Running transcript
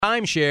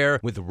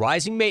timeshare with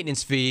rising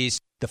maintenance fees,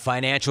 the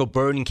financial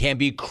burden can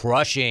be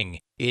crushing.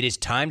 It is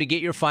time to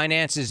get your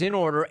finances in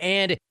order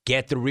and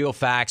get the real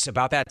facts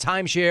about that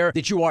timeshare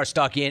that you are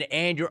stuck in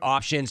and your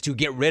options to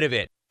get rid of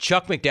it.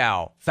 Chuck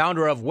McDowell,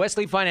 founder of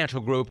Wesley Financial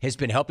Group, has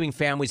been helping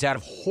families out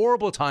of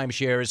horrible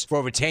timeshares for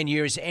over 10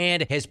 years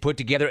and has put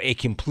together a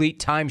complete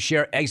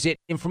timeshare exit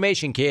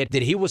information kit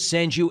that he will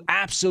send you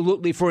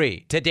absolutely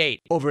free. To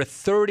date, over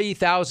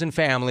 30,000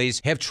 families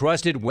have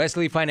trusted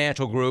Wesley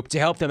Financial Group to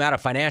help them out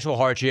of financial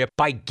hardship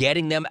by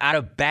getting them out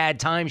of bad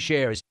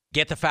timeshares.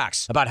 Get the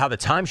facts about how the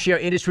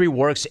timeshare industry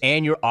works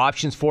and your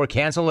options for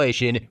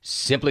cancellation.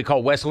 Simply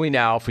call Wesley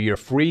now for your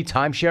free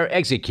timeshare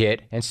exit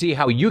kit and see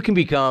how you can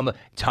become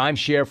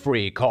timeshare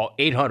free. Call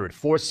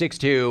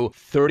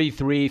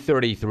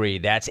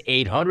 800-462-3333. That's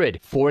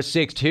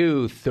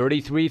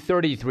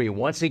 800-462-3333.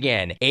 Once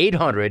again,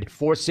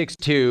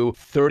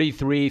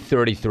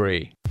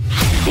 800-462-3333.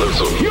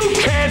 Listen, you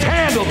can't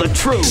handle the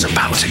truth. It's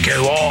about to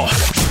go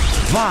off.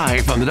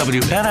 Live from the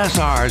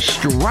WNSR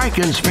Strike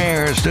and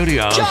Spare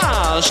Studios.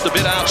 Just a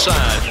bit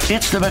outside.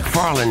 It's the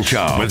McFarland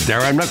Show with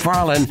Darren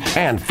McFarland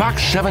and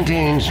Fox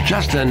 17's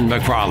Justin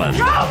McFarland.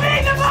 Show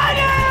me the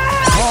money!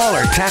 Call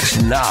or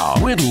text now.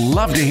 We'd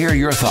love to hear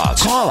your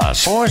thoughts. Call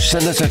us or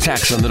send us a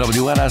text on the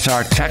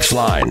WNSR text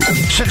line.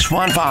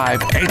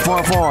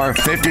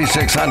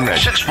 615-844-5600.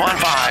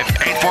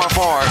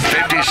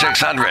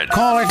 615-844-5600.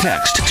 Call or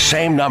text.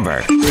 Same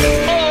number.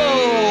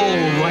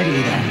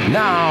 Alrighty then.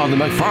 Now, the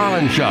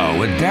McFarland Show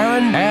with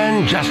Darren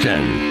and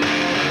Justin.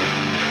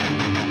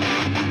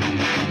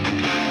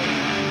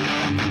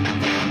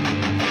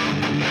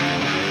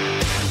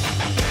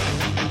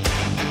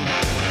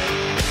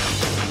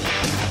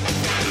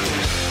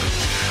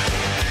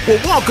 Well,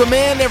 welcome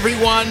in,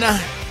 everyone.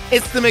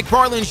 It's the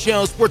McFarland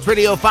Show, Sports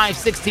Radio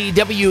 560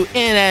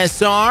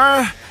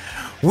 WNSR.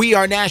 We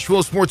are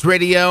Nashville Sports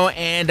Radio,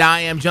 and I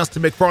am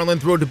Justin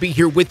McFarland, thrilled to be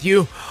here with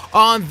you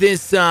on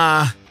this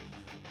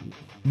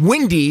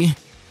windy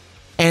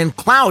and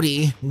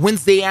cloudy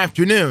Wednesday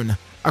afternoon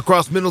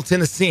across Middle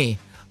Tennessee.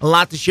 A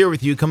lot to share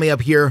with you coming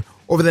up here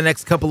over the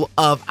next couple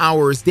of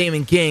hours.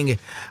 Damon King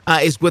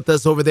is with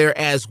us over there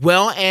as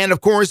well. And,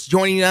 of course,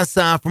 joining us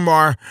from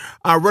our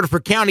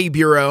Rutherford County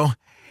Bureau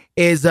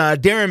is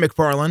Darren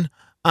McFarland.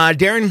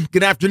 Darren,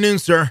 good afternoon,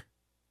 sir.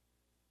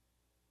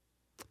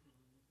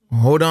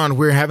 Hold on,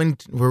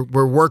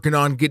 we're working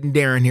on getting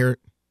Darren here,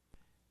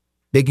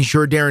 making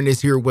sure Darren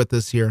is here with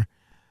us here.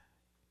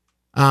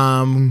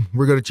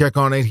 We're going to check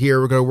on it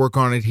here. We're going to work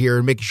on it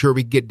here, making sure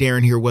we get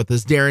Darren here with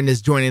us. Darren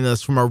is joining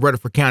us from our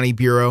Rutherford County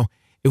Bureau,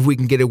 if we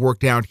can get it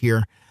worked out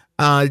here.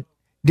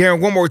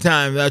 Darren, one more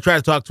time, try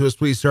to talk to us,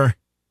 please, sir.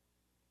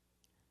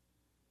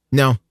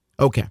 No?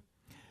 Okay.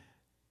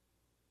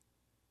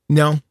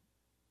 No?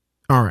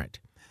 All right.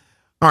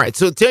 All right,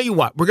 so tell you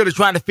what, we're going to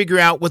try to figure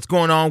out what's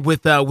going on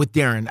with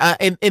Darren.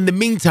 In the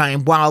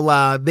meantime,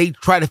 while they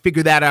try to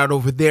figure that out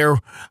over there,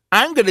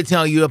 I'm going to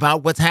tell you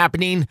about what's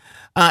happening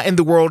in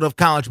the world of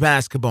college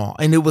basketball.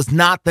 And it was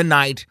not the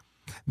night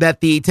that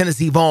the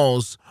Tennessee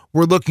Vols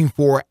were looking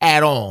for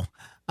at all.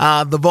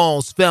 The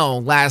Vols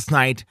fell last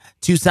night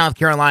to South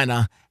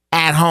Carolina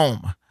at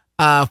home.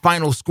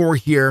 Final score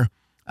here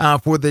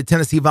for the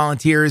Tennessee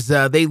Volunteers,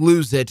 they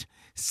lose it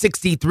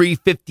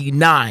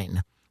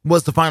 63-59.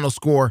 Was the final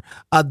score.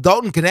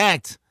 Dalton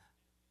Connect,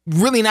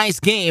 really nice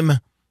game.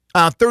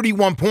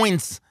 31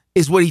 points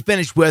is what he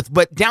finished with.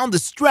 But down the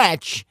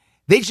stretch,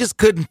 they just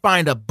couldn't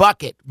find a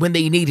bucket when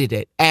they needed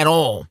it at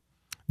all.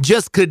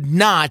 Just could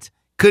not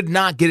get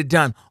it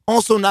done.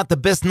 Also, not the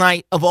best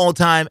night of all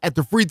time at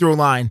the free throw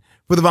line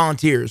for the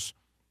Volunteers.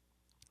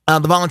 The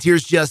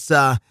Volunteers just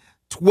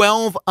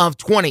 12 of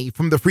 20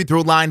 from the free throw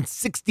line,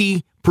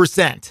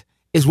 60%.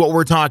 Is what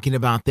we're talking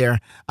about there.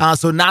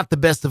 So not the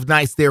best of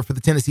nights there for the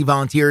Tennessee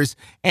Volunteers.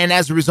 And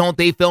as a result,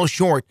 they fell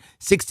short,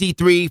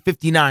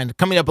 63-59.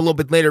 Coming up a little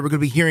bit later, we're going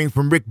to be hearing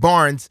from Rick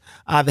Barnes,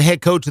 the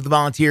head coach of the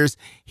Volunteers.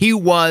 He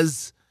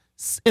was,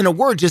 in a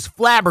word, just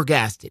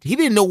flabbergasted. He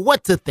didn't know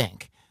what to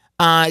think.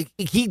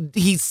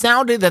 He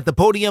sounded at the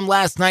podium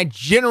last night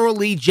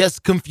generally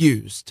just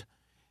confused.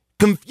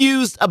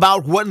 Confused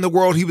about what in the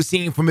world he was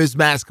seeing from his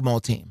basketball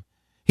team.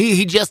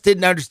 He just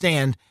didn't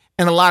understand.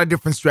 In a lot of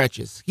different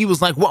stretches. He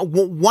was like,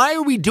 why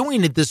are we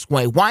doing it this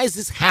way? Why is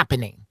this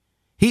happening?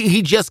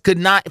 He just could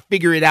not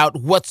figure it out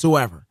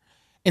whatsoever.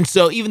 And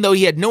so even though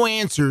he had no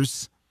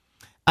answers,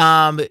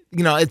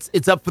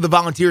 it's up for the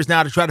Volunteers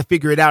now to try to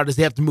figure it out as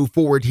they have to move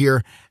forward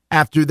here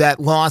after that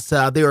loss.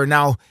 They are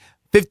now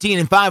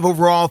 15-5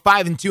 overall,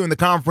 5-2 in the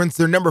conference.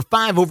 They're number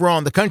 5 overall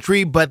in the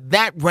country, but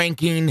that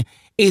ranking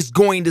is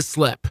going to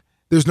slip.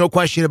 There's no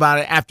question about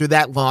it after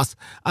that loss.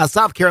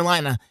 South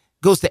Carolina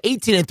goes to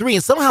 18-3,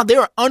 and somehow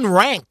they're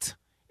unranked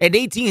at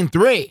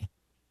 18-3.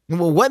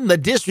 Well, what in the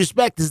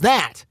disrespect is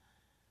that?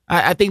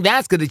 I think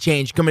that's going to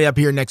change coming up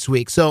here next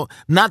week. So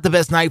not the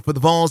best night for the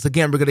Vols.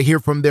 Again, we're going to hear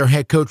from their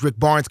head coach, Rick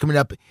Barnes, coming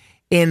up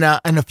in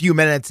a few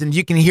minutes, and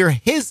you can hear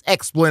his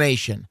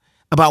explanation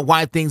about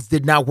why things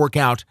did not work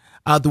out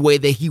the way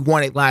that he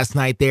won it last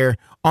night there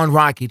on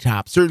Rocky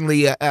Top.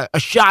 Certainly a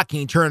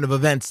shocking turn of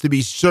events, to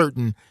be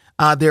certain,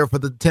 there for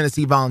the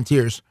Tennessee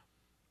Volunteers.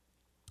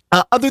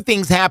 Other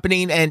things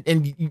happening,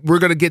 and we're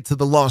going to get to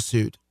the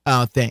lawsuit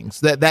things.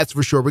 That's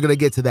for sure. We're going to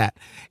get to that.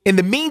 In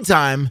the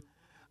meantime,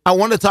 I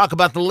want to talk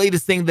about the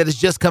latest thing that has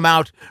just come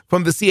out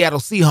from the Seattle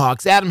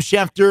Seahawks. Adam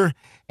Schefter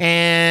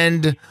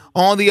and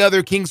all the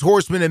other King's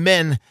horsemen and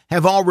men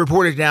have all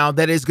reported now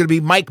that it's going to be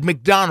Mike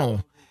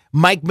Macdonald.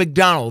 Mike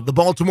Macdonald, the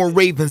Baltimore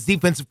Ravens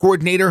defensive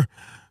coordinator,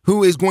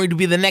 who is going to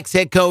be the next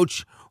head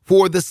coach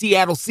for the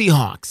Seattle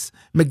Seahawks.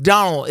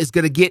 Macdonald is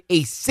going to get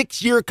a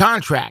 6-year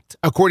contract,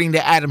 according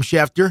to Adam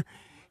Schefter,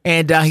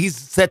 and he's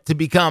set to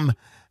become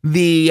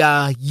the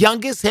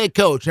youngest head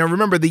coach. Now,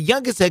 remember, the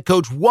youngest head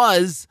coach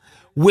was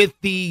with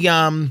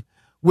the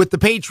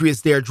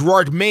Patriots there.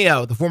 Gerard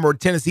Mayo, the former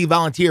Tennessee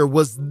Volunteer,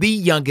 was the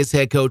youngest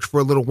head coach for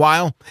a little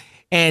while,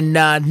 and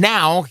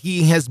now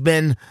he has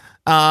been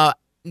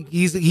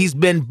he's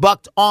been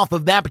bucked off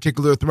of that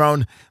particular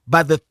throne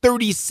by the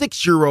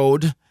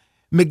 36-year-old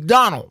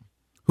Macdonald,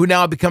 who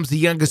now becomes the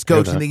youngest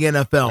coach in the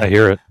NFL. I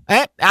hear it.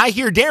 I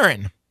hear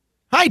Darren.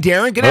 Hi,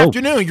 Darren. Good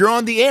afternoon. You're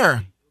on the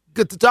air.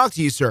 Good to talk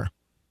to you, sir.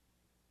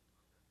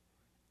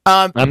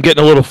 I'm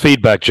getting a little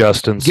feedback,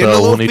 Justin, so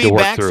we'll need to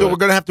work through it. So we're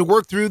going to have to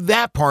work through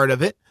that part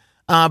of it.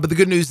 But the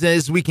good news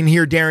is we can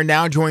hear Darren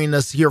now joining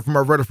us here from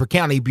our Rutherford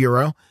County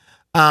Bureau.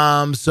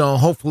 So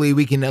hopefully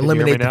we can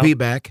eliminate the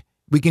feedback.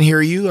 We can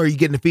hear you. Are you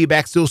getting the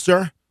feedback still,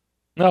 sir?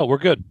 No, we're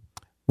good.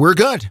 We're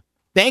good.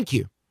 Thank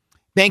you.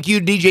 Thank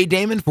you, DJ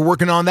Damon, for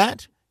working on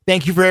that.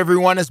 Thank you for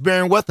everyone that's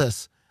bearing with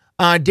us.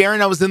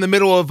 Darren, I was in the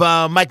middle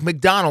of Mike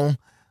Macdonald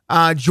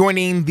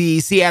joining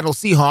the Seattle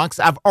Seahawks.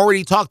 I've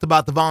already talked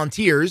about the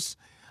Volunteers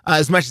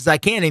as much as I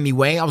can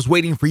anyway. I was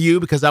waiting for you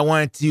because I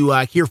wanted to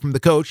hear from the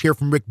coach, hear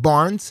from Rick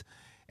Barnes,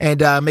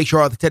 and make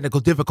sure all the technical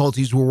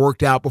difficulties were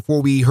worked out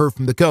before we heard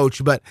from the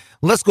coach. But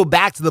let's go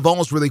back to the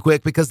Vols really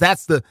quick, because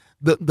that's the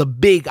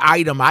big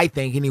item, I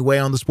think, anyway,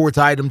 on the sports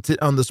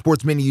on the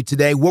sports menu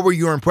today. What were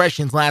your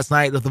impressions last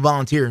night of the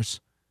Volunteers?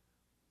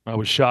 I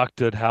was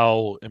shocked at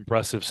how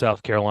impressive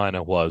South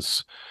Carolina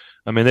was.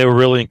 I mean, they were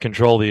really in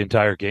control the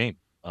entire game.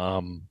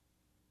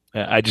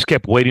 I just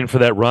kept waiting for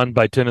that run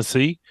by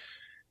Tennessee,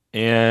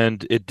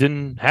 and it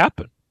didn't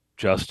happen,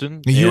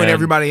 Justin. You and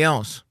everybody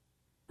else.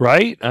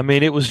 Right? I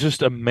mean, it was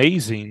just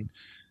amazing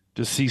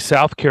to see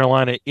South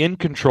Carolina in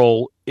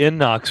control in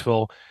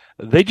Knoxville.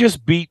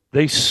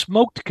 They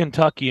smoked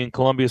Kentucky in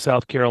Columbia,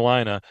 South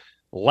Carolina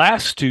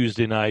last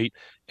Tuesday night,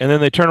 and then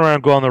they turn around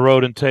and go on the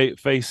road and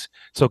face.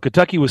 So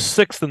Kentucky was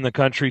 6th in the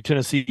country,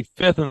 Tennessee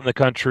 5th in the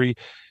country,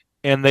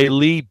 and they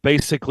lead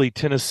basically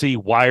Tennessee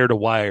wire to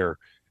wire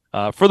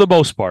for the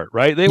most part,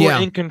 right? They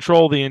were in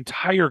control the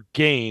entire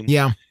game,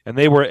 and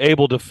they were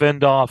able to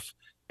fend off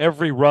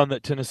every run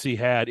that Tennessee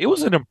had. It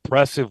was an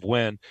impressive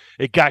win.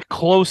 It got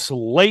close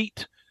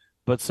late,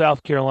 but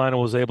South Carolina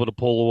was able to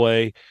pull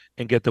away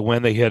and get the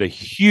win. They hit a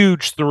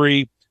huge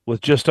 3 with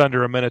just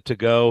under a minute to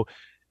go.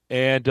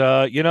 And,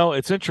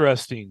 it's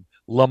interesting.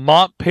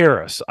 Lamont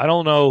Paris, I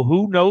don't know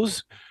who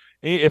knows.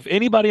 If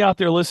anybody out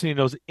there listening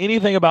knows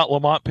anything about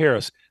Lamont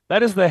Paris,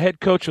 that is the head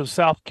coach of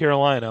South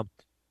Carolina.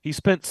 He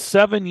spent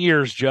 7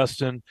 years,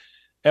 Justin,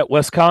 at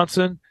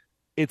Wisconsin.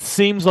 It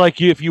seems like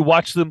if you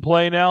watch them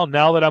play now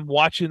that I'm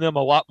watching them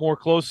a lot more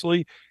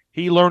closely,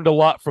 he learned a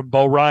lot from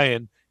Bo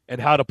Ryan and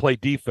how to play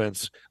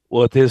defense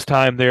with his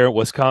time there at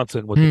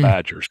Wisconsin with the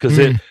Badgers.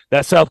 Because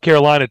that South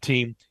Carolina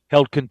team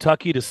held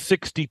Kentucky to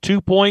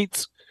 62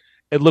 points,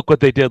 and look what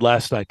they did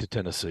last night to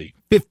Tennessee.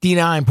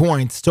 59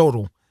 points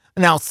total.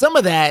 Now, some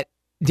of that,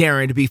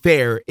 Darren, to be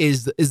fair,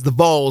 is the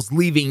Vols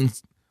leaving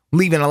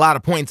a lot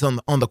of points on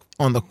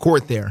the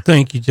court there.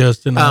 Thank you,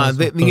 Justin.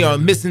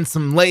 Missing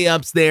some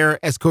layups there,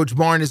 as Coach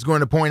Barnes is going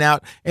to point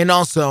out, and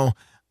also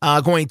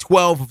going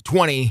 12 of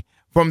 20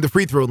 from the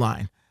free throw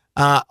line.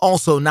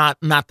 Also, not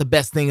the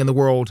best thing in the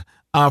world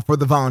for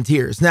the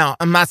Volunteers. Now,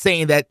 I'm not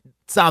saying that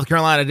South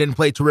Carolina didn't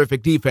play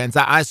terrific defense.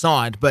 I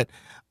saw it, but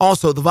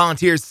also the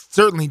Volunteers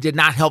certainly did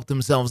not help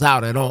themselves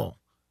out at all.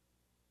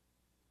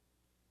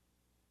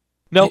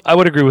 No, I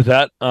would agree with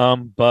that.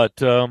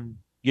 But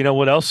you know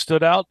what else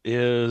stood out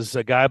is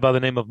a guy by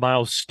the name of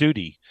Miles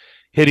Stute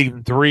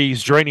hitting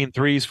threes, draining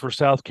threes for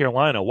South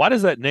Carolina. Why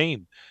does that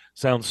name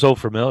sound so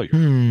familiar?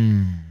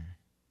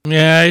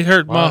 Yeah, it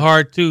hurt my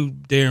heart too,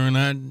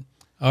 Darren.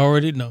 I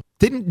already know.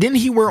 Didn't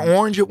he wear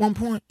orange at one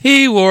point?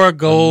 He wore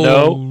gold.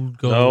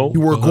 No. He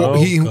wore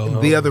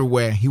gold. The other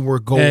way. He wore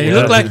gold. Yeah, it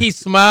looked like he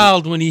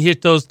smiled when he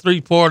hit those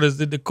 3-pointers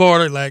in the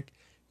quarter. Like,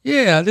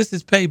 yeah, this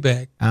is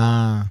payback.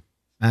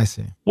 I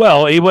see.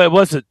 Well, it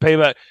wasn't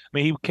payback. I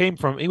mean,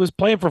 he was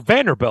playing for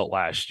Vanderbilt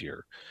last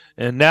year,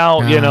 and now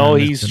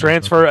he's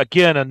transferred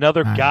again.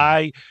 Another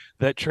guy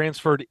that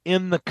transferred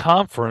in the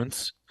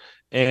conference.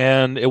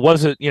 And it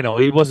wasn't,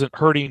 he wasn't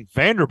hurting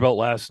Vanderbilt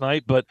last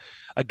night, but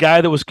a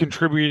guy that was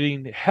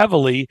contributing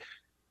heavily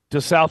to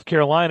South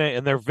Carolina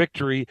in their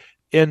victory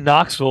in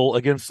Knoxville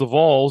against the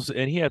Vols.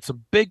 And he had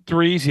some big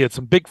threes. He had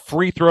some big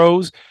free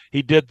throws.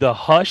 He did the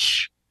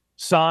hush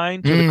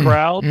sign to the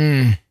crowd,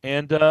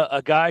 and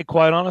a guy,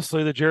 quite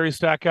honestly, that Jerry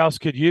Stackhouse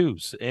could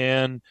use.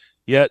 And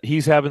yet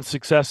he's having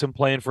success in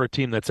playing for a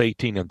team that's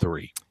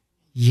 18-3.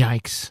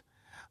 Yikes.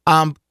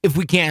 If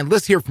we can,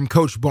 let's hear from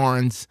Coach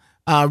Barnes.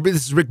 This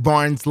is Rick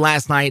Barnes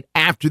last night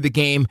after the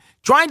game,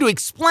 trying to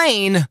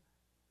explain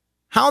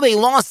how they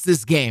lost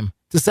this game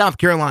to South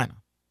Carolina.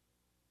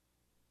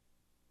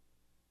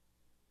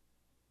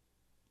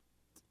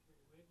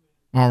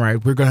 All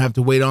right, we're going to have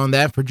to wait on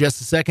that for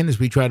just a second as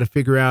we try to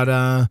figure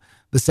out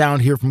the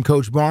sound here from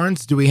Coach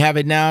Barnes. Do we have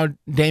it now,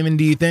 Damon,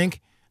 do you think?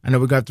 I know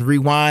we got to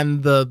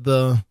rewind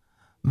the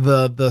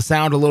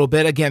sound a little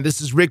bit. Again,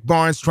 this is Rick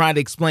Barnes trying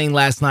to explain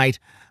last night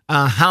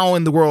how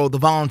in the world the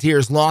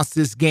Volunteers lost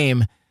this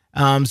game.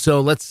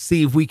 So let's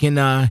see if we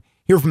can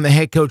hear from the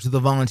head coach of the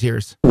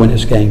Volunteers. Win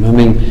this game. I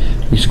mean,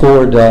 we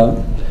scored.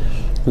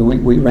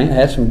 We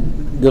had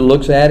some good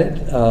looks at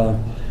it.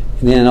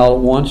 And then all at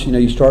once,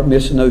 you start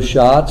missing those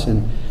shots,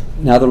 and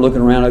now they're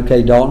looking around,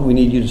 okay, Dalton, we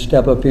need you to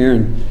step up here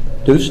and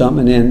do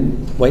something, and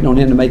then waiting on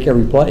him to make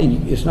every play.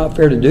 It's not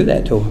fair to do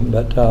that to him.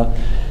 But,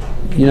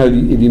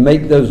 if you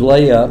make those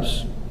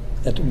layups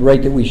at the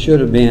rate that we should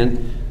have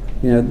been,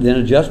 then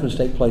adjustments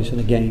take place in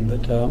the game.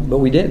 But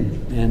we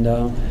didn't. And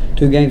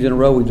 2 games in a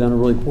row, we've done a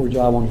really poor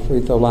job on the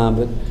free throw line.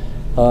 But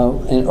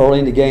and early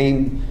in the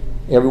game,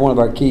 every one of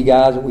our key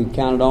guys that we've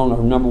counted on,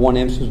 our number one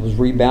emphasis was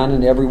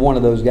rebounding. Every one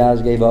of those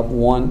guys gave up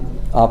 1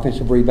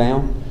 offensive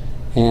rebound.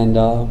 And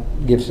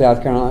give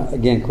South Carolina,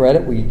 again,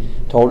 credit. We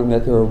told them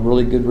that they're a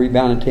really good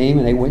rebounding team,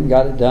 and they went and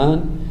got it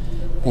done.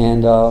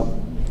 And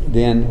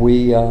then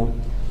we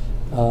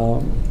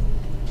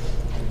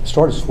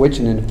started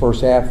switching in the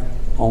first half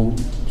on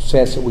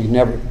sets that we've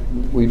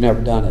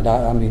never done it.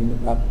 I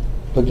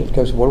looked at the coach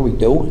and said, what are we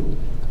doing?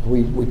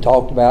 We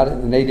talked about it,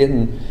 and they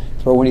didn't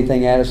throw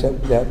anything at us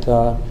that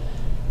the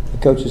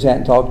coaches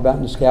hadn't talked about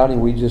in the scouting.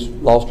 We just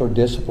lost our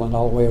discipline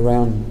all the way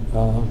around,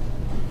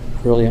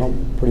 really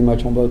pretty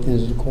much on both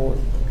ends of the court.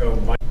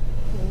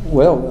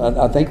 Well,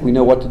 I think we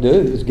know what to do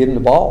is give him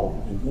the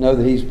ball. Know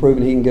that he's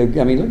proven he can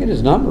go. I mean, look at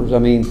his numbers. I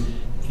mean,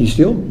 he's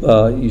still,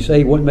 you say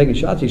he wasn't making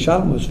shots. He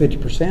shot almost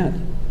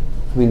 50%.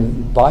 I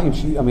mean, volume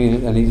shoot. I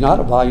mean, and he's not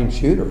a volume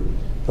shooter.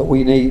 But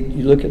we need,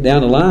 you look at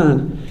down the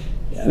line,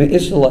 I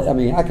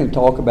mean, I can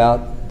talk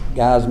about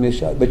guys miss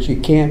shots, but you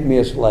can't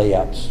miss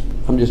layups.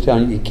 I'm just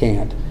telling you, you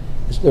can't.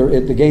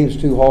 The game's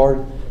too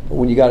hard, but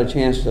when you got a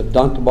chance to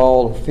dunk the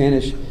ball or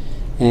finish,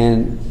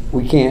 and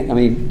we can't. I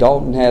mean,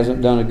 Dalton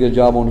hasn't done a good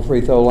job on the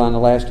free throw line the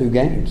last 2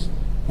 games,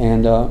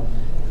 and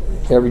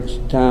every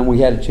time we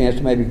had a chance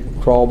to maybe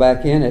crawl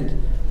back in it,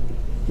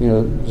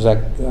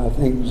 I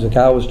think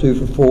Zakai was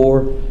 2 for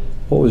 4.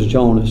 What was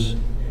Jonas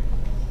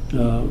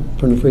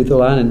from the free throw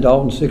line, and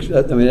Dalton 6.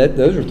 I mean,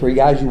 those are 3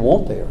 guys you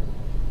want there,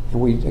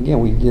 and we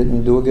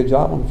didn't do a good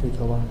job on the free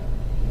throw line.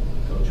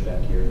 Coach,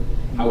 back here,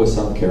 how was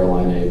South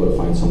Carolina able to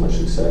find so much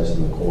success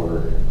in the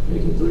corner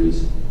making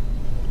threes?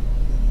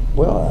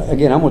 Well,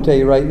 again, I'm going to tell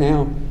you right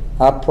now,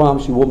 I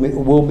promise you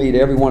we'll meet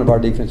every one of our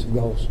defensive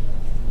goals.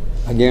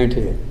 I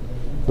guarantee it.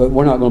 But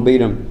we're not going to beat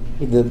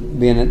them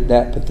being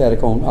that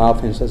pathetic on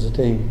offense as a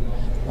team.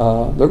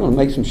 They're going to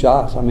make some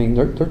shots. I mean,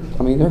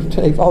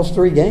 they've lost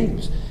 3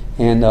 games,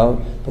 and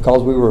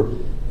because we were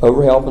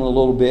overhelping a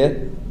little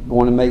bit,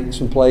 want to make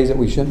some plays that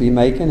we shouldn't be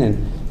making,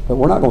 but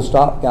we're not going to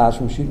stop guys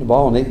from shooting the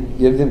ball. And they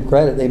give them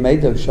credit; they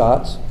made those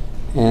shots,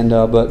 and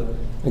but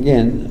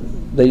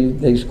again,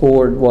 they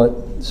scored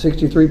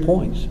 63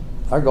 points.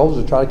 Our goal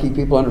is to try to keep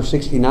people under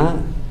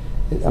 69.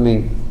 I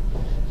mean,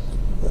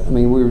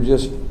 we were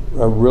just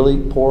a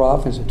really poor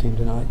offensive team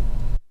tonight.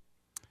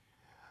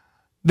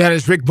 That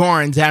is Rick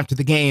Barnes after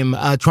the game,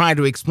 trying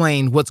to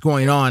explain what's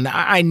going on.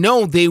 I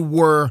know they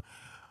were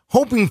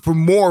hoping for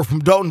more from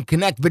Dalton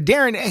Connect, but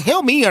Darren,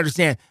 help me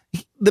understand.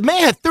 The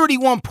man had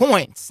 31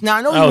 points. Now,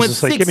 I know he went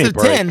 6 of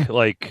 10.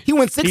 He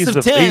went 6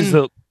 of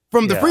 10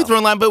 from the free throw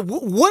line, but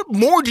what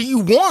more do you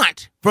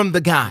want from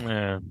the guy?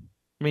 Yeah.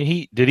 I mean,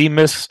 he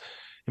missed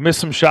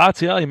some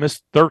shots. Yeah, he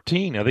missed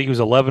 13. I think he was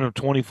 11 of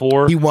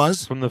 24. He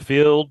was from the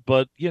field,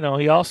 but he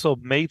also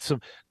made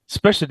some,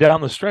 especially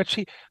down the stretch.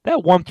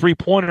 That 1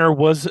 3-pointer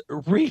was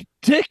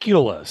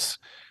ridiculous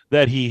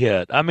that he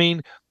hit. I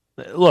mean,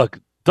 look,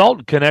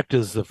 Dalton Connect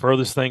is the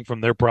furthest thing from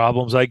their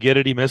problems. I get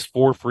it. He missed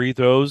 4 free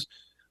throws.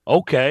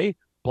 Okay,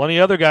 plenty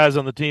of other guys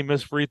on the team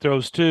missed free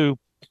throws too.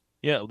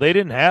 Yeah, they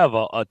didn't have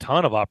a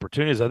ton of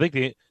opportunities. I think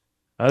they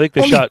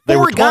shot. They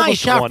were 12 of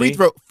 20.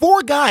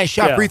 4 guys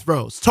shot free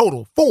throws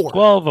total. 4.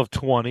 12 of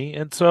 20,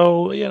 and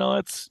so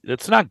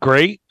it's not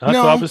great. That's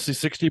obviously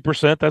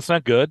 60%. That's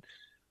not good,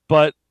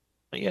 but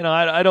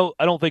I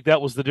don't think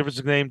that was the difference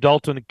in the game.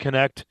 Dalton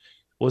Connect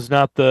was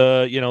not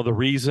the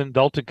reason.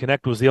 Dalton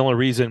Connect was the only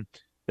reason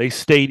they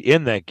stayed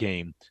in that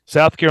game.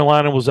 South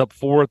Carolina was up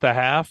 4 at the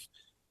half,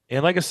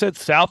 and like I said,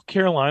 South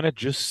Carolina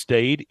just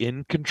stayed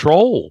in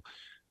control.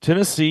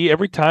 Tennessee,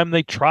 every time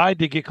they tried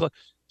to get close,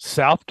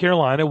 South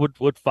Carolina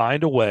would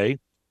find a way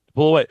to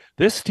pull away.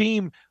 This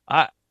team,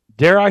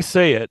 dare I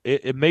say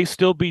it may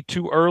still be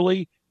too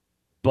early,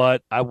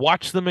 but I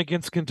watched them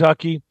against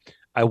Kentucky.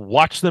 I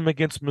watched them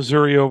against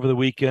Missouri over the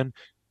weekend.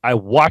 I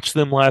watched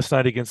them last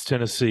night against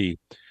Tennessee.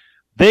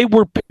 They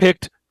were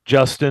picked,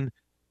 Justin,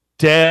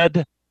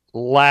 dead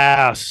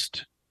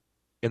last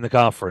in the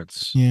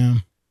conference. Yeah.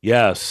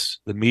 Yes,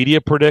 the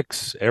media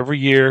predicts every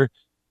year,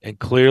 and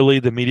clearly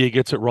the media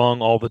gets it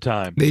wrong all the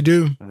time. They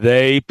do.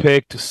 They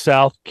picked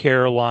South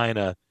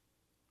Carolina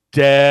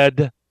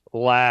dead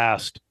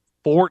last,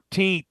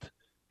 14th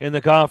in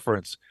the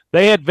conference.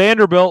 They had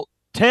Vanderbilt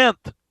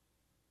 10th.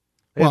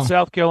 They had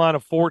South Carolina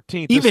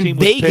 14th. Even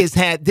Vegas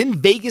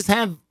didn't Vegas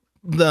have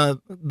the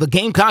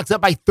Gamecocks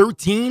up by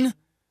 13?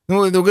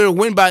 No, they're going to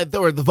win by,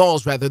 or the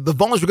Vols rather. The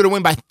Vols were going to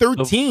win by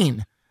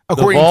 13.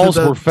 According the Vols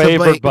to were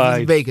favored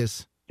by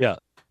Vegas. Yeah,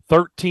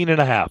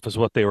 13.5 is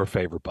what they were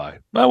favored by.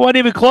 That wasn't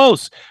even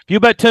close. If you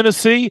bet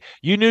Tennessee,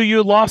 you knew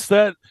you lost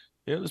that.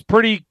 It was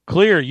pretty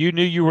clear. You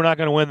knew you were not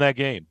going to win that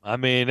game. I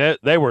mean,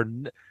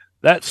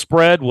 that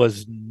spread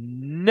was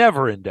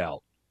never in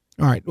doubt.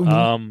 All right.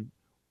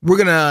 We're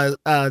going to,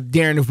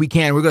 Darren, if we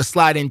can, we're going to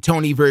slide in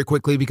Tony very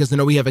quickly because I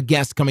know we have a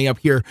guest coming up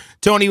here.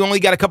 Tony, we only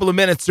got a couple of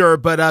minutes, sir,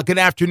 but good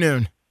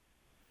afternoon.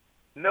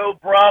 No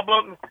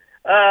problem.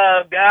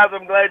 Guys,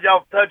 I'm glad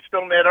y'all touched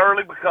on that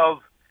early because,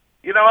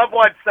 I've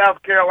watched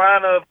South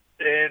Carolina,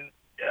 and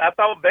I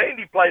thought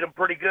Vandy played them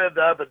pretty good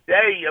the other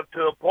day up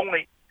to a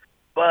point.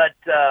 But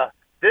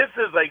this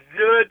is a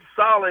good,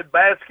 solid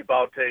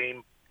basketball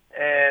team.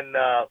 And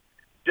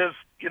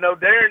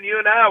Darren, you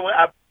and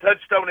I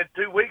touched on it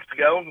 2 weeks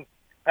ago and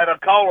had a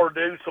caller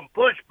do some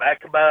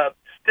pushback about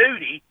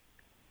Studi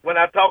when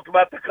I talked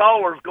about the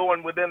callers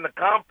going within the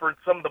conference,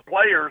 some of the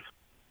players,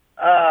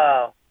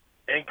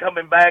 and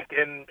coming back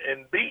and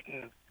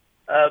beating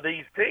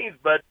these teams.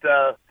 But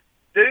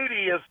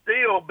Studi has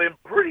still been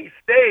pretty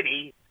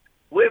steady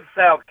with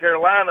South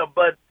Carolina,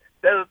 but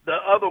the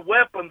other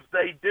weapons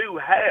they do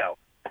have.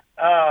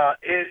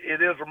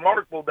 It is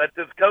remarkable that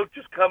this coach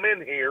has come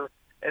in here,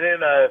 and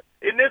then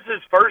isn't this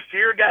his first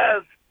year,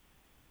 guys?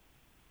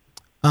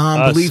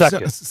 I believe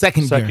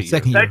second year.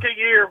 Second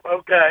year,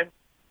 okay.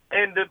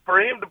 And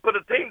for him to put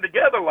a team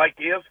together like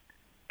this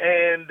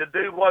and to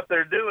do what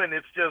they're doing,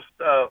 it's just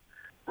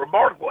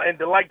remarkable. And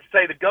to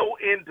go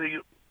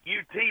into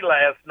UT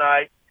last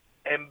night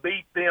and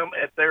beat them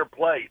at their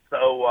place.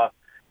 So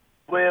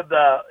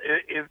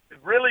it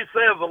really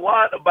says a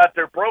lot about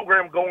their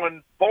program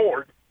going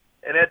forward.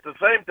 And at the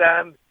same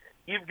time,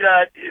 you've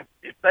got,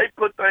 if they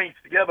put things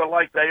together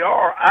like they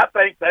are, I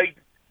think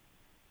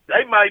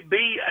they might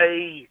be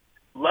a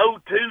low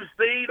 2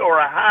 seed or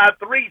a high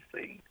 3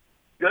 seed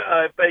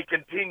if they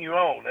continue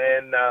on.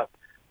 And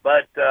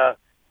but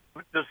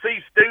to see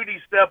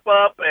Studi step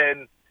up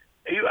and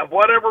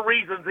whatever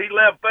reasons he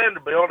left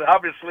Vanderbilt,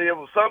 obviously it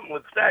was something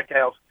with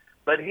Stackhouse,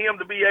 but him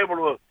to be able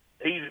to,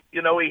 he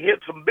hit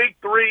some big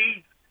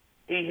threes.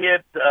 He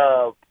hit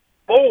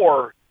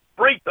 4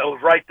 free throws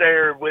right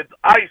there with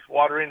ice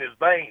water in his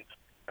veins.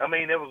 I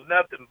mean, it was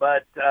nothing.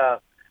 But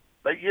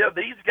yeah,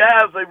 these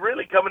guys, they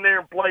really come in there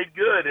and played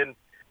good.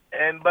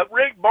 But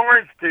Rick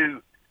Barnes,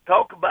 to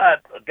talk about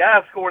a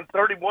guy scoring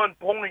 31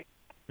 points.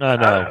 I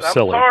know, I'm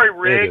silly. sorry,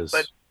 Rick,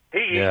 but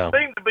he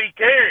seemed to be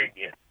carrying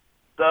you.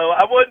 So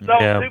I wouldn't talk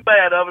too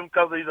bad of him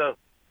because he's a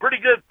pretty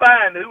good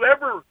find.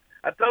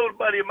 I told a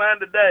buddy of mine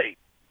today,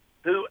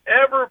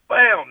 whoever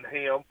found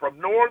him from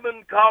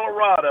northern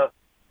Colorado,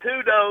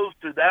 kudos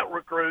to that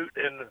recruit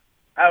and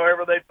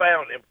however they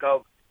found him,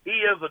 because he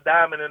is a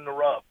diamond in the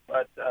rough.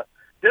 But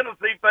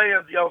Tennessee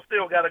fans, y'all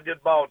still got a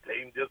good ball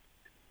team.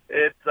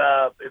 It's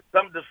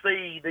something to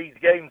see these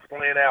games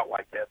playing out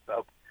like that.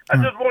 So I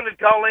just wanted to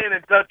call in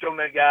and touch on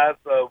that, guys.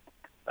 So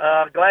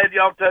glad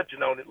y'all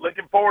touching on it.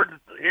 Looking forward to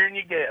hearing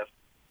you guess.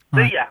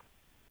 See ya.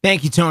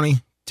 Thank you,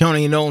 Tony.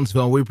 Tony in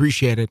Nolensville. We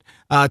appreciate it.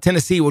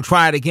 Tennessee will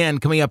try it again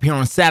coming up here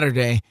on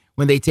Saturday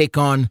when they take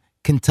on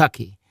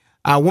Kentucky.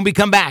 When we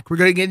come back, we're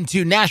going to get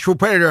into Nashville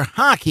Predator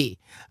hockey.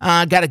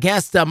 Got a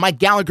guest. Mike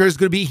Gallagher is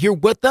going to be here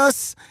with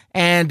us,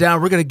 and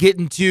we're going to get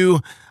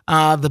into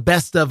the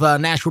best of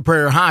Nashville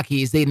Predator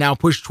hockey as they now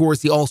push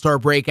towards the All-Star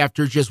break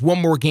after just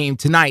one more game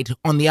tonight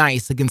on the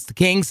ice against the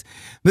Kings.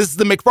 This is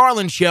the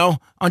McFarland Show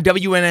on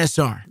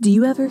WNSR. Do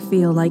you ever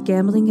feel like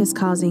gambling is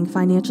causing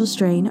financial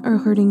strain or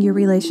hurting your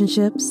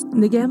relationships?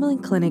 The Gambling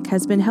Clinic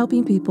has been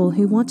helping people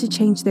who want to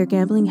change their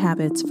gambling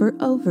habits for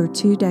over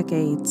 2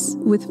 decades.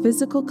 With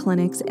physical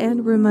clinics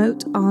and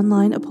remote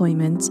online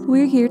appointments,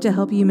 we're here to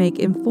help you make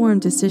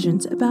informed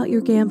decisions about your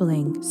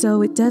gambling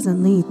so it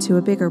doesn't lead to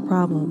a bigger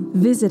problem.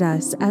 Visit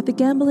us at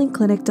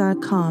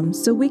thegamblingclinic.com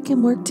so we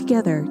can work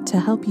together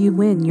to help you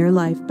win your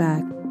life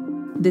back.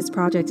 This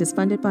project is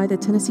funded by the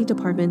Tennessee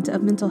Department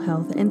of Mental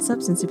Health and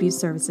Substance Abuse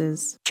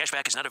Services.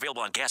 Cashback is not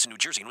available on gas in New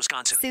Jersey and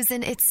Wisconsin.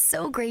 Susan, it's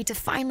so great to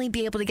finally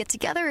be able to get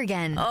together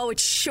again. Oh, it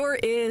sure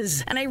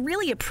is. And I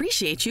really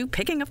appreciate you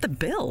picking up the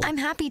bill. I'm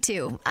happy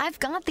to. I've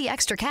got the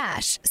extra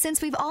cash.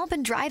 Since we've all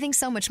been driving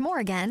so much more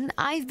again,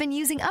 I've been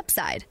using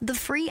Upside, the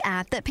free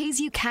app that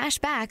pays you cash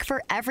back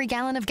for every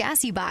gallon of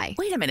gas you buy.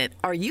 Wait a minute.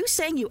 Are you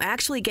saying you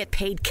actually get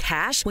paid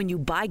cash when you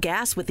buy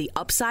gas with the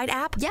Upside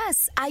app?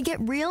 Yes, I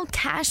get real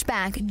cash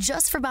back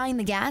just just for buying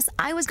the gas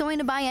I was going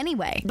to buy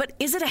anyway. But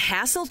is it a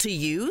hassle to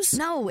use?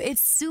 No,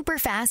 it's super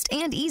fast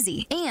and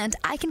easy, and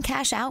I can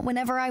cash out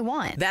whenever I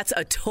want. That's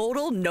a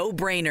total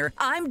no-brainer.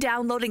 I'm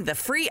downloading the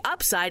free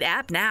Upside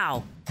app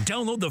now.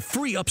 Download the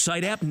free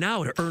Upside app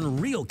now to earn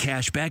real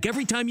cash back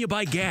every time you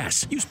buy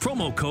gas. Use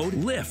promo code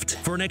LIFT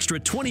for an extra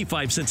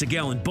 25 cents a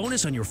gallon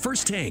bonus on your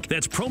first tank.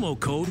 That's promo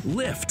code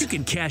LIFT. You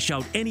can cash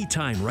out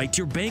anytime right to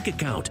your bank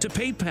account, to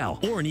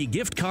PayPal, or an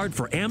e-gift card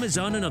for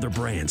Amazon and other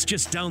brands.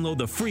 Just download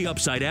the free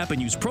Upside app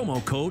and use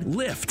promo code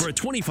LIFT for a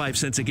 25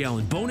 cents a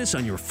gallon bonus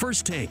on your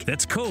first tank.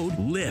 That's code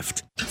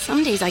LIFT.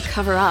 Some days I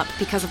cover up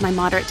because of my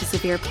moderate to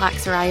severe plaque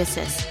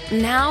psoriasis.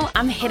 Now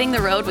I'm hitting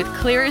the road with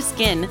clearer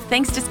skin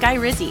thanks to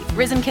Skyrizi,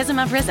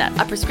 Risankizumab Riza,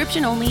 a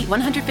prescription-only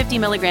 150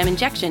 milligram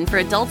injection for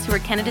adults who are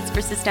candidates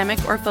for systemic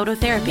or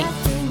phototherapy.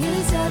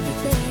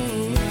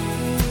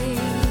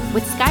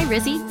 With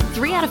Skyrizi,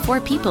 3 out of 4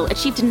 people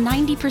achieved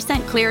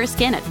 90% clearer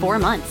skin at 4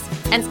 months.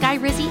 And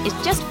Skyrizi is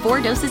just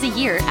 4 doses a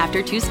year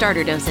after 2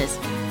 starter doses.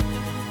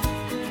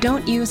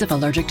 Don't use if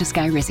allergic to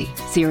Skyrizi.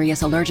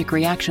 Serious allergic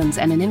reactions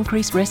and an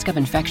increased risk of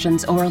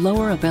infections or a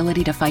lower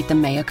ability to fight them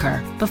may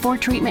occur. Before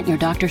treatment, your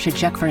doctor should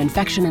check for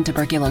infection and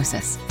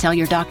tuberculosis. Tell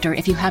your doctor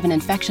if you have an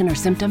infection or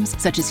symptoms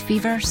such as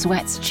fever,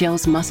 sweats,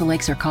 chills, muscle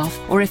aches, or cough,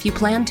 or if you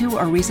plan to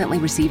or recently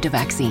received a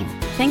vaccine.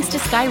 Thanks to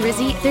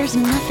Skyrizi, there's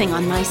nothing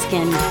on my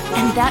skin,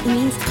 and that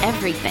means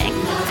everything.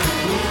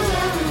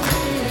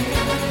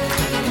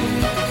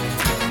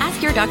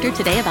 Your doctor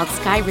today about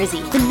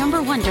Skyrizi, the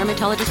 #1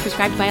 dermatologist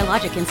prescribed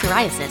biologic in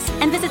psoriasis,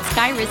 and visit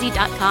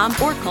skyrizi.com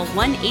or call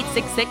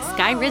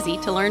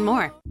 1-866-SKYRIZI to learn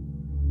more.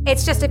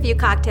 It's just a few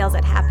cocktails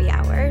at happy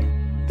hour.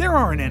 There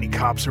aren't any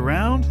cops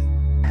around.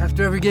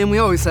 After every game, we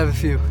always have a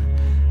few.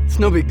 It's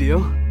no big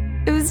deal.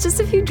 It was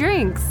just a few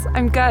drinks.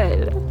 I'm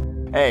good.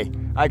 Hey,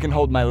 I can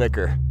hold my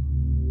liquor.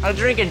 I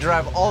drink and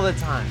drive all the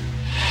time.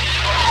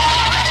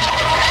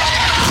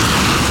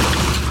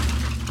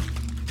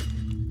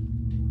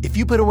 If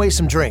you put away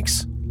some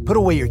drinks, put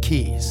away your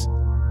keys.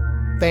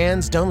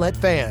 Fans don't let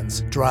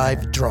fans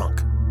drive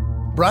drunk.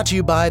 Brought to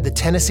you by the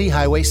Tennessee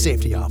Highway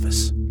Safety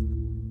Office.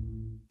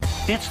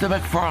 It's the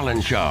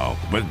McFarland Show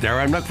with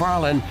Darren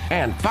McFarland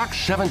and Fox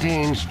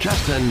 17's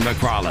Justin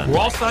McFarland. We're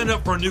all signed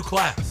up for a new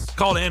class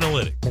called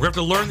Analytic. We're going to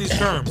have to learn these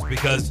terms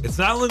because it's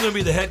not only going to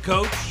be the head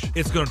coach,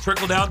 it's going to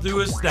trickle down through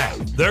his staff.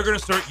 They're going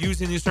to start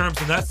using these terms,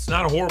 and that's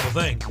not a horrible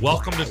thing.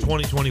 Welcome to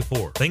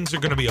 2024. Things are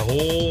going to be a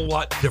whole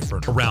lot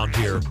different around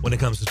here when it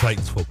comes to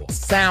Titans football.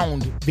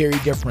 Sound very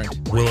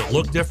different. Will it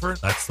look different?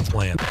 That's the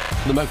plan.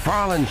 The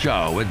McFarland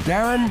Show with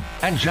Darren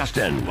and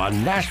Justin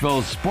on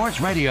Nashville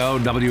Sports Radio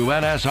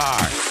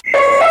WNSR.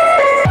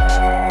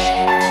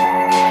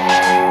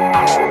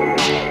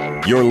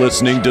 You're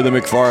listening to The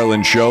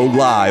McFarland Show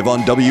live on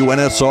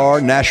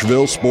WNSR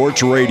Nashville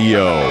Sports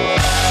Radio.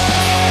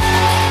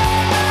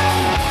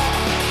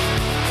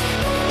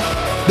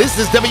 This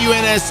is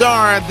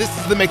WNSR. This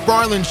is The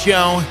McFarland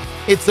Show.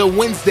 It's a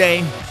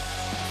Wednesday.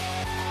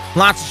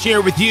 Lots to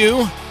share with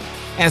you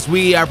as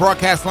we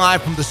broadcast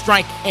live from the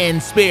Strike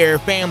and Spare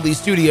Family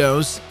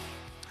Studios.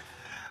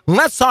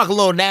 Let's talk a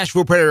little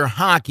Nashville Predator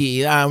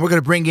hockey. We're going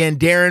to bring in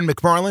Darren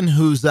McFarland,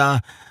 who's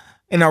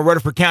in our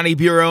Rutherford County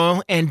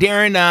Bureau. And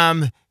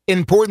Darren,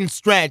 important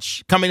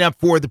stretch coming up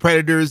for the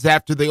Predators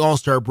after the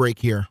All-Star break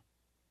here.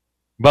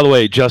 By the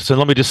way, Justin,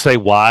 let me just say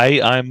why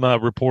I'm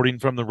reporting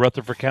from the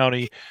Rutherford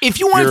County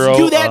If you want Bureau.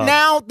 to do that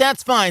now,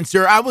 that's fine,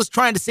 sir. I was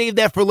trying to save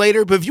that for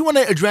later, but if you want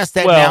to address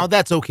that now,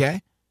 that's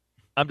okay.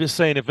 I'm just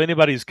saying if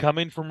anybody's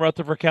coming from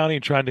Rutherford County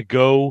and trying to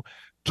go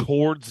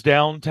towards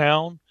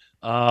downtown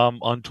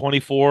on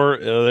 24,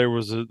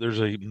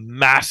 there's a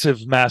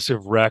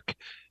massive wreck.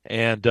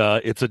 And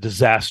it's a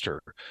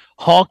disaster.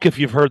 Honk if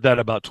you've heard that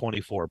about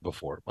 24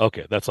 before.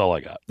 Okay, that's all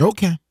I got.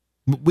 Okay.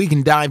 We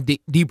can dive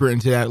deeper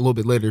into that a little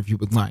bit later if you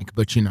would like,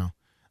 but you know.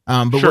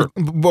 Sure.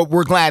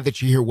 We're glad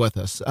that you're here with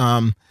us.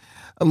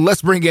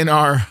 Let's bring in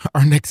our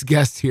next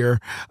guest here.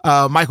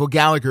 Michael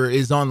Gallagher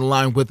is on the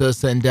line with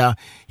us, and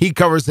he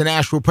covers the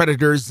Nashville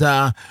Predators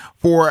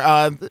for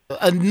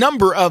a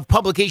number of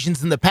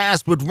publications in the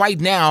past, but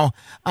right now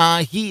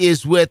he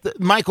is with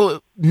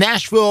Michael.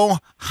 Nashville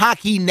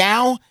Hockey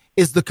Now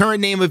is the current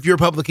name of your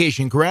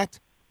publication, correct?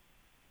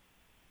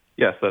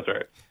 Yes, that's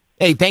right.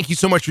 Hey, thank you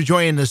so much for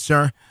joining us,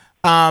 sir.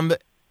 I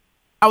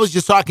was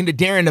just talking to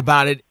Darren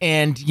about it,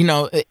 and, you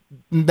know,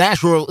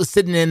 Nashville is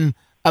sitting in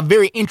a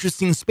very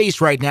interesting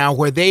space right now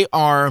where they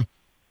are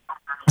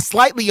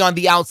slightly on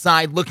the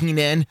outside looking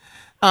in,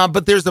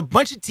 but there's a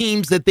bunch of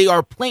teams that they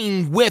are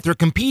playing with or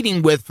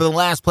competing with for the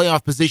last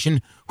playoff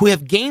position who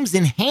have games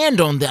in hand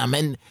on them,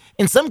 and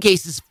in some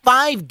cases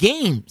 5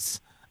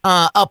 games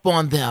up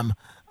on them.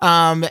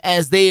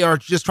 As they are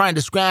just trying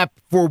to scrap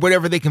for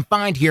whatever they can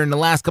find here in the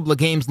last couple of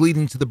games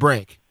leading to the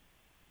break.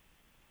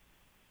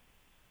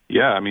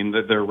 Yeah, I mean,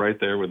 they're right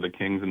there with the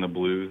Kings and the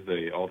Blues.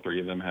 All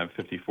 3 of them have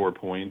 54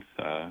 points.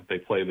 They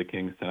play the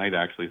Kings tonight,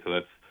 actually, so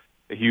that's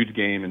a huge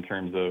game in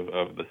terms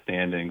of the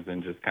standings,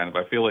 and just kind of,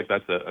 I feel like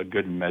that's a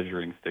good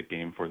measuring stick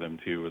game for them,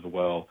 too, as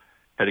well,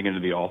 heading into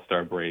the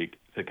All-Star break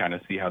to kind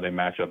of see how they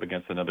match up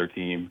against another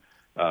team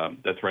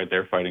that's right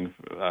there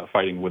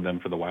fighting with them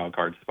for the wild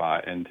card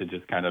spot, and to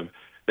just kind of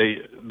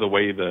the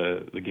way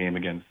the game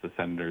against the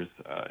Senators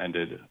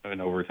ended in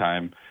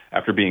overtime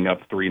after being up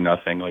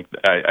 3-0. Like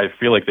I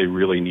feel like they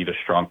really need a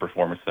strong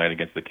performance tonight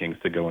against the Kings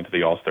to go into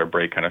the All-Star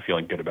break kind of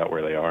feeling good about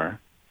where they are.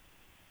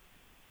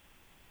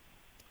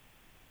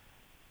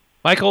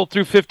 Michael,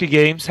 through 50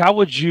 games, how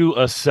would you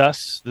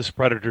assess this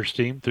Predators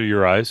team through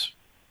your eyes?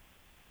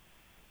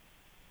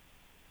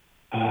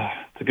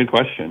 It's a good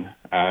question.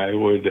 I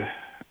would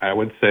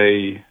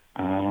say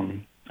I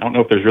don't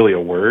know if there's really a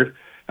word.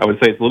 I would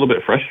say it's a little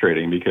bit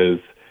frustrating because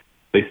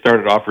they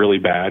started off really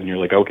bad, and you're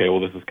like, okay, well,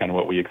 this is kind of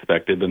what we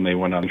expected. Then they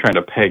went on trying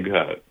to peg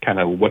kind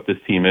of what this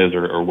team is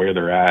or where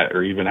they're at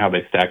or even how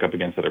they stack up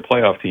against other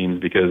playoff teams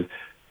because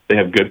they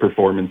have good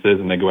performances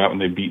and they go out and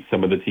they beat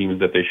some of the teams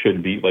that they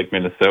should beat, like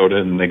Minnesota,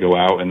 and they go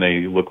out and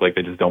they look like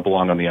they just don't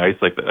belong on the ice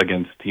like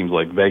against teams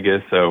like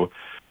Vegas. So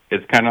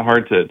it's kind of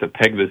hard to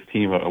peg this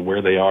team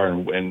where they are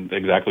and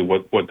exactly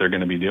what they're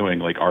going to be doing.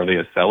 Like, are they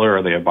a seller?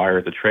 Are they a buyer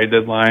at the trade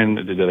deadline?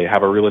 Do they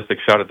have a realistic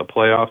shot at the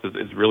playoffs?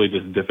 It's really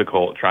just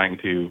difficult trying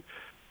to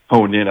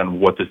hone in on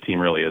what this team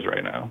really is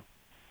right now.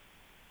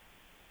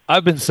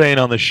 I've been saying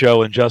on the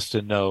show, and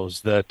Justin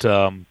knows, that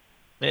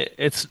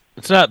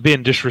it's not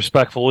being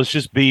disrespectful. It's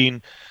just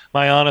being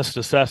my honest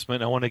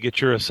assessment. I want to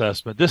get your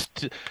assessment.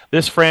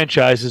 This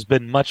franchise has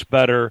been much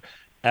better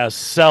as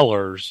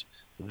sellers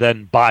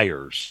than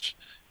buyers.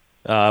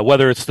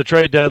 Whether it's the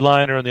trade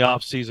deadline or in the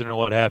offseason or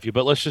what have you.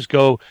 But let's just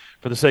go,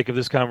 for the sake of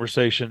this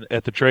conversation,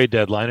 at the trade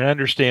deadline. And I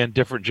understand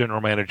different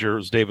general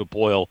managers, David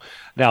Boyle.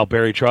 Now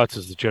Barry Trotz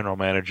is the general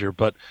manager.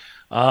 But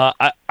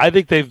I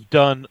think they've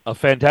done a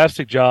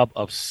fantastic job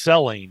of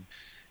selling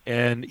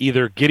and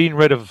either getting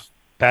rid of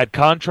bad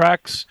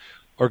contracts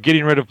or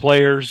getting rid of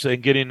players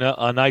and getting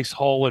a nice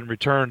haul in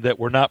return that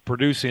were not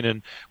producing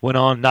and went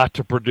on not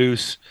to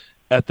produce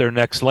at their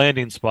next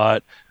landing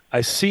spot. I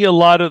see a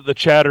lot of the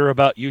chatter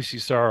about UC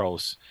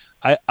Saros.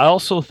 I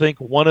also think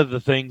one of the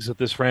things that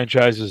this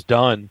franchise has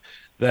done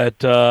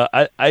that,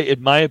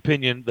 in my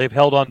opinion, they've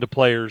held on to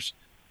players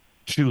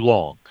too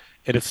long.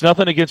 And it's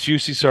nothing against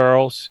UC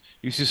Saros.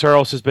 UC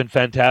Saros has been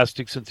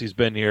fantastic since he's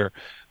been here.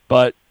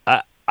 But,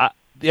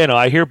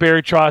 I hear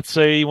Barry Trotz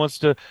say he wants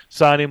to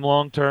sign him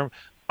long-term.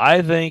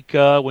 I think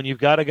when you've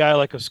got a guy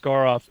like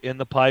Askarov in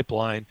the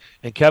pipeline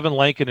and Kevin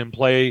Lankinen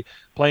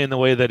playing the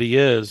way that he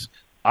is,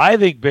 I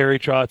think Barry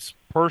Trotz,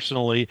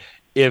 personally,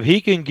 if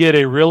he can get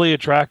a really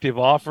attractive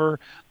offer,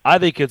 I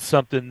think it's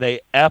something they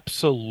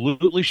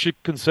absolutely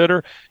should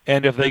consider.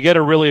 And if they get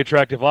a really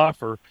attractive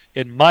offer,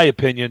 in my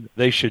opinion,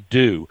 they should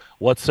do.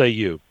 What say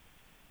you?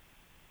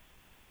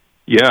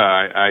 Yeah,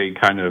 I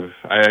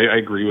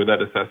agree with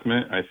that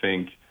assessment. I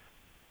think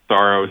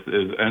Saros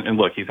is, and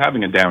look, he's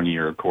having a down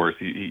year, of course.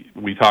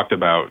 We talked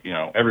about,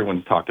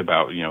 everyone's talked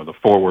about, the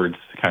forwards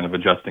kind of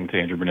adjusting to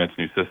Andrew Burnett's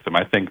new system.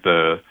 I think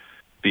the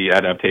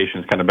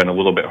adaptation has kind of been a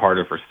little bit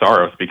harder for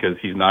Saros because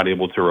he's not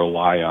able to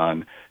rely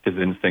on his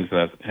instincts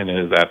and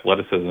his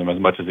athleticism as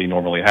much as he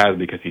normally has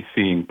because he's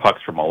seeing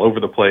pucks from all over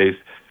the place.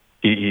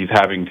 He's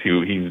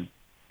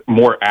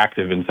more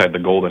active inside the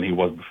goal than he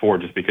was before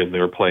just because they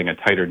were playing a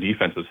tighter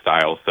defensive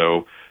style.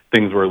 So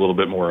things were a little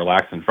bit more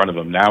relaxed in front of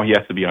him. Now he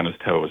has to be on his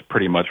toes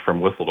pretty much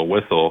from whistle to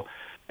whistle.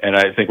 And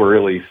I think we're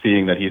really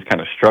seeing that he's kind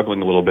of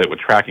struggling a little bit with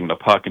tracking the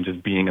puck and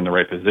just being in the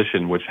right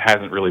position, which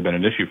hasn't really been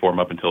an issue for him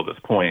up until this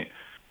point.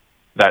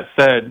 That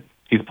said,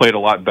 he's played a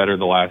lot better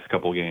the last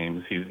couple of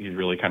games. He's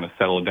really kind of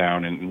settled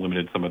down and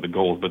limited some of the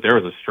goals. But there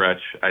was a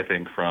stretch, I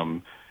think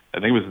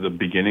it was the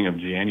beginning of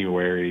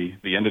January,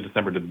 the end of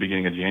December to the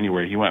beginning of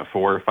January, he went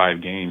 4 or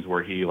 5 games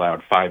where he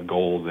allowed 5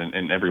 goals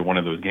in every one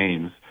of those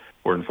games,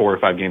 or in 4 or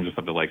 5 games or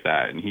something like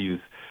that. And he's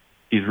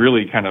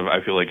really kind of,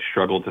 I feel like,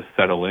 struggled to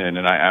settle in.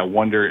 And I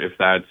wonder if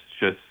that's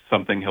just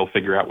something he'll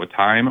figure out with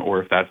time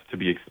or if that's to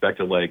be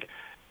expected, like,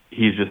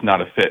 he's just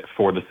not a fit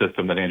for the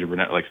system that Andrew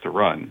Burnett likes to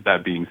run.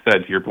 That being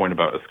said, to your point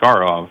about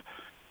Askarov,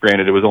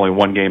 granted it was only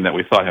one game that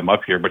we saw him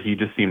up here, but he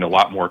just seemed a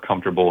lot more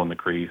comfortable in the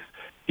crease.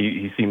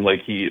 He seemed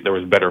like there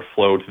was better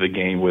flow to the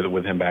game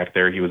with him back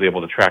there. He was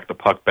able to track the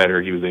puck better.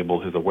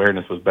 His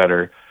awareness was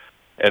better.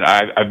 And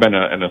I've been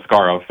an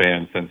Askarov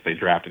fan since they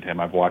drafted him.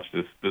 I've watched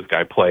this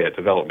guy play at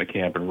development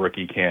camp and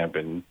rookie camp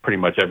and pretty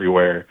much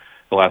everywhere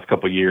the last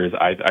couple of years.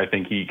 I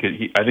think he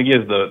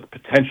has the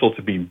potential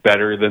to be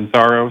better than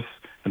Saros.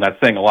 And that's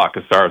saying a lot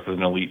because Saros is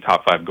an elite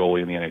top 5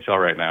 goalie in the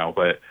NHL right now.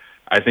 But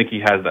I think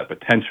he has that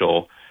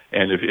potential.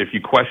 And if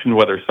you question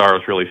whether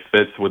Saros really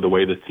fits with the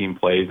way this team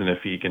plays and if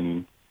he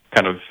can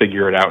kind of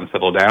figure it out and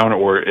settle down,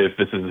 or if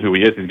this is who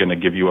he is, he's going to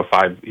give you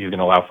he's going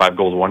to allow 5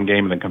 goals one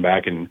game and then come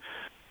back and,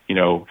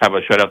 have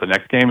a shutout the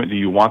next game. Do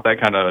you want that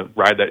kind of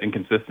ride that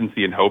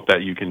inconsistency and hope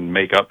that you can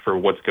make up for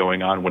what's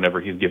going on whenever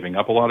he's giving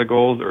up a lot of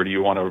goals? Or do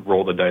you want to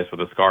roll the dice with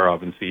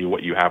Askarov and see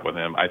what you have with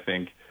him? I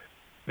think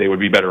they would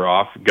be better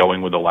off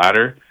going with the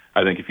latter.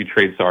 I think if you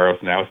trade Saros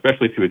now,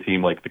 especially to a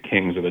team like the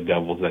Kings or the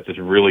Devils that just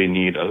really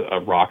need a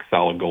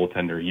rock-solid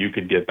goaltender, you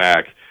could get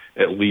back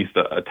at least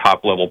a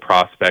top-level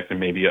prospect and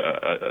maybe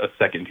a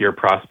second-tier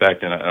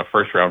prospect and a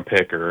first-round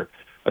pick or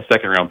a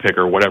second-round pick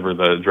or whatever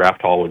the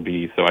draft haul would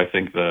be. So I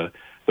think the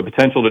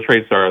potential to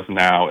trade Saros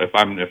now, if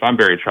I'm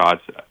Barry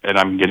Trotz and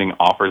I'm getting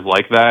offers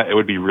like that, it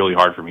would be really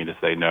hard for me to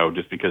say no,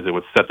 just because it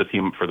would set the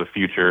team up for the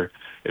future.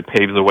 It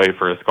paves the way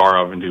for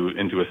Askarov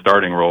into a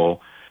starting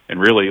role. And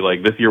really,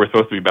 like, this year was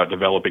supposed to be about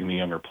developing the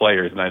younger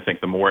players, and I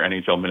think the more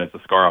NHL minutes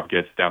Askarov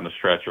gets down the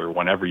stretch or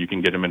whenever you can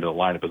get him into the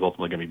lineup is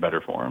ultimately going to be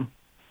better for him.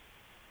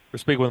 We're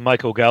speaking with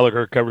Michael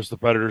Gallagher, covers the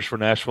Predators for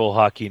Nashville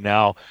Hockey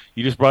Now.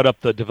 You just brought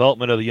up the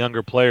development of the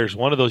younger players.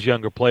 One of those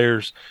younger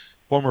players,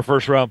 former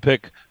first-round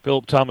pick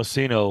Philip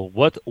Tomasino.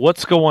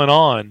 What's going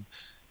on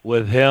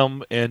with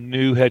him and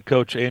new head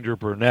coach Andrew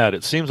Burnett?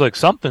 It seems like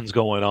something's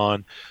going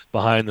on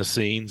behind the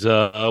scenes.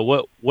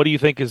 What do you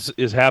think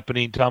is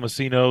happening?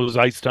 Tomasino's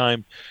ice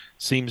time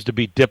seems to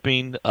be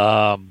dipping.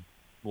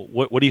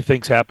 What do you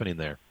think's happening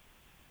there?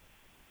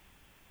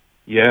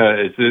 Yeah,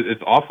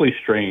 it's awfully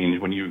strange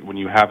when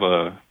you have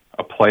a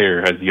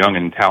player as young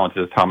and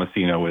talented as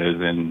Tomasino is,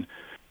 and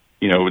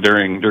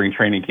during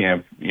training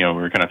camp, we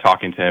were kind of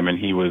talking to him, and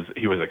he was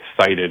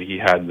excited. He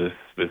had this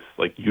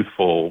like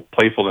youthful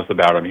playfulness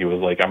about him. He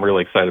was like, I'm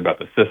really excited about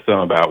the system,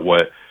 about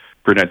what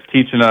Burnett's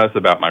teaching us,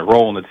 about my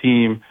role in the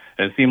team.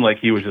 And it seemed like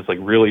he was just like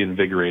really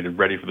invigorated,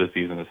 ready for the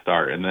season to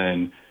start. And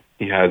then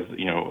he has,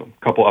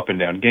 a couple up and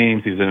down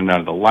games. He's in and out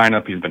of the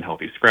lineup. He's been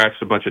healthy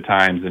scratched a bunch of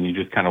times, and you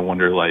just kind of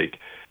wonder, like,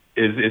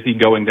 is he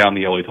going down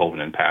the Eeli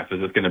Tolvanen path? Is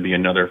this going to be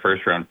another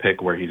first-round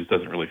pick where he just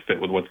doesn't really fit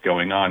with what's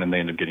going on and they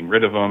end up getting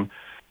rid of him?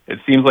 It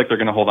seems like they're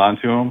going to hold on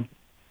to him.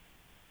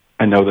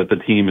 I know that the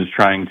team is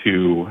trying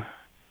to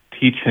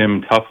teach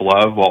him tough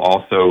love while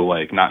also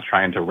like not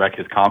trying to wreck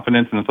his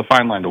confidence, and it's a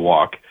fine line to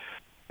walk.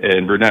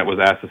 And Burnett was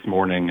asked this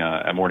morning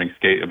at morning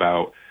skate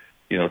about,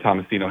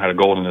 Tomasino had a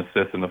goal and an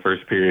assist in the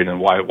first period, and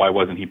why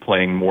wasn't he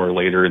playing more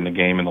later in the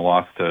game in the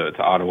loss to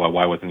Ottawa?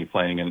 Why wasn't he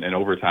playing in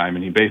overtime?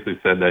 And he basically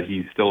said that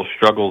he still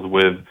struggles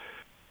with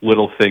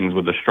little things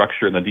with the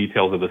structure and the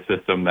details of the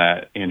system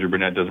that Andrew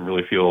Burnett doesn't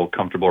really feel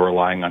comfortable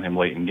relying on him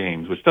late in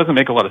games, which doesn't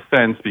make a lot of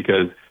sense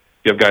because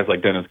you have guys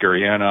like Dennis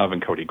Gurianov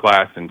and Cody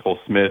Glass and Cole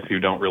Smith who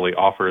don't really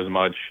offer as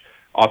much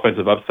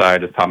offensive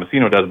upside as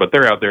Tomasino does, but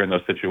they're out there in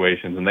those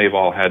situations, and they've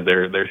all had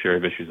their share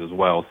of issues as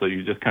well. So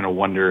you just kind of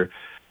wonder,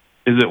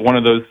 is it one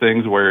of those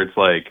things where it's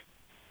like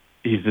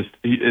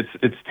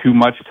it's too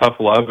much tough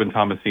love and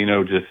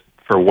Tomasino just,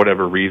 for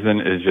whatever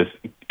reason, is just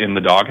in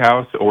the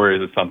doghouse, or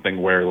is it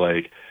something where,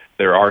 like,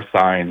 there are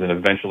signs and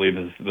eventually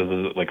this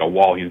is like a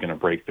wall he's going to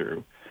break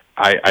through?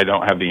 I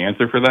don't have the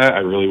answer for that. I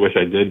really wish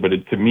I did, but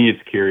to me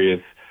it's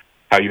curious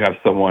how you have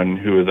someone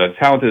who is as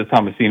talented as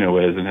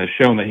Tomasino is and has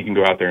shown that he can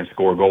go out there and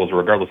score goals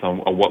regardless of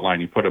what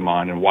line you put him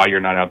on, and why you're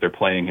not out there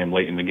playing him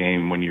late in the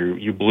game when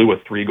you blew a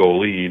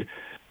 3-goal lead.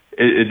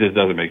 It just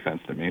doesn't make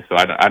sense to me. So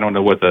I don't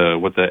know what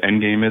the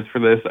end game is for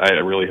this. I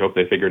really hope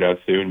they figure it out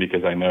soon,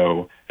 because I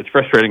know it's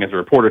frustrating as a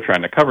reporter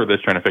trying to cover this,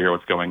 trying to figure out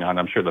what's going on.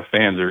 I'm sure the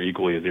fans are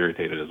equally as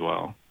irritated as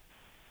well.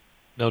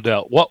 No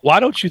doubt. Why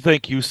don't you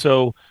think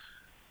Juuso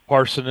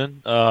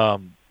Parssinen?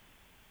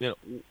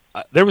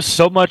 There was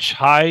so much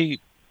high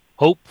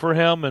hope for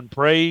him and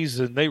praise,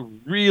 and they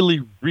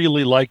really,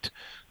 really liked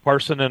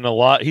Parssinen a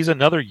lot. He's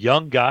another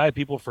young guy.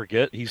 People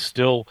forget he's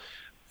still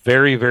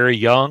very, very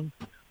young.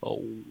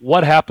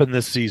 What happened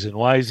this season?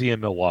 Why is he in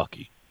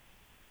Milwaukee?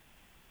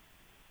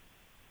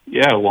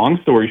 Yeah, long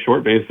story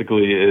short,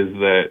 basically, is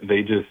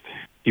that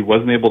he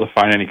wasn't able to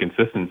find any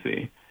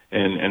consistency.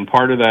 And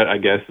part of that, I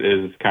guess,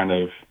 is kind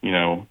of,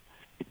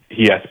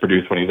 he has to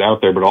produce when he's out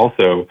there, but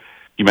also,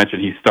 you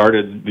mentioned he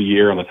started the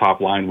year on the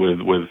top line with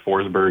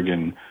Forsberg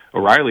and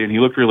O'Reilly, and he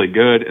looked really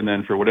good, and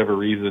then for whatever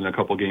reason, a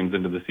couple games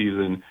into the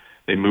season,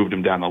 they moved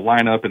him down the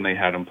lineup, and they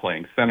had him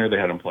playing center, they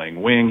had him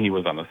playing wing, he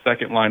was on the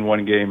second line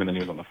one game, and then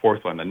he was on the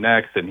fourth line the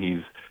next, and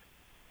he's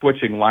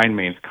switching line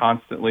mates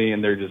constantly,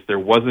 and there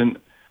wasn't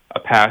a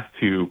path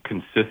to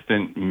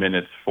consistent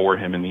minutes for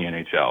him in the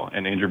NHL.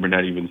 And Andrew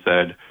Burnett even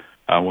said,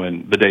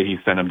 when the day he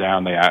sent him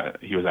down,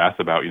 he was asked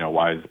about,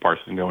 why is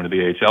Parssinen going to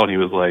the AHL? And he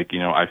was like,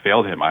 I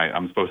failed him.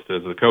 I'm supposed to,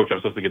 as a coach, I'm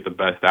supposed to get the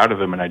best out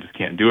of him, and I just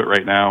can't do it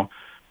right now.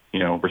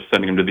 We're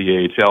sending him to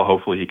the AHL.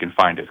 Hopefully he can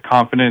find his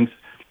confidence.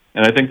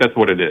 And I think that's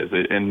what it is.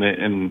 And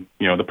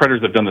the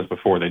Predators have done this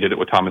before. They did it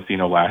with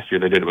Tomasino last year.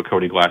 They did it with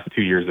Cody Glass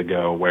 2 years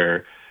ago,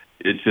 where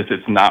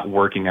it's not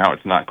working out.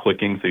 It's not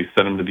clicking. So you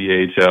send him to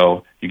the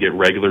AHL. You get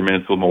regular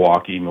minutes with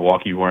Milwaukee.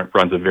 Milwaukee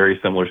runs a very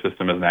similar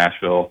system as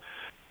Nashville.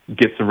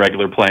 Get some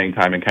regular playing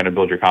time and kind of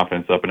build your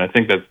confidence up. And I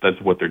think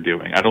that's what they're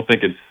doing. I don't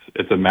think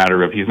it's a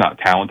matter of he's not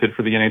talented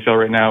for the NHL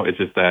right now. It's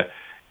just that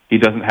he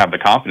doesn't have the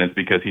confidence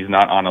because he's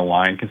not on a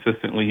line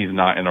consistently. He's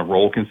not in a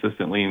role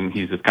consistently, and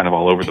he's just kind of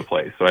all over the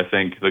place. So I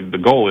think the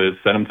goal is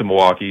send him to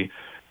Milwaukee,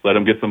 let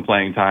him get some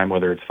playing time,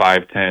 whether it's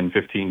 5, 10,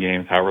 15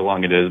 games, however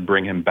long it is,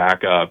 bring him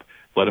back up,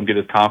 let him get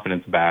his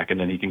confidence back, and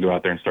then he can go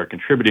out there and start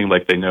contributing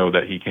like they know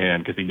that he can,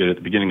 because he did it at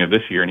the beginning of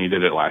this year, and he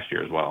did it last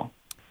year as well.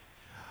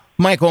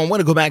 Michael, I want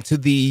to go back to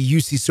the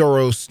UC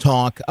Soros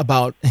talk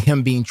about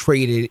him being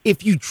traded.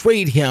 If you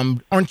trade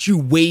him, aren't you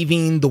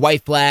waving the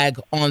white flag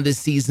on this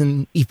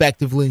season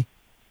effectively?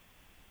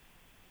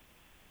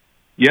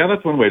 Yeah,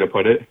 that's one way to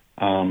put it.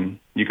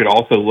 You could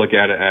also look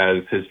at it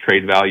as his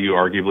trade value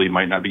arguably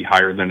might not be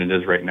higher than it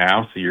is right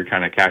now, so you're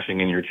kind of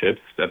cashing in your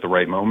chips at the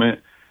right moment.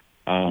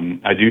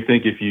 I do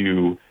think if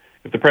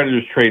the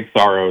Predators trade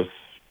Saros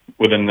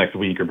within the next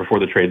week or before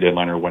the trade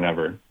deadline or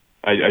whenever,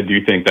 I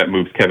do think that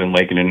moves Kevin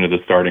Lakin into the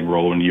starting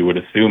role, and you would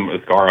assume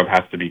Askarov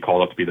has to be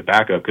called up to be the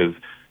backup because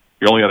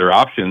your only other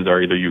options are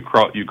either you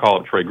call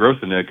up Troy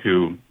Grosenick,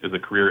 who is a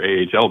career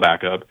AHL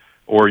backup,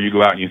 or you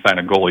go out and you sign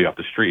a goalie off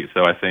the street.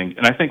 So I think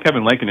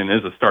Kevin Lankinen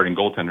is a starting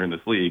goaltender in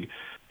this league.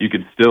 You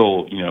could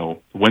still,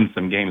 win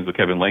some games with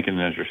Kevin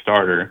Lankinen as your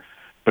starter.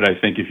 But I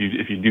think if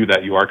you do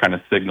that, you are kind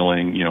of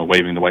signaling,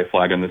 waving the white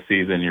flag on the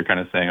season. You're kind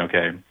of saying,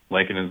 okay,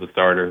 Lankinen's the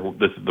starter.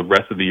 The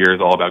rest of the year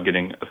is all about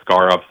getting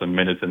Askarov some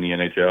minutes in the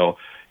NHL,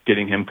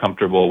 getting him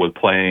comfortable with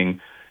playing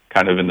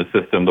kind of in the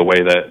system the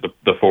way that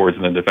the forwards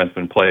and the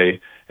defensemen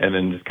play, and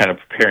then just kind of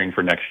preparing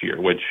for next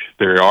year, which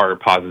there are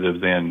positives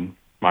and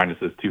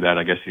minuses to that,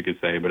 I guess you could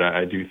say. But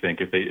I do think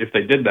if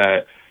they did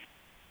that,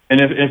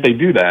 and if they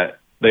do that,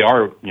 they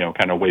are,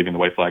 kind of waving the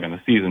white flag on the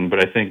season.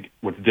 But I think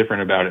what's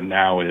different about it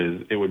now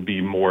is it would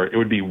be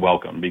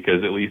welcome,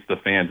 because at least the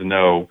fans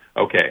know,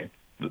 okay,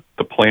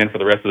 the plan for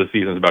the rest of the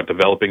season is about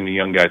developing the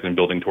young guys and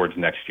building towards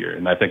next year.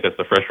 And I think that's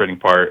the frustrating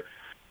part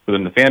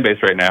within the fan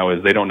base right now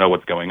is they don't know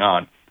what's going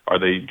on. Are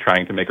they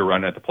trying to make a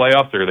run at the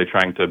playoffs, or are they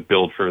trying to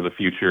build for the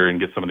future and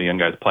get some of the young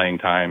guys playing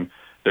time?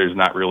 There's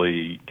not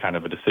really kind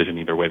of a decision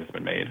either way that's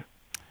been made.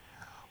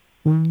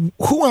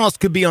 Who else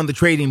could be on the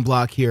trading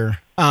block here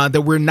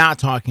that we're not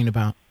talking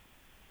about?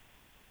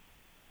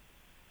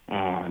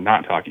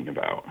 Not talking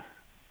about.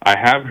 I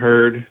have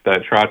heard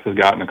that Trotz has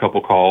gotten a couple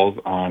calls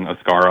on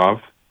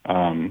Askarov.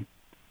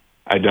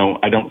 I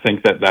don't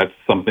think that that's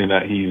something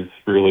that he's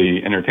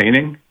really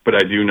entertaining, but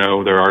I do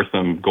know there are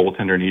some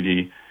goaltender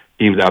needy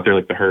teams out there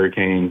like the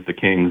Hurricanes, the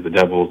Kings, the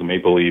Devils, the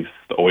Maple Leafs,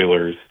 the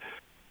Oilers,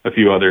 a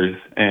few others,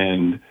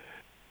 and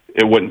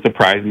it wouldn't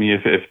surprise me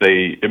if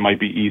it might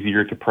be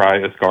easier to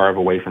pry Askarov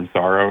away from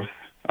Saros.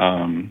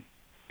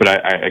 But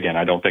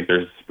I don't think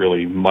there's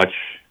really much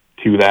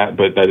to that,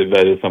 but that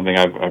is something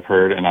I've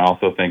heard, and I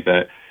also think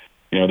that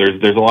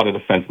there's a lot of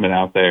defensemen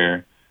out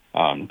there.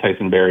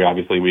 Tyson Barrie,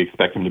 obviously, we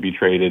expect him to be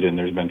traded, and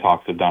there's been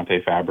talks of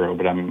Dante Fabro,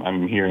 but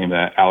I'm hearing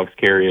that Alex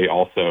Carrier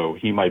also,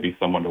 he might be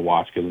someone to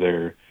watch because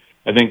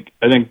I think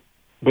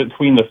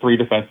between the three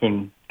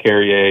defensemen,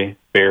 Carrier,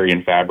 Barrie,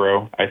 and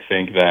Fabro, I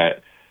think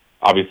that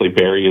obviously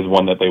Barrie is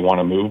one that they want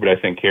to move, but I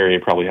think Carrier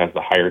probably has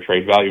the higher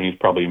trade value, and he's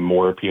probably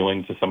more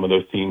appealing to some of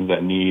those teams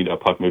that need a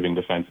puck-moving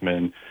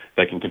defenseman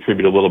that can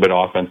contribute a little bit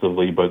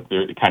offensively, but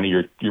they're kind of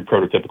your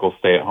prototypical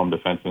stay-at-home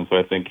defenseman. So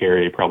I think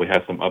Carrier probably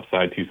has some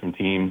upside to some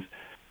teams.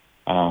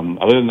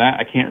 Other than that,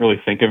 I can't really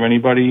think of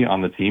anybody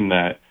on the team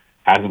that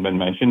hasn't been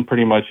mentioned.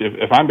 Pretty much,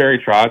 if I'm Barry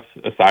Trotz,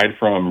 aside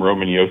from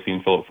Roman Josi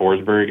and Philip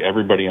Forsberg,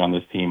 everybody on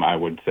this team, I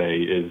would say,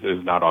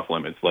 is not off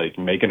limits. Like,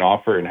 make an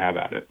offer and have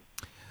at it.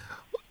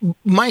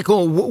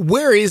 Michael,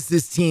 where is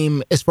this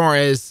team as far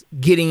as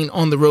getting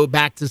on the road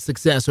back to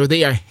success? Are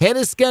they ahead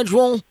of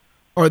schedule?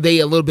 Are they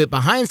a little bit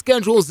behind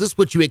schedule? Is this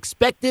what you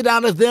expected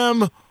out of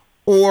them?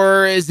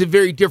 Or is it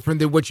very different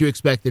than what you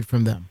expected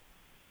from them?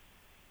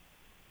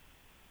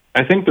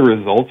 I think the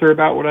results are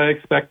about what I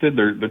expected.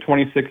 They're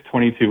 26,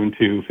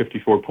 22-2,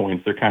 54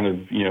 points. They're kind of,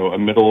 a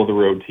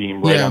middle-of-the-road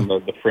team right on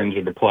the fringe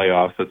of the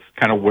playoffs. That's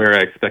kind of where I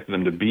expected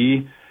them to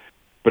be.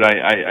 But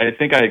I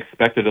think I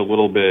expected a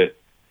little bit,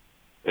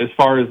 as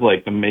far as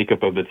like the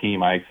makeup of the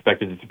team, I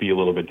expected it to be a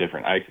little bit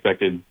different. I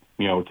expected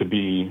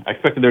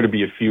there to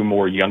be a few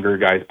more younger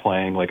guys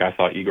playing. Like I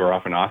thought Igor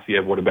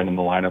Afanasyev would have been in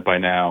the lineup by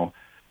now.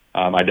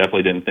 I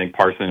definitely didn't think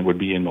Parson would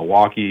be in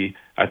Milwaukee.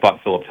 I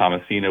thought Philip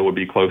Tomasino would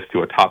be close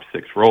to a top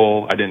six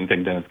role. I didn't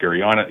think Dennis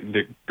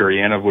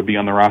Gurianov would be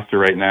on the roster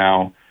right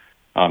now.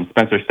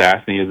 Spencer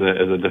Stastny is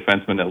a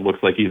defenseman that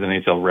looks like he's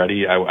NHL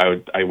ready.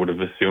 I would have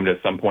assumed at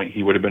some point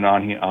he would have been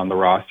on the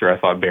roster. I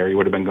thought Barry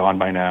would have been gone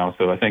by now.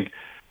 So I think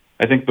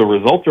the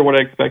results are what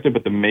I expected,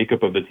 but the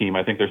makeup of the team,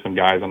 I think there's some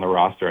guys on the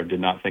roster I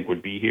did not think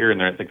would be here,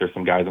 and I think there's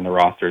some guys on the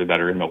roster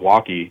that are in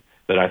Milwaukee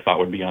that I thought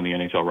would be on the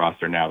NHL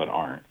roster now that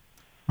aren't.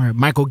 All right,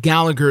 Michael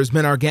Gallagher has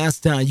been our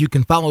guest. You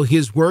can follow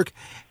his work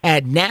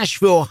at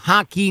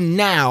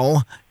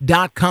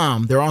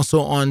NashvilleHockeyNow.com. They're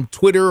also on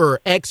Twitter or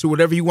X or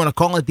whatever you want to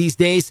call it these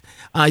days.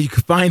 You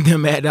can find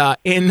them at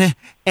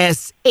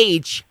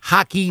NSH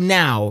Hockey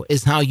Now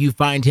is how you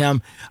find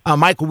him.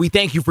 Michael, we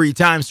thank you for your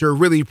time, sir.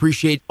 Really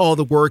appreciate all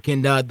the work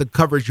and the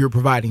coverage you're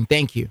providing.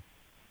 Thank you.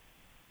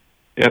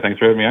 Yeah, thanks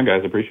for having me on,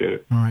 guys. Appreciate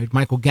it. All right,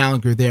 Michael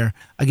Gallagher there.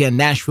 Again,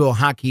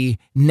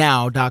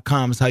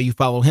 NashvilleHockeyNow.com is how you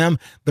follow him.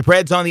 The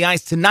Preds on the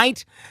ice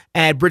tonight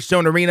at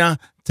Bridgestone Arena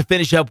to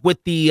finish up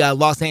with the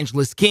Los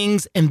Angeles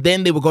Kings, and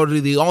then they will go to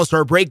the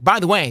All-Star break.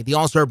 By the way, the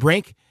All-Star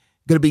break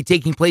going to be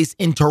taking place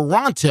in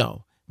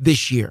Toronto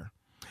this year.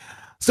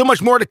 So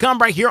much more to come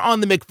right here on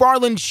the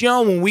McFarland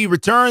Show. When we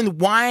return,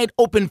 wide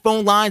open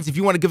phone lines. If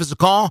you want to give us a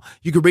call,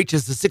 you can reach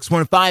us at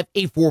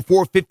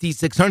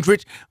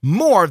 615-844-5600.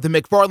 More of the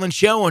McFarland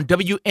Show on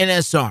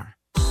WNSR.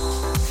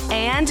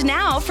 And And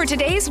now for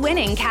today's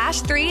winning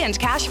Cash 3 and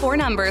Cash 4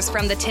 numbers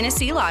from the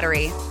Tennessee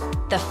Lottery.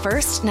 The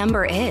first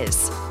number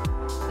is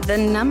the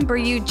number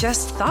you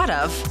just thought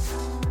of.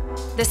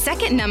 The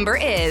second number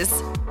is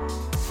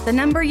the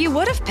number you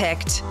would have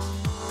picked.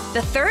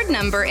 The third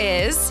number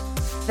is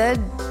the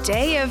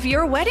day of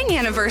your wedding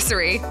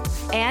anniversary.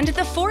 And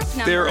the fourth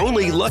number They're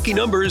only lucky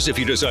numbers if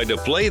you decide to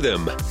play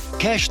them.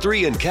 Cash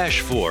 3 and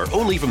Cash 4,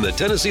 only from the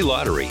Tennessee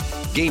Lottery.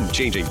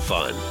 Game-changing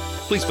fun.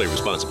 Please play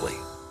responsibly.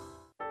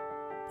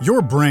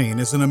 Your brain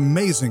is an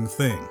amazing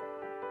thing.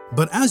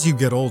 But as you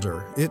get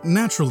older, it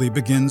naturally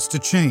begins to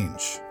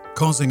change,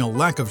 causing a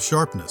lack of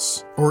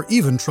sharpness or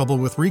even trouble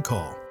with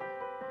recall.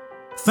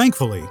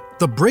 Thankfully,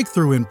 the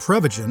breakthrough in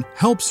Prevagen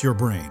helps your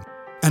brain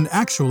and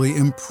actually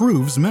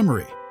improves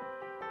memory.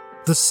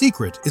 The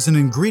secret is an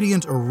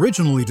ingredient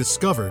originally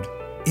discovered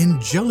in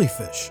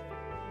jellyfish.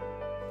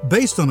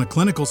 Based on a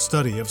clinical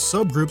study of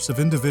subgroups of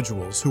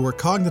individuals who are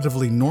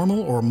cognitively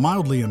normal or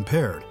mildly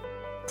impaired,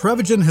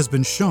 Prevagen has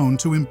been shown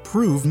to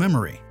improve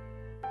memory.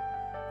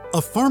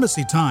 A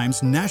Pharmacy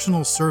Times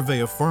national survey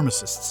of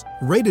pharmacists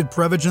rated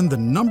Prevagen the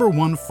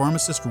 #1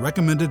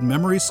 pharmacist-recommended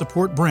memory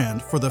support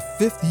brand for the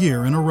 5th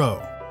year in a row.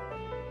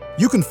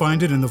 You can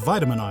find it in the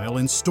vitamin aisle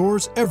in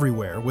stores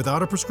everywhere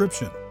without a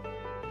prescription.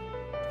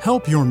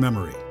 Help your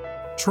memory.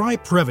 Try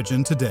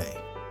Prevagen today.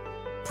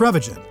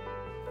 Prevagen.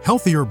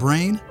 Healthier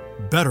brain,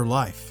 better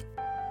life.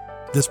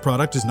 This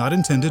product is not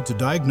intended to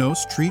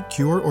diagnose, treat,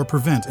 cure, or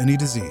prevent any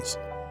disease.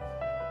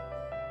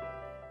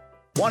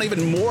 Want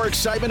even more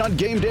excitement on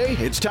game day?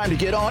 It's time to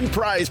get on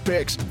Prize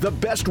Picks, the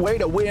best way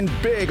to win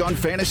big on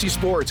fantasy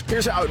sports.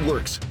 Here's how it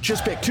works.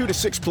 Just pick 2 to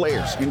 6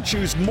 players and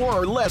choose more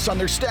or less on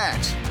their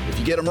stats. If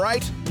you get them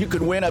right, you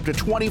could win up to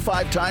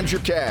 25 times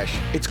your cash.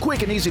 It's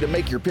quick and easy to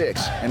make your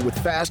picks, and with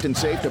fast and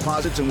safe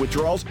deposits and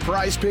withdrawals,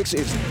 Prize Picks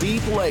is the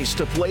place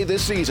to play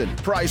this season.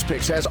 Prize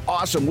Picks has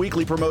awesome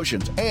weekly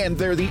promotions, and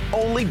they're the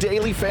only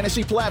daily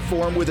fantasy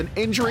platform with an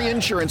injury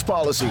insurance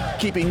policy,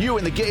 keeping you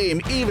in the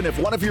game even if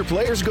one of your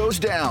players goes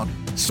down.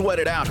 Sweat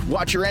it out,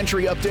 watch your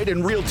entry update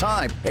in real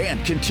time,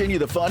 and continue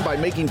the fun by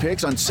making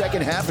picks on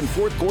second half and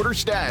fourth quarter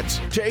stats.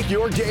 Take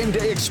your game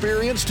day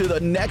experience to the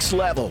next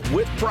level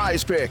with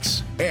Prize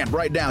Picks. And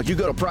right now, you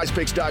go to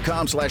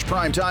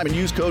prizepicks.com/primetime and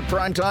use code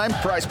primetime.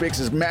 Prize Picks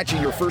is matching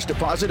your first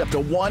deposit up to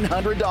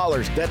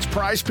 $100. That's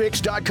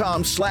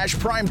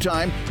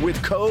prizepicks.com/primetime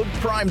with code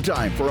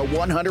primetime for a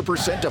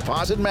 100%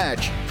 deposit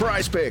match.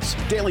 Prize Picks,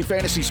 daily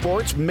fantasy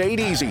sports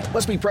made easy.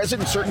 Must be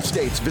present in certain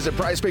states. Visit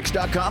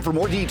prizepicks.com for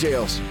more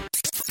details.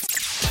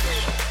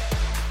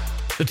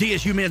 The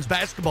TSU men's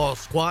basketball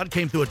squad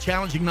came through a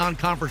challenging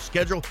non-conference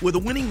schedule with a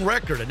winning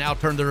record and now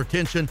turned their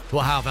attention to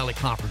Ohio Valley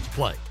Conference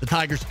play. The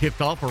Tigers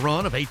kicked off a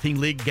run of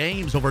 18 league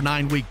games over a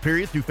 9-week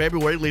period through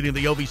February, leading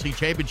the OVC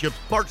Championship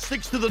March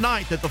 6th to the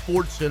 9th at the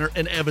Ford Center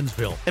in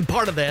Evansville. And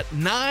part of that,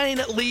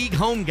 9 league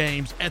home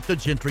games at the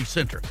Gentry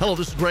Center. Hello,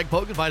 this is Greg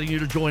Pogue inviting you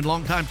to join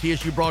longtime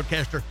TSU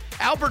broadcaster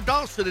Albert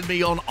Dawson and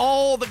me on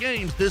all the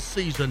games this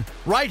season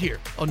right here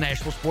on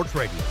National Sports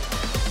Radio.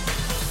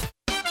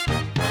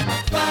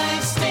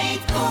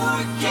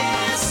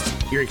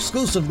 Your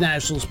exclusive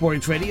National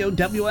Sports Radio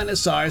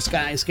WNSR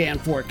Sky Scan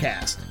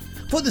forecast.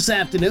 For this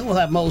afternoon, we'll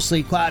have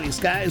mostly cloudy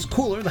skies,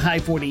 cooler, the high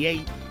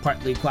 48.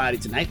 Partly cloudy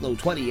tonight, low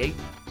 28.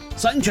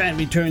 Sunshine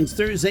returns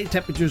Thursday,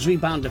 temperatures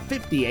rebound to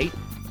 58.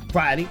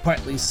 Friday,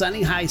 partly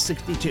sunny, high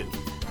 62.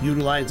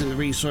 Utilizing the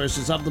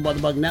resources of the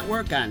WeatherBug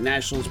Network on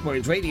National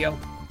Sports Radio,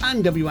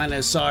 I'm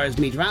WNSR's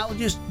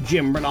meteorologist,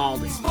 Jim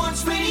Rinaldi.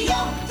 Sports Radio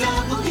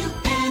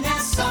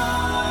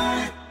WNSR.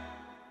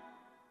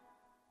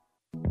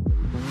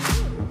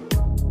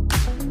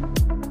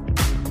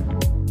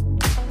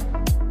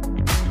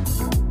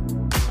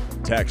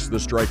 Text the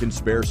Strike and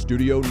Spare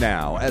studio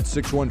now at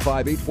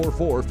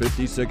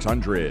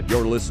 615-844-5600.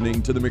 You're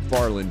listening to The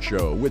McFarland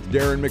Show with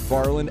Darren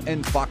McFarland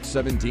and Fox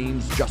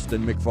 17's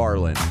Justin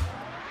McFarland.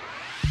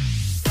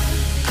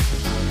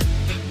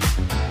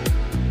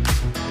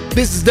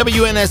 This is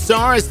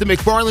WNSR. It's The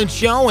McFarland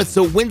Show. It's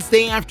a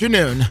Wednesday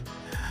afternoon.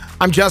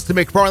 I'm Justin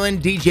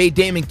McFarland. DJ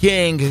Damon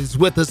King is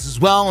with us as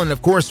well. And,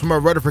 of course, from our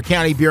Rutherford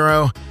County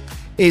Bureau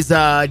is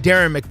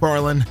Darren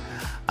McFarland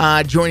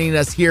joining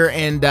us here.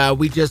 And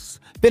we just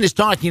finished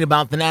talking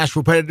about the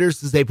Nashville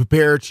Predators as they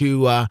prepare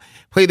to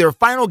play their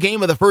final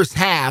game of the first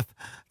half,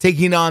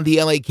 taking on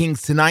the LA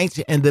Kings tonight.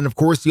 And then, of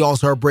course, the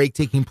All-Star break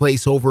taking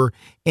place over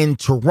in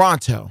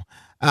Toronto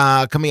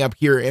coming up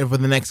here over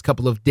the next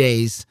couple of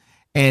days.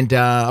 And,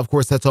 of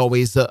course, that's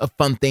always a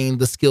fun thing.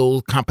 The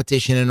skill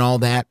competition and all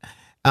that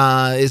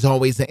is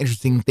always an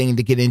interesting thing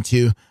to get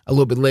into a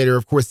little bit later.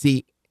 Of course,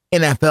 the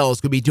NFL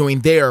is going to be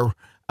doing their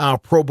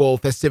Pro Bowl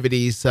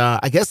festivities,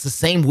 I guess, the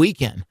same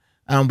weekend,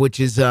 which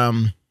is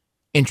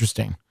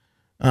interesting.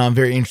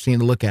 Very interesting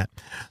to look at.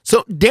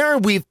 So,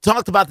 Darren, we've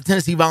talked about the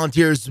Tennessee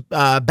Volunteers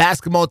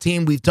basketball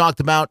team. We've talked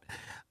about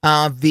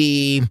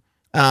the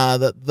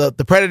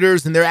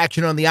Predators and their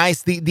action on the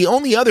ice. The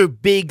only other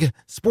big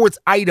sports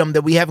item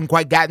that we haven't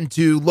quite gotten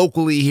to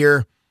locally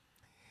here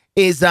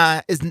is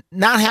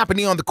not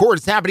happening on the court.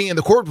 It's happening in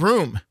the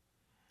courtroom.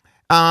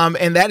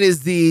 And that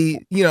is the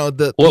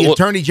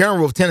Attorney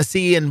General of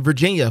Tennessee and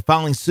Virginia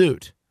filing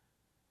suit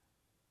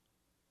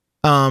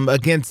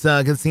against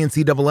the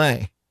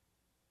NCAA.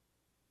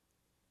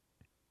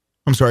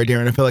 I'm sorry,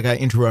 Darren. I feel like I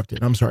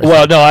interrupted. I'm sorry.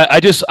 Well, no,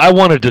 I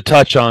wanted to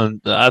touch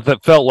on. I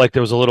felt like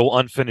there was a little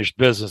unfinished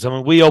business. I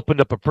mean, we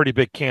opened up a pretty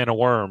big can of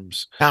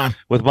worms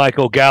with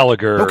Michael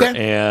Gallagher,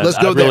 and let's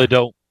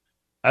go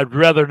I'd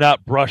rather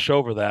not brush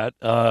over that.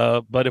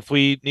 But if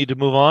we need to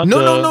move on,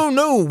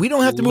 no, we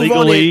don't have to move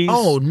on.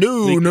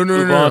 No.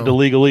 Move on to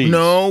legalese.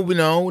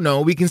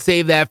 No, we can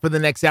save that for the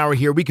next hour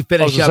here. We can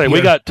finish up. We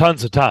got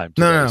tons of time.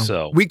 Today, no,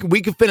 so we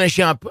can finish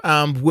up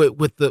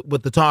with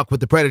the talk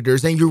with the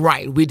Predators. And you're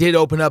right, we did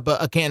open up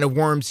a can of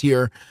worms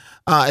here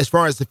as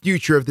far as the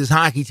future of this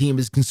hockey team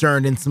is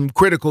concerned, and some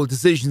critical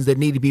decisions that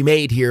need to be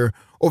made here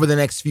over the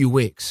next few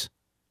weeks.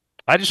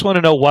 I just want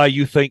to know why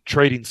you think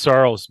trading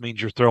Saros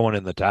means you're throwing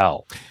in the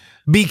towel.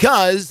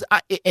 Because,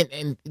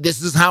 and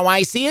this is how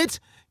I see it,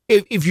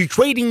 if you're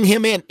trading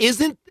him in,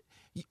 isn't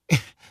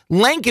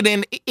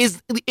Lankinen,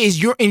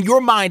 in your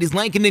mind, is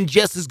Lankinen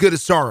just as good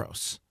as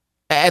Saros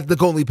at the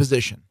goalie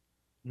position?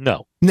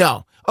 No.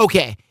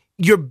 Okay.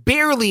 You're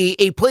barely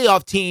a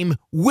playoff team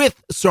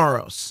with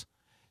Saros.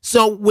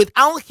 So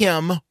without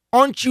him,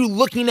 aren't you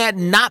looking at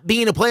not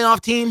being a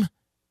playoff team?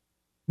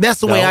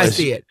 That's the way I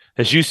see it.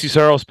 Has UC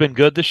Saros been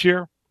good this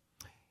year?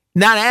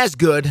 Not as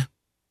good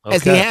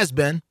as he has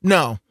been.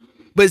 No.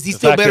 But is he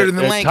still better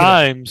than Lankinen? At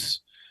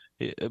times,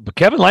 but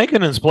Kevin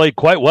Lankinen's played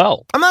quite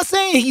well. I'm not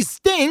saying he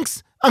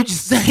stinks. I'm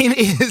just saying,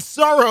 is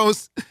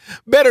Saros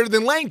better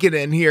than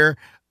Lankinen here?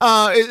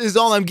 Is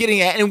all I'm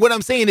getting at. And what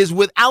I'm saying is,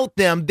 without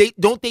them,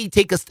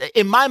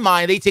 in my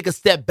mind, they take a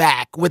step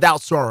back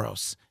without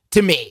Saros.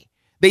 To me,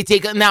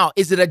 now,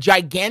 is it a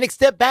gigantic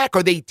step back?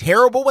 Are they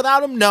terrible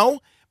without him?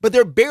 No. But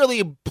they're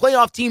barely a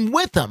playoff team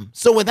with him.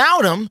 So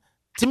without him,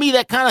 to me,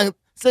 that kind of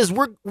says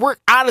we're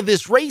out of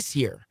this race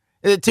here.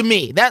 To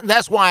me,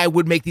 that's why I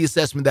would make the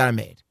assessment that I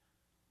made.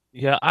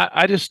 Yeah,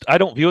 I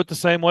don't view it the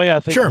same way. I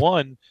think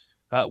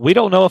we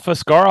don't know if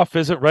Askarov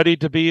isn't ready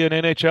to be an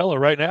NHLer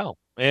right now.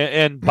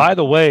 And by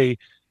the way,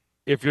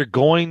 if you're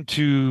going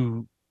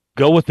to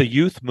go with the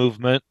youth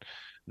movement,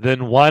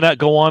 then why not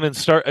go on and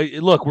start?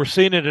 Look, we're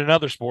seeing it in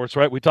other sports,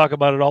 right? We talk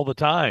about it all the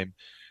time.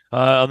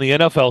 On the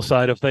NFL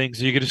side of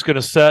things, you're just going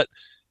to set,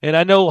 and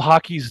I know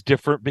hockey's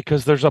different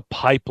because there's a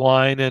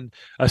pipeline, and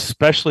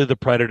especially the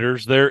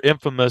Predators, they're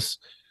infamous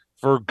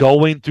for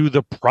going through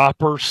the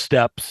proper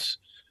steps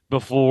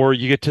before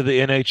you get to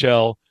the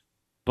NHL.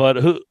 But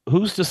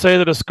who's to say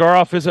that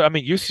Askarov isn't? I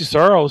mean, UC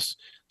Saros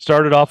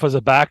started off as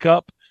a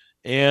backup,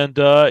 and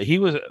I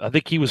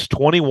think he was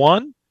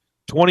 21,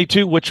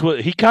 22, which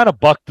he kind of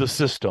bucked the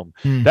system.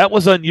 That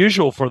was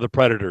unusual for the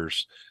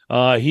Predators.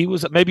 He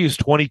was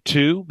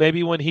 22,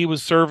 maybe when he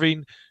was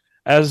serving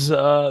as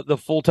the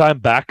full-time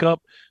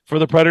backup for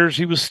the Predators.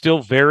 He was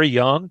still very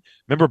young.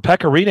 Remember,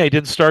 Pecorine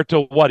didn't start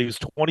till he was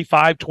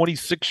 25,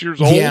 26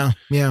 years old.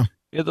 Yeah.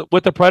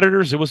 With the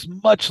Predators, it was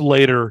much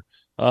later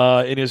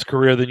in his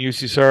career than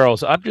UC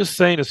Saros. I'm just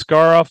saying,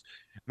 Askarov,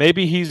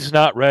 maybe he's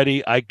not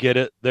ready. I get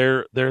it.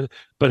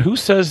 But who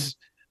says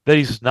that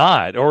he's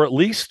not? Or at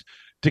least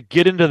to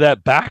get into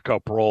that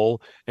backup role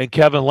and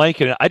Kevin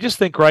Lankinen. I just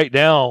think right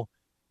now,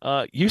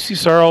 UC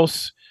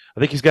Saros, I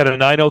think he's got a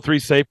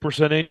 .903 save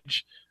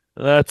percentage.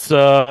 That's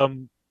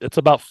it's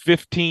about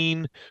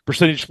 15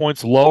 percentage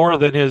points lower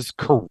than his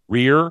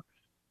career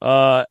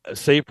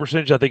save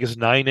percentage. I think it's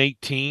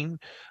 .918.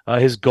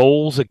 His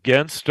goals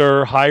against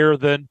are higher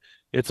than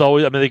it's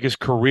always. I think his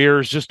career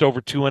is just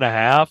over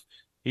 2.5.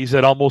 He's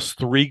at almost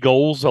 3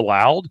 goals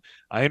allowed.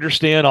 I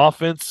understand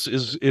offense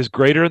is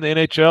greater in the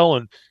NHL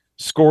and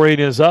scoring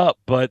is up,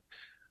 but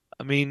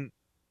I mean,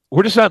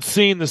 we're just not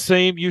seeing the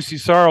same UC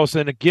Saros.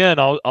 And again,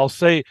 I'll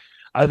say,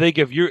 I think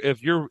if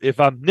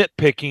I'm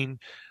nitpicking,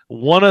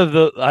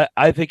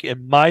 I think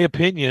in my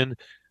opinion,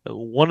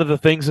 one of the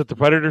things that the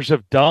Predators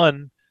have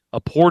done a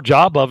poor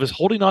job of is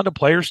holding on to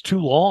players too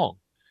long.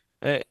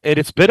 And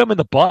it's bit them in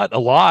the butt a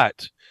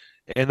lot.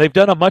 And they've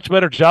done a much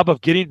better job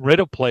of getting rid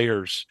of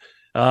players,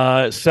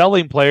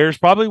 selling players,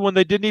 probably when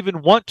they didn't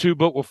even want to,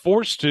 but were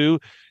forced to.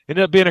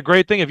 Ended up being a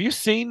great thing. Have you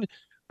seen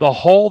the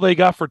haul they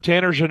got for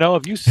Tanner Jeannot?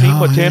 Have you seen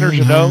what Tanner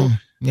Jeannot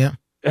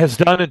has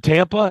done in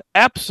Tampa?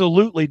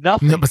 Absolutely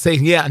nothing.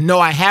 No,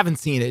 I haven't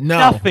seen it. No,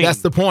 nothing.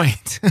 That's the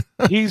point.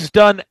 He's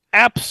done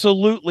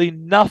absolutely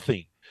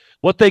nothing.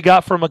 What they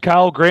got from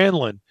Kyle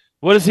Granlund,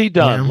 what has he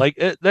done?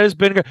 There's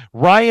been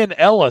Ryan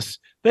Ellis.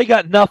 They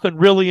got nothing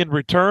really in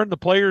return. The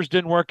players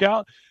didn't work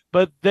out,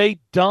 but they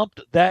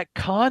dumped that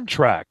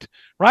contract.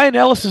 Ryan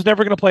Ellis is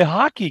never going to play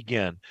hockey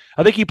again.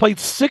 I think he played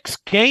 6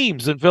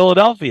 games in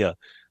Philadelphia.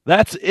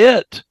 That's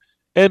it.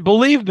 And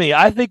believe me,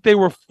 I think they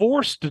were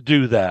forced to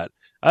do that.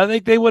 I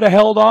think they would have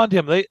held on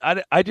to him.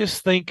 I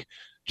just think,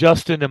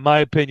 Justin, in my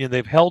opinion,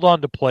 they've held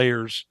on to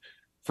players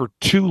for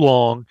too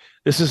long.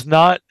 This is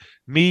not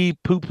me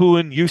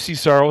poo-pooing UC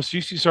Saros.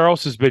 UC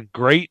Saros has been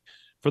great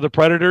for the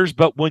Predators,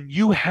 but when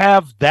you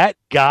have that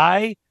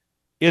guy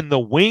in the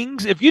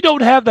wings, if you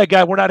don't have that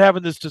guy, we're not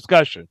having this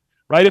discussion,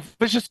 right? If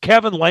it's just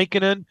Kevin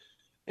Lankinen,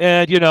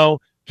 and,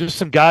 just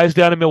some guys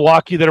down in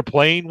Milwaukee that are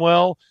playing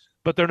well,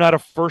 but they're not a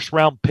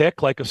first-round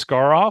pick like a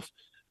Askarov.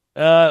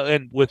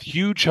 And with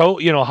huge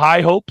hope,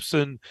 high hopes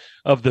and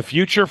of the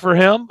future for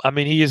him. I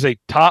mean, he is a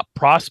top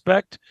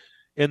prospect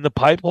in the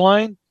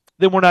pipeline.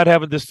 Then we're not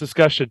having this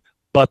discussion,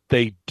 but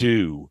they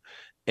do.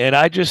 And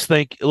I just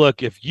think,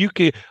 look, if you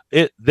can,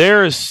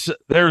 there's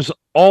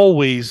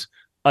always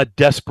a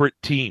desperate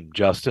team,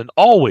 Justin,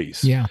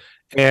 always. Yeah.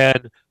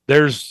 And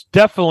there's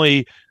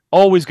definitely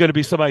always going to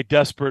be somebody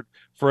desperate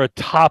for a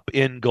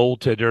top-end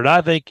goaltender. And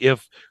I think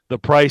if the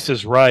price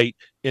is right,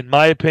 in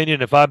my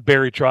opinion, if I'm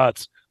Barry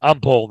Trotz,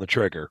 I'm pulling the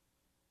trigger.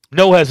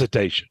 No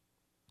hesitation.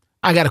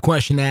 I got a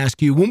question to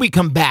ask you. When we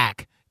come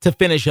back to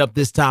finish up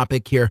this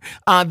topic here,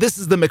 this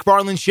is the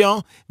McFarland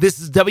Show. This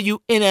is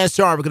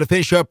WNSR. We're going to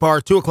finish up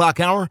our 2 o'clock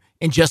hour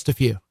in just a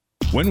few.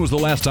 When was the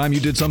last time you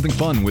did something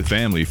fun with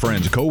family,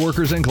 friends,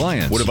 coworkers, and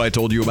clients? What if I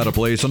told you about a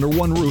place under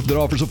one roof that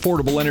offers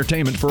affordable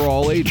entertainment for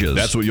all ages?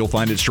 That's what you'll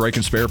find at Strike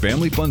and Spare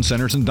Family Fun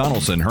Centers in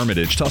Donaldson,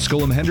 Hermitage,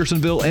 Tusculum,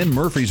 Hendersonville, and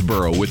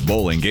Murfreesboro, with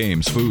bowling,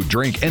 games, food,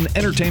 drink, and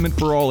entertainment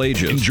for all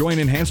ages. Enjoy an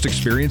enhanced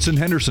experience in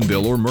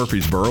Hendersonville or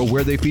Murfreesboro,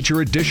 where they feature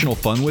additional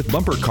fun with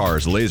bumper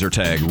cars, laser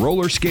tag,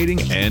 roller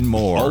skating, and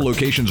more. All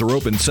locations are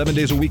open 7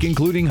 days a week,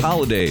 including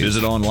holidays.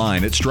 Visit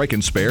online at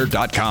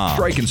strikeandspare.com.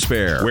 Strike and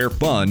Spare, where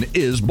fun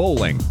is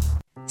bowling.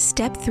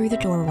 Step through the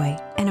doorway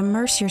and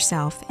immerse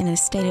yourself in a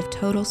state of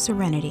total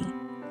serenity.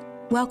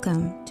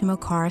 Welcome to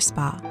Mokara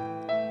Spa.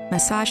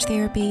 Massage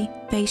therapy,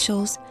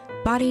 facials,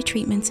 body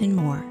treatments, and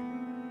more.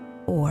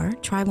 Or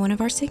try one of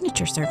our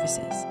signature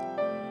services.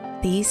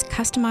 These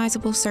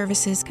customizable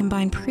services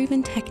combine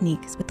proven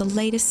techniques with the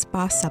latest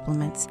spa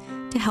supplements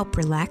to help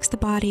relax the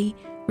body,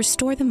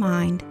 restore the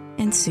mind,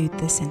 and soothe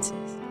the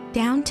senses.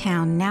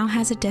 Downtown now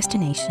has a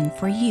destination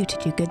for you to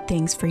do good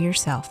things for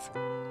yourself.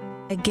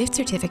 A gift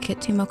certificate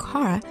to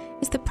Mokara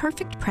is the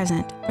perfect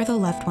present for the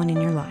loved one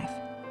in your life.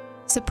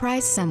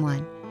 Surprise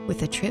someone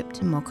with a trip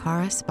to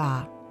Mokara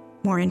Spa.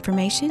 More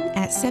information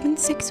at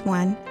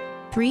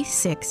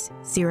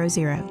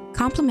 761-3600.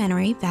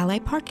 Complimentary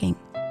valet parking.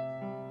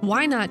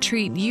 Why not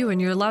treat you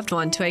and your loved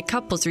one to a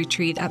couples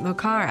retreat at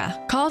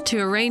Mokara? Call to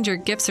arrange your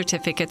gift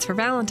certificates for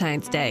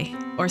Valentine's Day,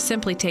 or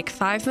simply take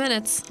 5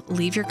 minutes,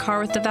 leave your car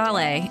with the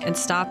valet, and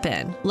stop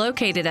in.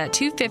 Located at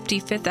 250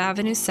 Fifth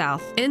Avenue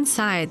South,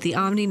 inside the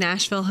Omni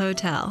Nashville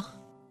Hotel.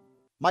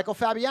 Michael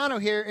Fabiano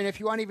here, and if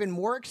you want even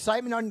more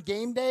excitement on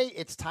game day,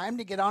 it's time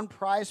to get on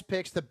Prize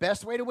Picks, the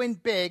best way to win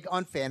big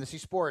on fantasy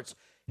sports.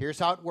 Here's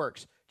how it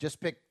works. Just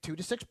pick 2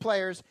 to 6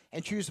 players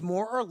and choose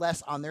more or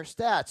less on their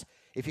stats.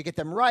 If you get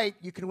them right,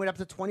 you can win up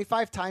to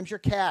 25 times your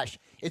cash.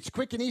 It's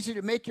quick and easy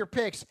to make your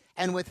picks,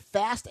 and with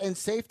fast and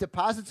safe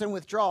deposits and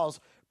withdrawals,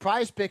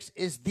 Prize Picks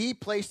is the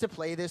place to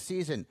play this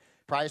season.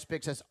 Prize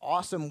Picks has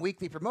awesome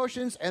weekly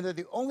promotions, and they're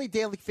the only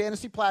daily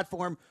fantasy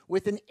platform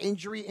with an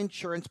injury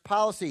insurance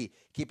policy,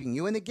 keeping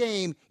you in the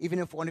game even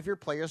if one of your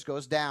players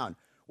goes down.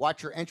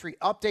 Watch your entry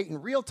update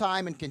in real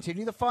time and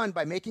continue the fun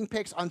by making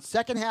picks on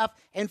second half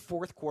and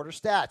fourth quarter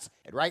stats.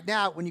 And right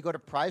now, when you go to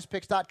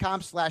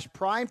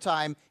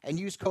prizepicks.com/primetime and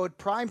use code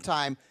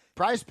primetime,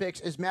 Prize Picks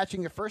is matching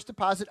your first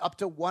deposit up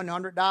to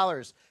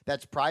 $100.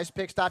 That's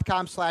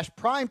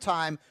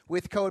prizepicks.com/primetime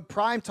with code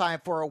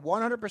primetime for a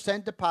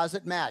 100%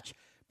 deposit match.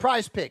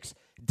 Prize Picks,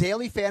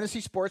 daily fantasy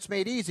sports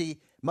made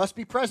easy. Must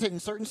be present in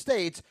certain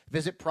states.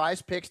 Visit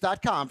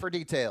prizepicks.com for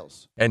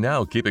details. And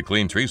now, Keep It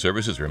Clean Tree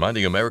Service is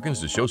reminding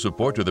Americans to show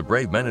support to the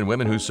brave men and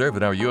women who serve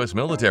in our U.S.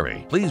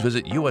 military. Please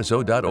visit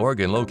USO.org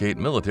and locate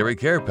Military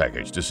Care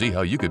Package to see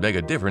how you could make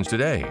a difference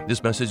today.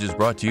 This message is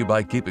brought to you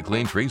by Keep It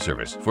Clean Tree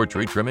Service. For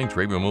tree trimming,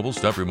 tree removal,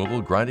 stump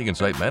removal, grinding, and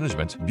site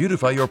management,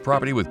 beautify your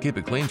property with Keep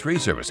It Clean Tree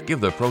Service. Give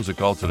the pros a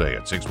call today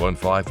at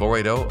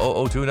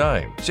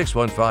 615-480-0029,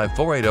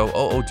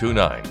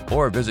 615-480-0029,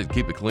 or visit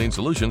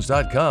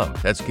KeepItCleanSolutions.com.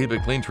 That's Keep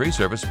It Clean Tree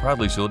Service,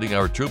 proudly saluting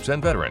our troops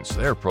and veterans.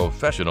 They're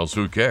professionals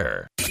who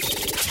care.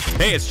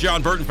 Hey, it's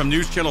John Burton from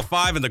News Channel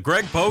 5 and the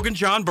Greg Pogue and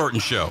John Burton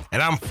Show.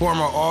 And I'm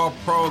former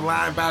All-Pro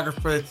linebacker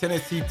for the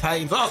Tennessee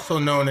Titans, also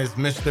known as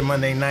Mr.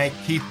 Monday Night,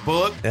 Keith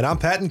Bullock. And I'm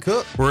Patton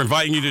Cook. We're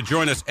inviting you to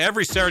join us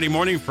every Saturday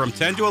morning from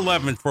 10 to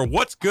 11 for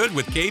What's Good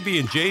with KB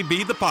and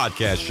JB, the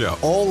podcast show.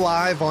 All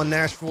live on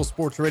Nashville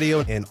Sports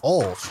Radio and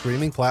all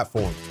streaming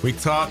platforms. We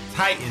talk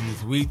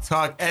Titans, we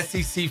talk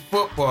SEC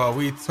football,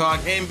 we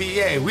talk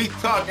NBA, we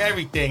talk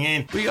everything,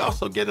 and we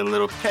also get a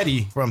little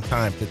petty from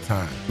time to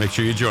time. Make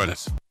sure you join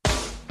us.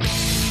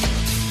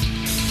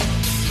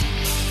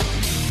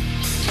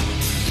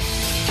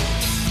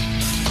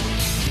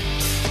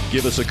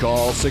 Give us a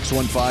call,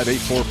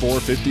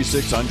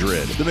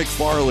 615-844-5600. The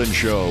McFarland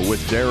Show with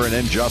Darren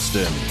and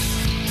Justin.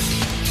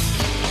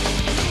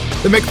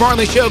 The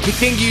McFarland Show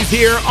continues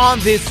here on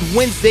this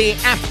Wednesday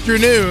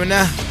afternoon.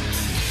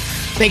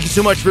 Thank you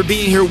so much for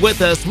being here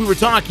with us. We were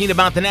talking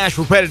about the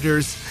Nashville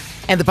Predators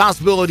and the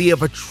possibility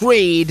of a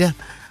trade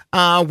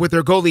with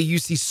their goalie,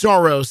 UC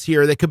Soros,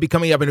 here that could be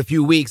coming up in a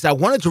few weeks. I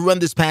wanted to run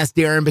this past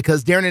Darren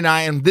because Darren and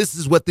I, and this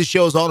is what this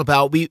show is all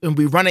about, we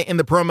run it in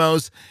the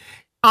promos.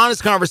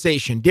 honest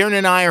conversation. Darren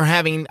and I are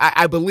having,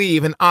 I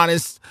believe, an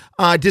honest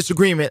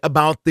disagreement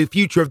about the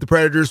future of the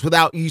Predators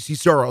without UC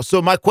Soros.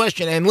 So my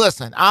question, and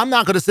listen, I'm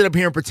not going to sit up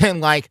here and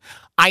pretend like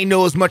I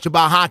know as much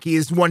about hockey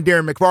as one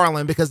Darren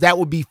McFarland, because that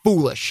would be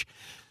foolish.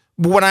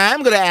 But what I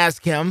am going to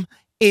ask him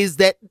is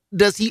that,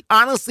 does he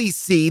honestly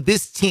see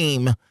this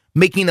team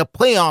making a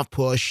playoff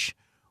push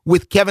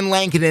with Kevin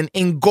Lankinen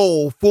in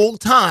goal full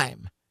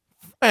time,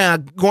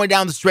 going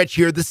down the stretch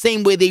here, the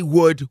same way they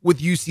would with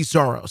UC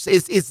Soros?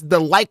 Is the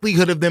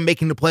likelihood of them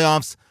making the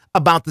playoffs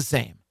about the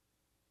same?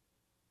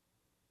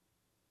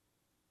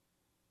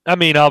 I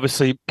mean,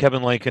 obviously,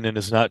 Kevin Lankinen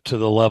is not to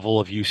the level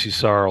of UC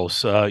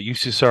Soros.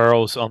 UC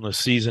Soros on the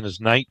season is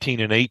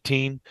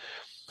 19-18.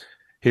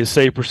 His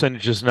save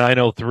percentage is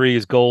 .903.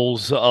 His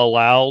goals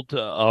allowed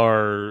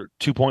are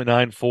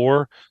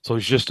 2.94. So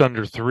he's just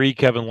under 3.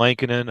 Kevin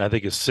Lankinen, I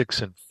think, is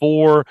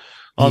 6-4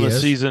 on the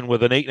season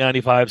with an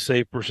 .895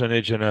 save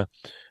percentage and a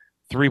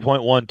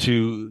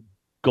 3.12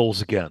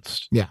 goals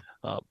against. Yeah.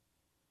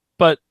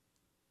 But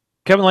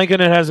Kevin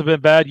Lankinen hasn't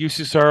been bad.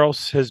 UC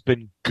Soros has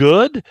been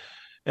good,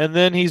 and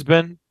then he's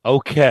been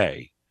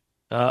okay.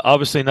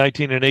 Obviously,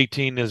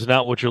 19-18 is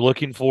not what you're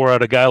looking for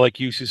out of a guy like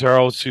UC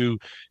Soros, who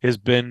has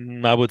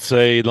been, I would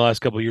say, in the last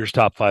couple of years,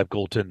 top 5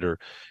 goaltender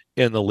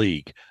in the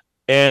league.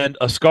 And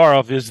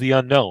Askarov is the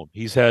unknown.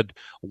 He's had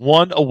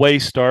one away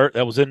start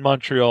that was in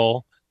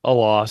Montreal, a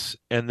loss,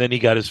 and then he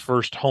got his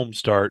first home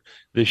start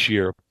this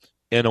year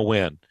in a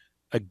win.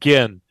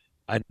 Again,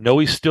 I know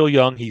he's still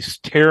young. He's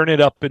tearing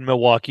it up in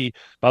Milwaukee.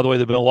 By the way,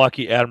 the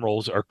Milwaukee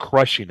Admirals are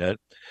crushing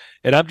it.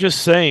 And I'm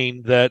just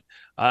saying that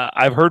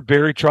I've heard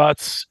Barry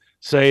Trotz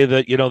say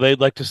that, they'd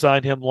like to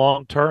sign him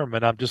long-term.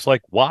 And I'm just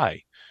like,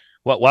 why?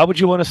 Why would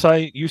you want to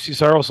sign UC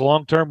Soros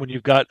long-term when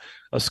you've got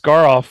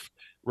Askarov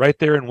right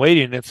there and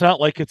waiting? It's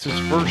not like it's his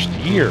first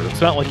year.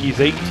 It's not like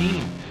he's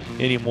 18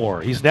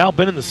 anymore. He's now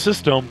been in the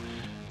system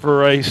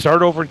he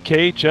started over in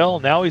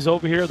KHL. Now he's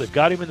over here. They've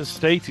got him in the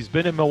States. He's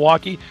been in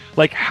Milwaukee.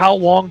 Like, how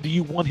long do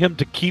you want him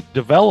to keep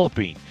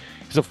developing?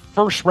 He's a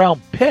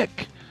first-round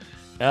pick.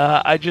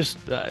 What are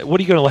you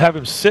going to have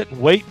him sit and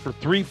wait for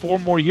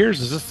 3-4 more years?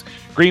 Is this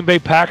Green Bay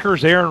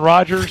Packers, Aaron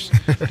Rodgers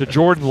to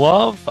Jordan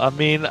Love? I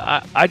mean,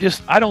 I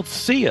don't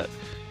see it.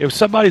 If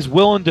somebody's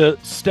willing to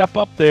step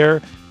up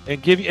there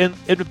and give you,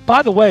 and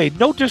by the way,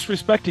 no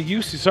disrespect to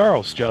UC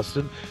Soros,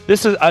 Justin.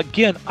 This is,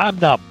 again, I'm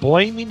not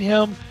blaming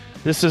him.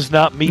 This is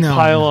not me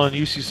piling on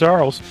UC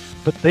Soros,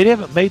 but they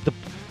didn't make the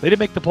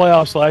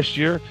playoffs last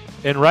year,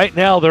 and right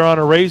now they're on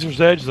a razor's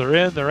edge. They're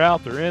in, they're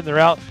out, they're in, they're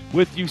out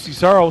with UC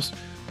Soros.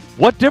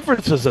 What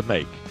difference does it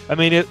make? I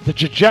mean, the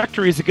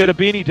trajectory, is it going to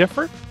be any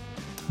different?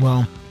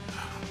 Well,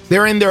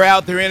 they're in, they're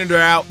out, they're in, and they're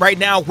out. Right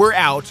now, we're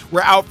out.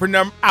 We're out for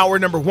hour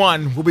number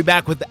 1. We'll be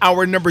back with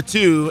hour number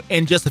 2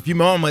 in just a few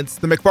moments.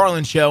 The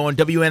McFarland Show on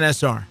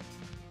WNSR.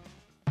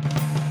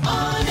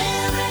 On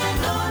air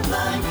and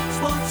online,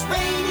 Sports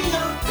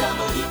Radio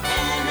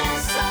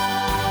WNSR,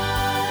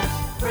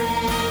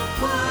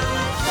 Brentwood,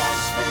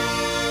 Nashville.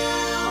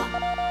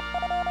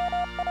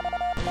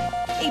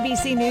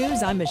 ABC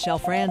News, I'm Michelle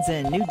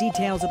Franzen. New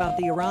details about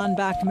the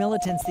Iran-backed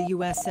militants the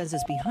U.S. says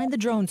is behind the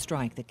drone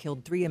strike that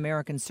killed 3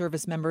 American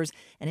service members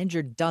and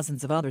injured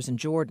dozens of others in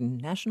Jordan.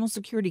 National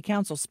Security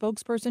Council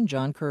spokesperson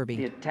John Kirby.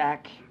 The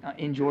attack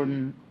in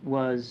Jordan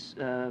was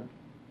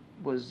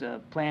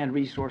planned,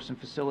 resourced, and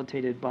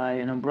facilitated by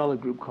an umbrella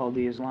group called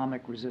the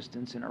Islamic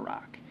Resistance in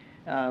Iraq,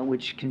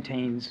 which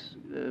contains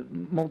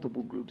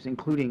multiple groups,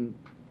 including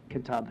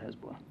Kataib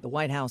Hezbollah. The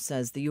White House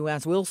says the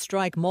U.S. will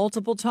strike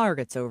multiple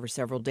targets over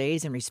several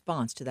days in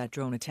response to that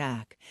drone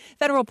attack.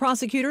 Federal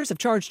prosecutors have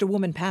charged a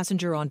woman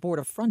passenger on board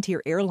a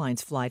Frontier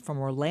Airlines flight from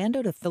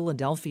Orlando to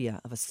Philadelphia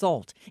of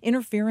assault,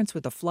 interference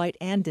with the flight,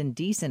 and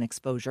indecent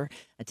exposure.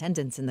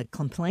 Attendants in the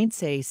complaint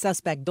say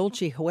suspect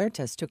Dolce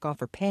Huertas took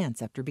off her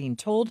pants after being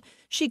told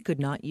she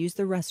could not use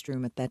the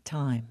restroom at that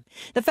time.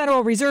 The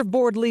Federal Reserve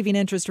Board leaving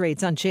interest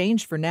rates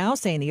unchanged for now,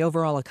 saying the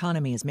overall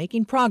economy is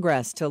making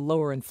progress to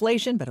lower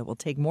inflation, but it will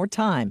take more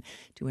time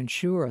to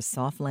ensure a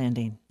soft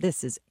landing.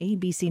 This is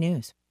ABC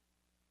News.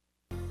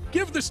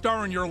 Give the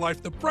star in your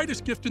life the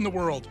brightest gift in the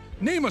world.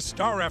 Name a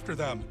star after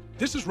them.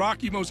 This is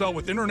Rocky Moselle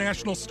with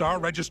International Star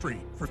Registry.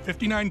 For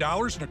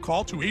 $59 and a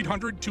call to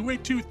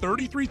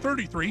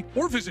 800-282-3333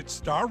 or visit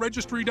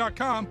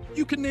starregistry.com,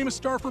 you can name a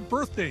star for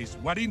birthdays,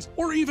 weddings,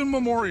 or even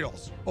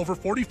memorials. Over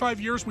 45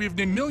 years, we have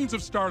named millions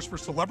of stars for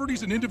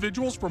celebrities and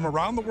individuals from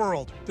around the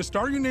world. The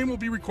star you name will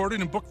be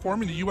recorded in book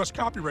form in the U.S.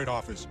 Copyright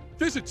Office.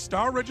 Visit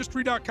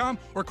starregistry.com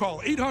or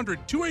call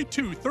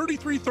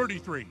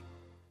 800-282-3333.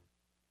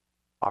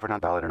 Offer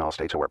not valid in all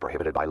states or where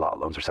prohibited by law.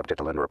 Loans are subject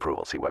to lender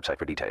approval. See website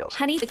for details.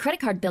 Honey, the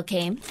credit card bill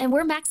came, and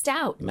we're maxed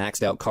out.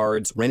 Maxed out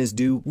cards, rent is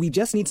due. We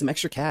just need some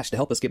extra cash to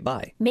help us get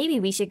by. Maybe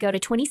we should go to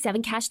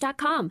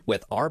 27cash.com.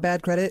 With our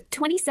bad credit?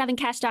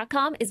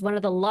 27cash.com is one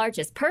of the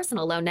largest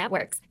personal loan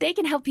networks. They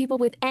can help people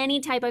with any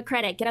type of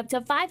credit get up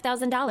to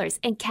 $5,000,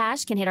 and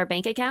cash can hit our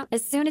bank account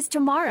as soon as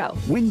tomorrow.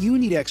 When you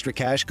need extra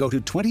cash, go to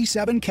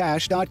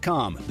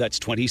 27cash.com. That's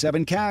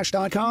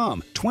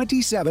 27cash.com.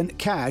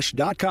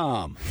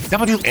 27cash.com.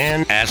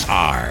 WNSR.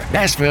 WNSR,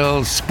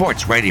 Nashville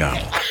Sports Radio.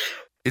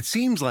 It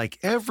seems like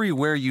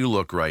everywhere you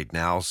look right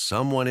now,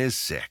 someone is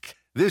sick.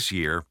 This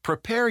year,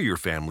 prepare your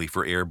family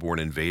for airborne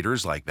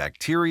invaders like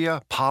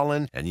bacteria,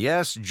 pollen, and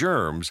yes,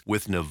 germs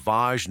with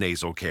Navage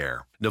Nasal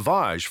Care.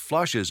 Navage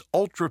flushes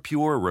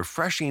ultra-pure,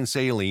 refreshing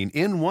saline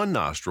in one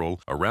nostril,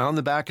 around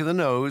the back of the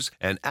nose,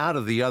 and out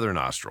of the other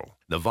nostril.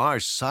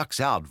 Navage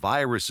sucks out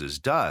viruses,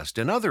 dust,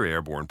 and other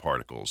airborne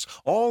particles,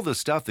 all the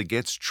stuff that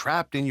gets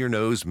trapped in your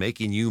nose,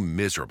 making you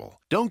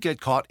miserable. Don't get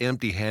caught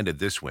empty-handed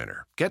this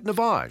winter. Get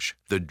Navage,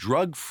 the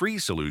drug-free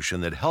solution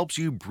that helps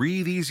you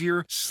breathe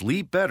easier,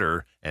 sleep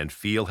better, and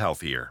feel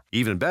healthier.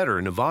 Even better,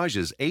 Navage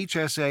is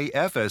HSA,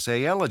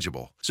 FSA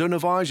eligible, so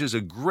Navage is a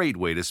great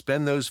way to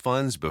spend those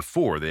funds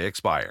before they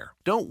expire.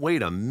 Don't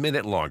wait a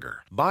minute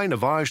longer. Buy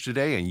Navage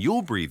today and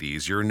you'll breathe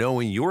easier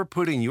knowing you're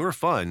putting your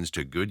funds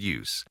to good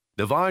use.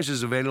 Navage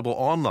is available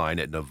online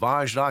at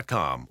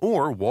Navage.com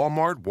or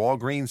Walmart,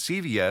 Walgreens,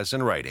 CVS,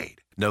 and Rite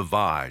Aid.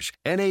 Navage,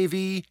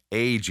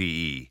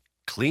 Navage.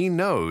 Clean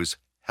nose,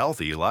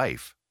 healthy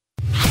life.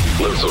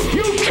 Listen,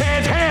 you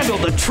can't handle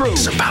the truth.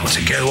 It's about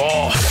to go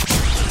off.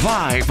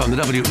 Live from the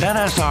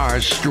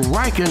WNSR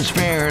Strike and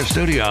Spare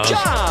Studios.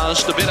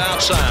 Just a bit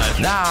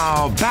outside.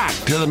 Now back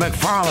to the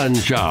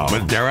McFarland Show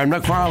with Darren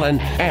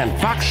McFarland and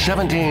Fox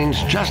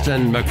 17's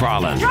Justin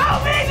McFarland.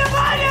 Show me the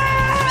money!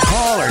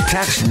 Call or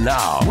text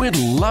now. We'd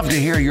love to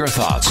hear your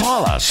thoughts.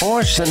 Call us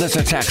or send us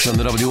a text on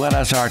the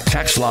WNSR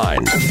text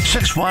line.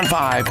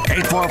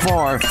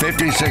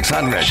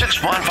 615-844-5600.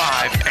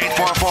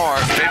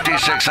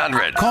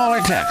 615-844-5600. Call or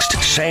text.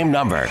 Same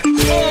number.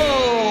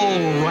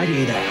 Oh,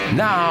 righty there.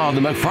 Now,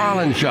 the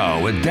McFarland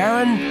Show with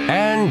Darren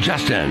and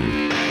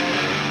Justin.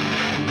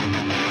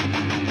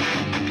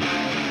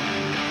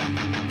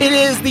 It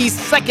is the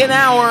second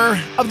hour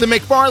of the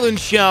McFarland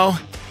Show,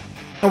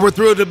 and we're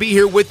thrilled to be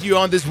here with you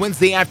on this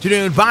Wednesday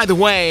afternoon. By the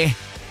way,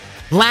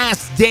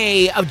 last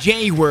day of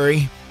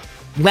January.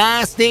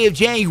 Just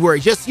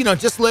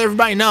to let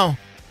everybody know.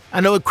 I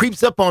know it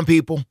creeps up on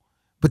people,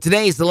 but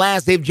today is the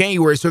last day of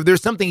January, so if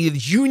there's something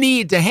that you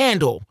need to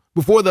handle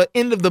before the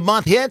end of the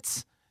month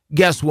hits,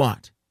 guess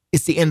what?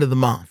 It's the end of the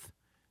month.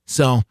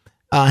 So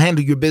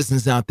handle your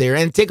business out there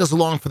and take us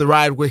along for the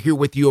ride. We're here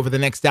with you over the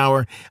next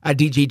hour.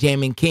 DJ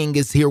Damon King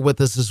is here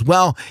with us as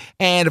well.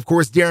 And, of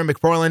course, Darren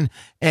McFarland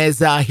is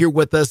here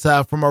with us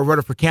from our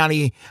Rutherford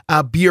County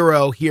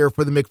Bureau here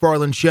for the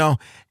McFarland Show,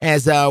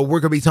 as we're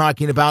going to be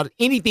talking about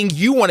anything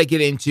you want to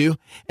get into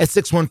at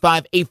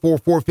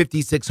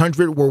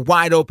 615-844-5600. We're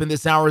wide open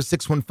this hour,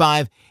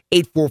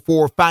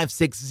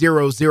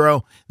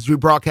 615-844-5600, as we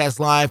broadcast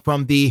live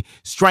from the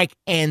Strike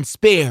and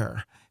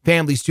Spare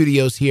Family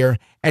Studios here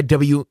at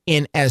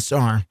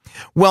WNSR.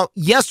 Well,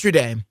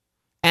 yesterday,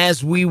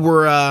 as we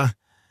were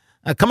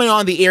coming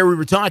on the air, we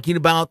were talking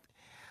about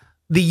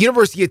the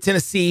University of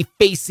Tennessee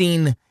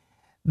facing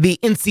the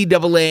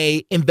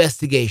NCAA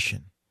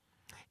investigation.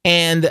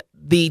 And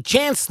the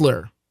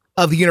chancellor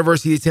of the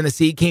University of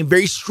Tennessee came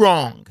very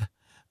strong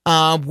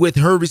with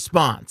her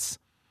response.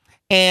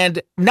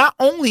 And not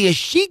only has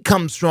she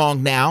come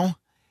strong now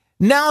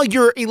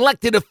your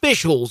elected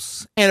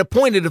officials and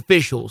appointed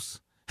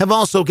officials have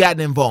also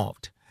gotten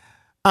involved.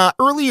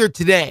 Earlier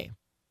today,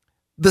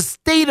 the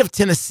state of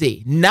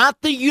Tennessee, not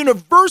the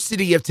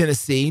University of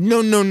Tennessee,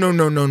 no,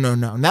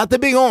 not the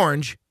Big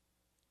Orange,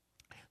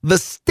 the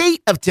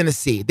state of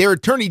Tennessee, their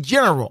Attorney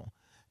General,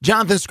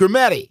 Jonathan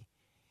Skrmetti,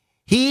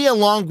 he,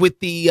 along with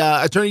the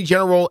Attorney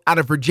General out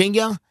of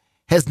Virginia,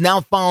 has now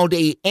filed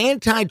an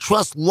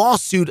antitrust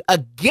lawsuit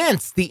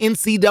against the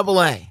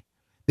NCAA.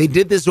 They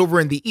did this over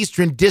in the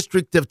Eastern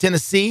District of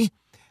Tennessee,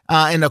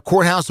 in a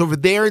courthouse over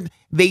there.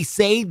 They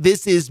say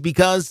this is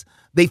because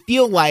they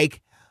feel like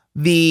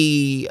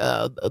the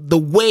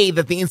way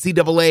that the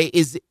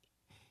NCAA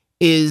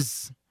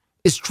is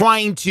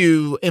trying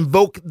to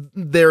invoke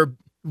their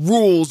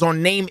rules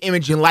on name,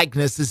 image, and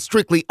likeness is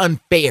strictly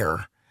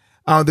unfair.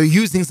 They're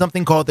using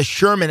something called the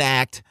Sherman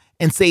Act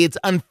and say it's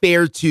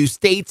unfair to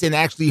states and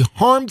actually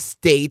harm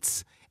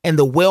states and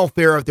the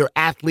welfare of their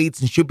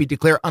athletes and should be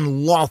declared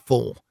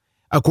unlawful.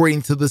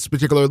 According to this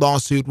particular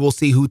lawsuit, we'll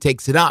see who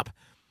takes it up.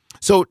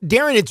 So,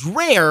 Darren, it's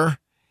rare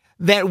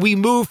that we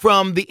move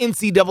from the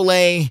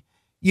NCAA,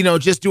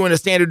 just doing a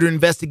standard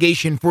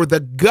investigation for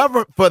the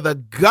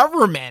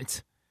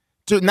government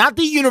to not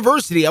the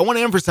university. I want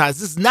to emphasize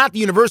this is not the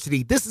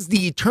university. This is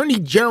the Attorney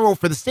General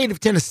for the state of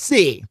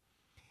Tennessee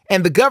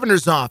and the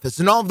governor's office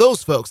and all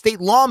those folks.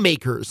 State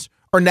lawmakers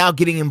are now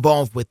getting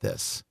involved with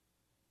this.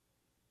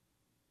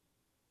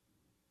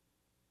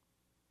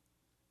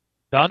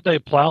 Dante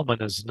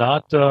Plowman is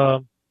not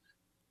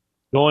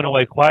going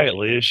away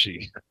quietly, is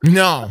she?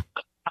 No.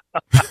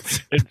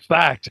 In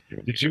fact,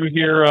 did you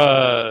hear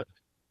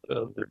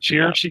the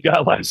cheer she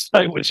got last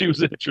night when she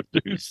was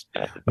introduced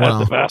at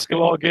the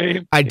basketball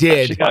game? I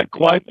did. She got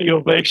quite the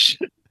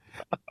ovation.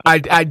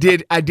 I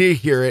did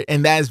hear it,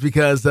 and that is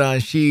because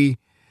she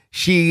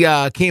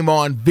came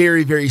on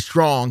very, very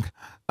strong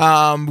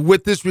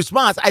with this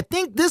response. I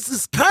think this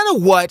is kind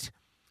of what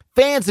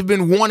fans have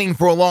been wanting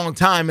for a long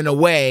time in a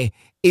way,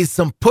 is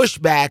some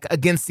pushback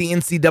against the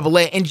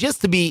NCAA. And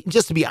just to be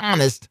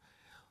honest,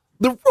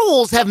 the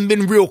rules haven't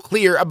been real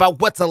clear about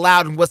what's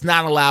allowed and what's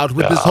not allowed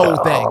with this whole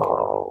thing.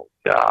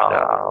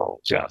 No,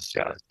 just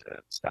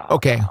stop.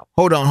 Okay,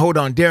 hold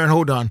on, Darren,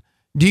 hold on.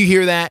 Do you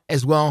hear that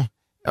as well?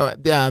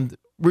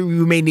 We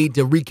may need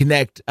to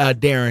reconnect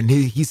Darren.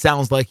 He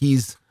sounds like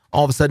he's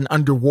all of a sudden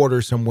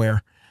underwater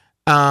somewhere.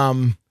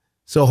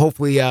 So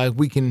hopefully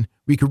we can.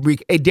 Hey,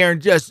 Darren,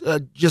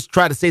 just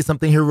try to say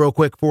something here real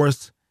quick for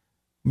us.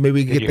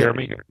 Maybe we can you hear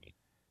me?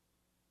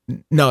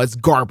 No, it's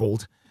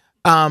garbled.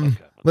 Okay.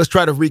 Let's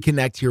try to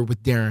reconnect here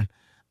with Darren.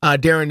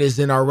 Darren is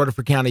in our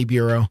Rutherford County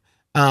Bureau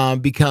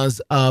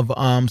because of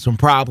some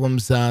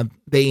problems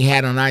they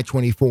had on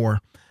I-24,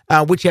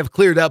 which have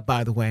cleared up,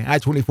 by the way.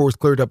 I-24 is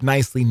cleared up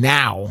nicely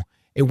now.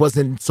 It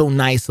wasn't so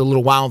nice a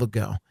little while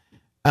ago.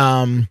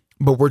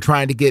 But we're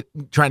trying to get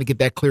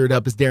that cleared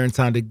up, as Darren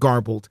sounded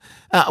garbled.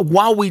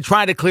 While we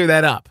try to clear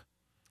that up,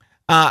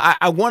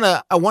 I want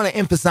to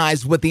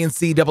emphasize what the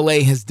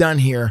NCAA has done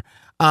here.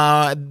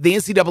 The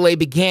NCAA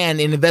began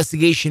an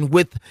investigation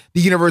with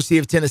the University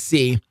of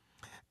Tennessee,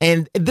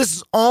 and this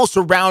is all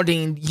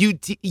surrounding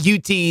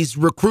UT's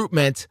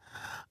recruitment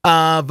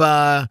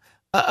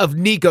of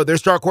Nico, their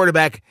star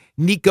quarterback,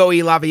 Nico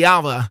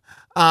Ilaviava,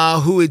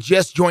 who had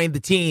just joined the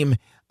team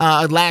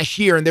last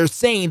year. And they're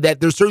saying that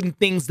there's certain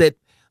things that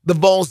the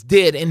Vols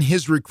did in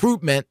his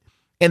recruitment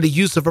and the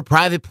use of a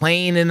private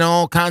plane and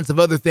all kinds of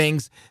other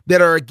things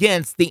that are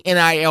against the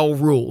NIL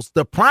rules.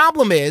 The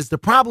problem is,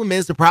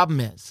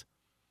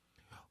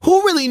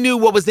 who really knew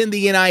what was in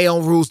the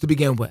NIL rules to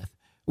begin with?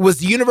 Was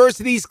the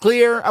universities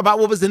clear about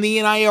what was in the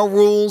NIL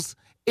rules?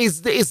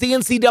 Is the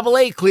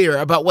NCAA clear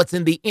about what's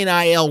in the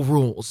NIL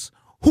rules?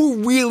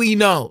 Who really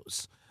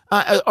knows?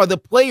 Are the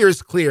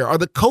players clear? Are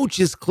the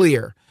coaches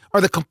clear?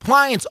 Are the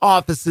compliance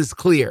offices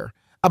clear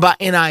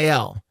about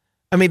NIL?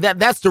 I mean,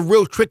 that's the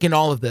real trick in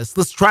all of this.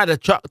 Let's try to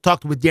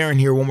talk with Darren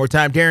here one more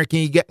time. Darren, can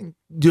you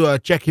do a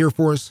check here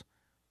for us?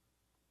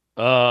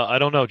 I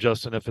don't know,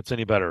 Justin, if it's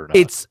any better or not.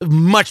 It's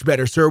much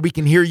better, sir. We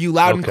can hear you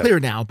loud and clear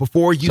now.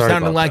 Before, you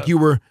sounded like you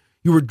were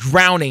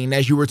drowning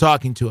as you were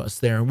talking to us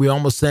there. We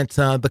almost sent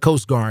the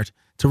Coast Guard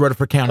to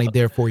Rutherford County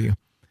there for you.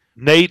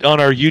 Nate on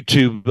our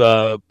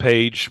YouTube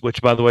page, which,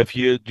 by the way, if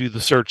you do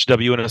the search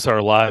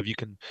WNSR Live, you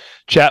can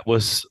chat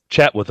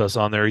with us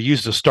on there. He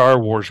used a Star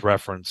Wars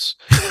reference.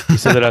 He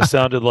said that I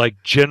sounded like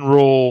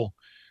General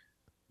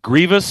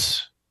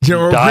Grievous.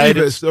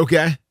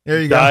 Okay. There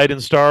you go. Died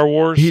in Star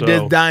Wars. He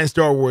did die in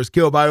Star Wars,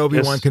 killed by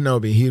Obi-Wan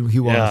Kenobi. He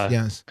was,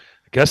 yes. I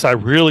guess I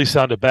really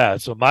sounded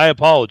bad, so my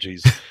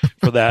apologies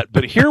for that.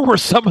 But here were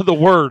some of the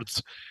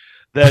words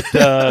that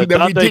that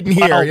we didn't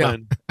hear.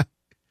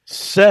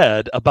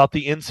 Said about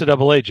the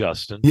NCAA,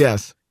 Justin.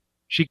 Yes.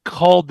 She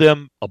called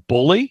them a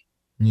bully.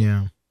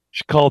 Yeah.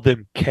 She called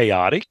them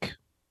chaotic,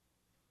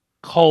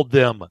 called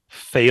them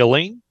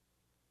failing,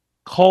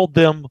 called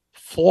them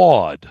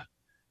flawed.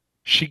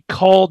 She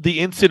called the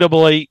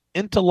NCAA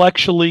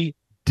intellectually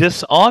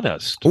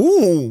dishonest.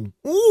 Ooh.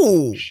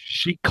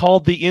 She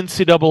called the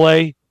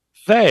NCAA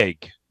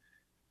vague.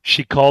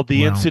 She called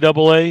the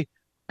NCAA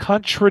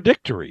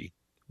contradictory.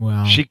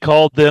 Wow. She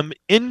called them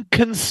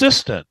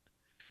inconsistent.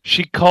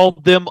 She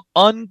called them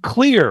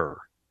unclear.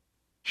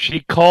 She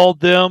called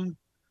them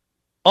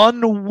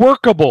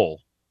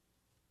unworkable.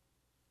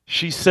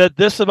 She said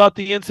this about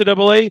the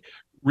NCAA,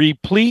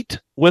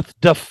 replete with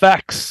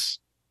defects.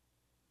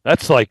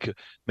 That's like,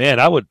 man,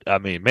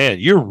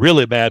 you're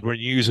really mad when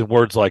you're using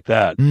words like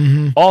that.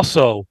 Mm-hmm.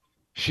 Also,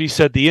 she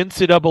said the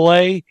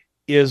NCAA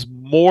is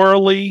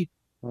morally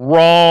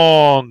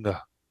wrong.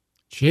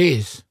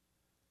 Jeez.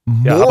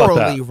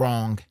 Morally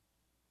wrong.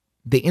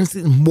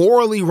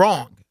 Morally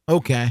wrong.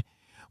 Okay.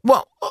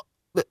 Well,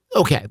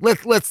 okay.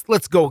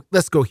 Let's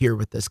go here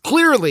with this.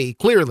 Clearly,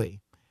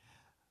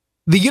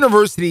 the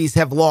universities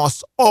have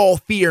lost all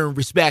fear and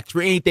respect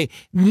for anything.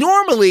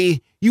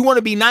 Normally, you want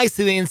to be nice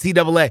to the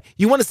NCAA.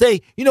 You want to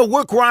say,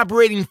 we're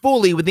cooperating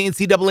fully with the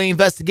NCAA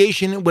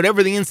investigation.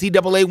 Whatever the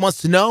NCAA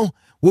wants to know,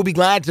 we'll be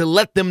glad to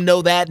let them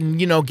know that and,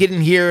 get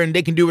in here and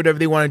they can do whatever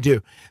they want to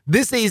do.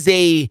 This is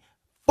a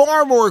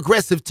far more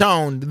aggressive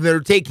tone they're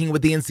taking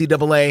with the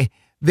NCAA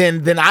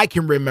than I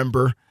can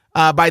remember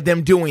by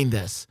them doing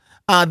this.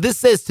 This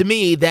says to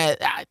me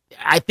that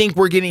I think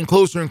we're getting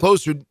closer and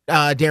closer,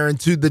 Darren,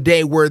 to the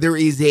day where there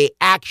is a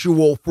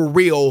actual, for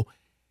real,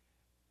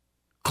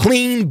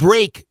 clean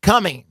break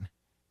coming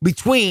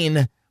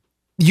between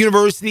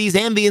universities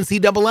and the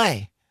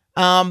NCAA.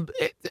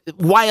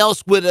 Why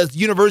else would a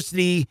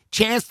university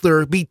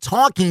chancellor be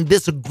talking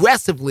this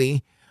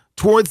aggressively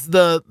towards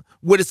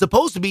what is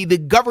supposed to be the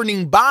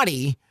governing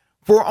body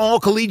for all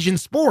collegiate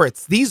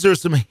sports? These are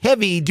some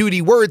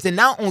heavy-duty words, and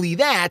not only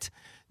that,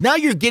 now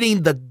you're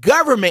getting the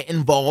government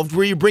involved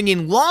where you're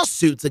bringing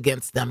lawsuits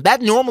against them.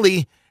 That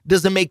normally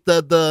doesn't make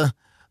the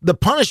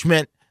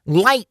punishment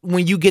light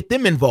when you get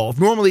them involved.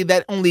 Normally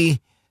that only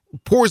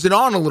pours it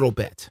on a little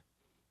bit.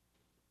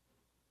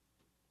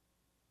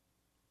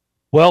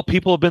 Well,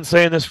 people have been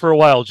saying this for a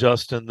while,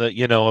 Justin, that,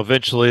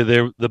 eventually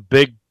the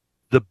big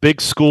the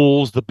big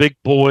schools, the big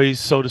boys,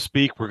 so to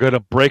speak, were going to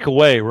break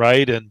away,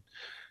 right? And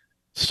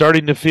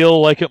starting to feel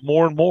like it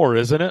more and more,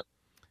 isn't it?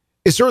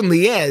 It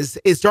certainly is.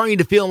 It's starting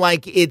to feel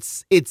like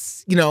it's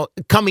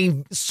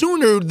coming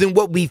sooner than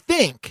what we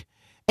think.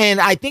 And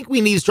I think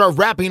we need to start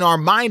wrapping our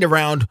mind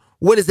around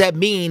what does that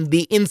mean,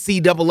 the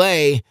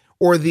NCAA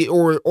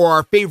or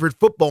our favorite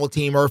football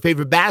team or our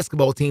favorite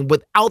basketball team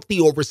without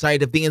the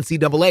oversight of the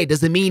NCAA.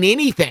 Does it mean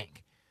anything?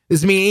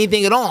 Does it mean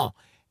anything at all?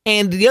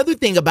 And the other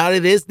thing about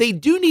it is they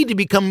do need to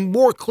become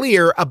more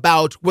clear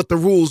about what the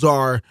rules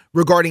are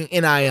regarding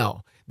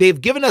NIL. They've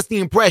given us the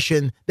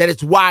impression that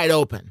it's wide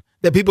open,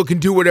 that people can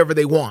do whatever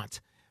they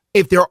want.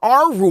 If there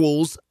are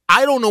rules,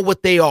 I don't know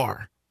what they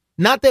are.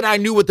 Not that I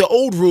knew what the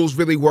old rules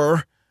really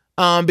were,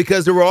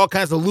 because there were all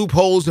kinds of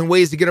loopholes and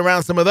ways to get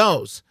around some of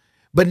those.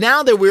 But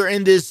now that we're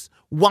in this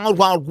wild,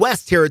 wild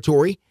west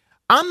territory,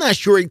 I'm not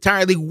sure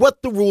entirely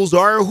what the rules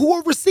are or who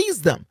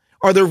oversees them.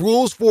 Are there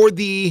rules for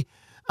the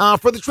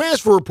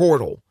transfer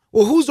portal?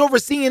 Well, who's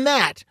overseeing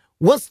that?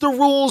 What's the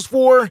rules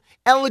for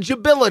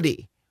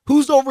eligibility?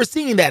 Who's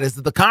overseeing that? Is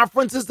it the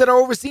conferences that are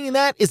overseeing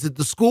that? Is it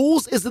the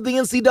schools? Is it the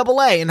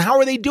NCAA? And how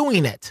are they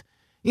doing it?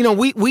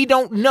 We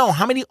don't know.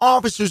 How many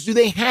officers do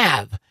they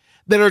have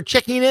that are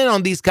checking in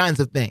on these kinds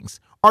of things?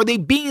 Are they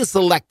being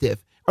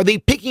selective? Are they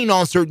picking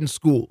on certain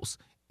schools?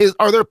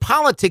 Are there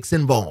politics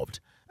involved?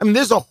 I mean,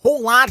 there's a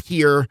whole lot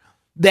here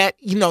that,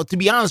 to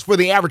be honest, for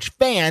the average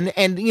fan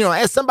and,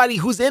 as somebody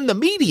who's in the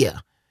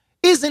media,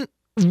 isn't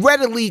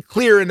readily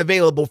clear and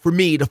available for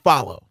me to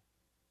follow.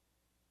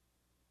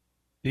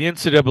 The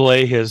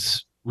NCAA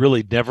has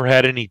really never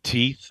had any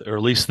teeth, or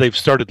at least they've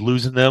started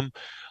losing them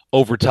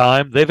over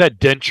time. They've had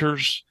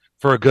dentures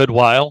for a good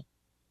while,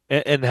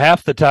 and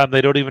half the time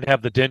they don't even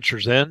have the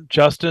dentures in,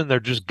 Justin. They're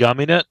just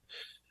gumming it.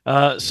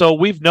 So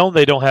we've known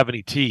they don't have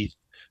any teeth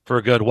for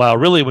a good while.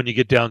 Really, when you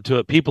get down to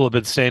it, people have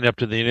been standing up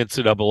to the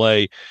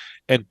NCAA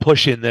and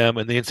pushing them,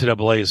 and the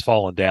NCAA has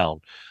fallen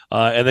down.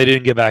 And they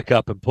didn't get back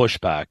up and push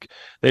back.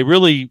 They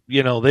really,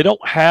 they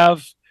don't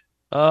have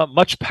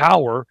much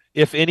power,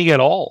 if any at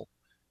all.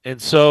 And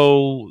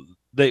so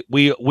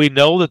we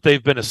know that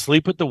they've been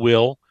asleep at the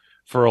wheel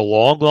for a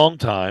long, long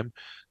time.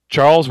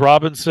 Charles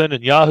Robinson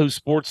and Yahoo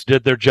Sports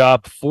did their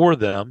job for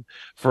them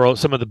for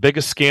some of the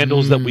biggest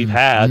scandals that we've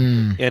had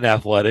in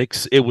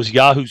athletics. It was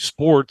Yahoo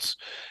Sports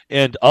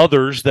and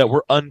others that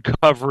were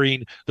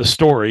uncovering the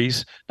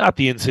stories, not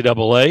the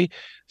NCAA.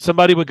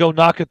 Somebody would go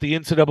knock at the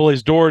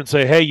NCAA's door and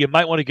say, hey, you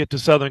might want to get to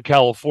Southern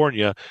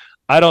California.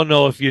 I don't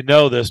know if you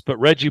know this, but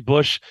Reggie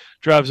Bush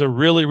drives a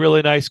really,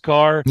 really nice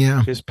car.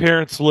 Yeah. His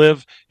parents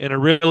live in a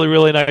really,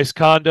 really nice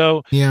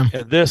condo. Yeah.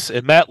 And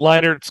Matt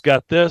Leinert's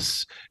got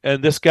this,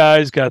 and this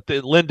guy's got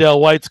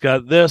Lindell White's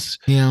got this.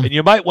 Yeah. And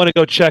you might want to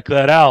go check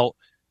that out.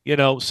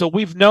 So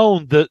we've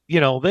known that,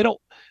 they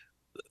don't.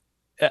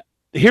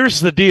 Here's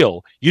the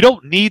deal. You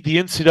don't need the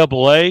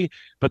NCAA,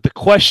 but the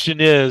question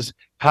is,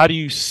 how do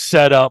you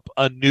set up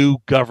a new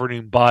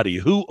governing body?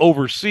 Who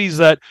oversees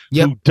that?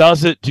 Yep. Who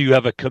does it? Do you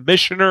have a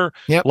commissioner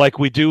like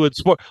we do in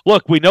sport?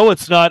 Look, we know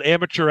it's not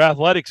amateur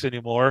athletics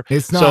anymore.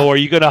 It's not. So are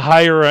you going to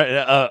hire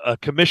a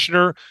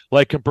commissioner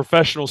like in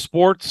professional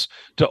sports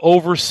to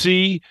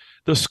oversee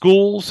the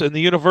schools and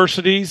the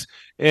universities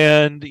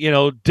and,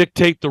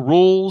 dictate the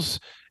rules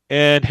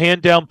and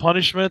hand down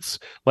punishments?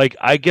 Like,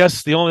 I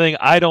guess the only thing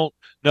I don't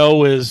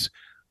know is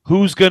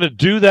who's going to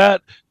do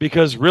that,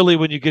 because really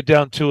when you get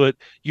down to it,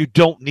 you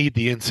don't need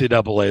the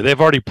NCAA.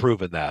 They've already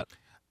proven that.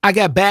 I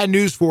got bad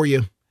news for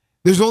you.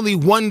 There's only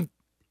one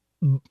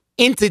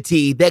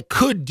entity that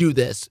could do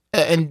this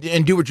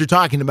and do what you're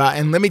talking about.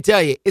 And let me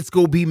tell you, it's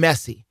going to be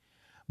messy.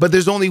 But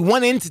there's only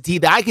one entity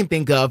that I can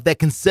think of that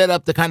can set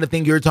up the kind of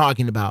thing you're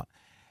talking about.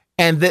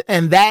 And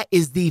that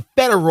is the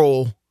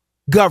federal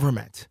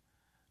government.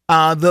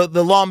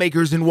 The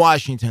lawmakers in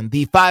Washington,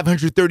 the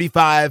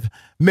 535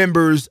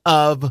 members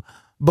of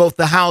both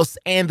the House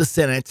and the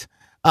Senate,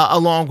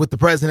 along with the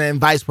president and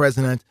vice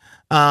president,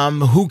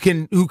 who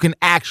can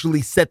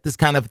actually set this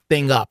kind of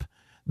thing up.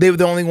 They're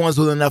the only ones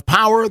with enough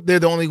power. They're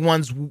the only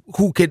ones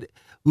who could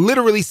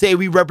literally say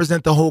we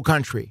represent the whole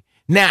country.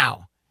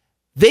 Now,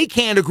 they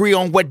can't agree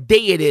on what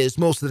day it is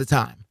most of the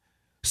time.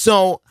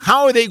 So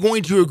how are they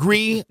going to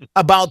agree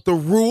about the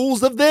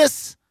rules of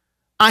this?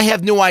 I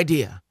have no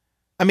idea.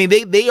 I mean,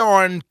 they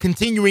are on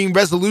continuing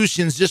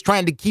resolutions just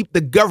trying to keep the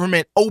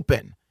government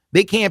open.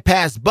 They can't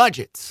pass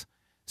budgets.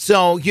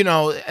 So, they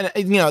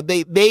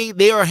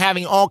are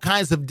having all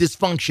kinds of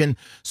dysfunction.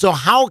 So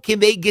how can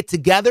they get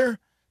together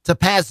to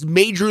pass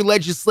major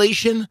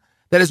legislation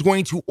that is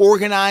going to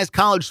organize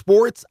college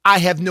sports? I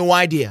have no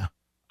idea.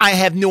 I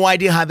have no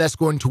idea how that's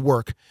going to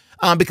work.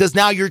 Because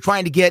now you're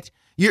trying to get,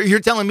 you're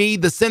telling me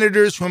the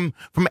senators from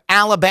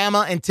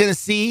Alabama and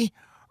Tennessee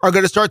are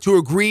going to start to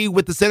agree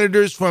with the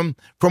senators from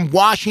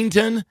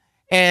Washington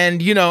and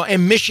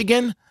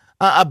Michigan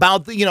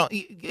about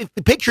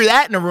picture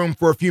that in a room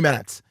for a few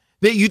minutes.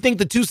 You think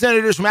the two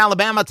senators from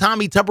Alabama,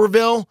 Tommy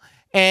Tuberville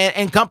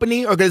and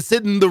company, are going to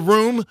sit in the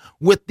room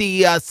with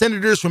the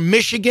senators from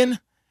Michigan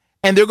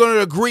and they're going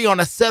to agree on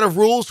a set of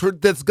rules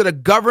that's going to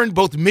govern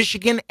both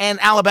Michigan and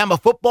Alabama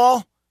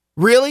football?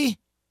 Really?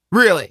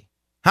 Really?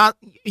 How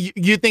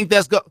you think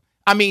that's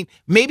I mean,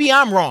 maybe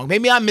I'm wrong.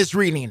 Maybe I'm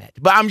misreading it.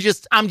 But I'm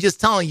just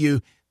telling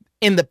you,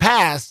 in the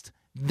past,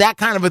 that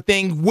kind of a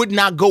thing would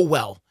not go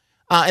well.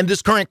 In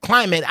this current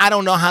climate, I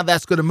don't know how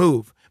that's going to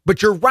move.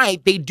 But you're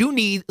right. They do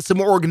need some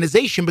more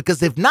organization,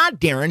 because if not,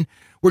 Darren,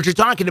 what you're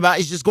talking about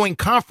is just going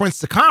conference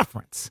to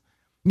conference.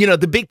 You know,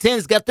 the Big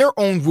Ten's got their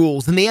own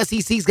rules, and the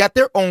SEC's got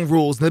their own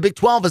rules, and the Big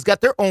 12 has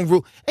got their own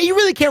rule. And you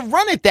really can't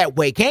run it that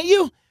way, can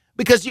you?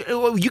 Because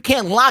you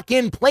can't lock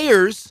in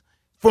players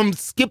from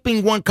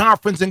skipping one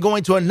conference and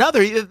going to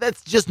another.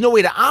 That's just no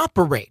way to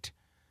operate.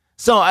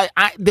 So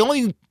the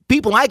only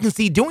people I can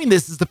see doing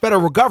this is the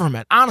federal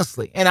government,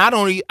 honestly. And I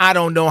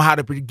don't know how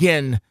to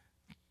begin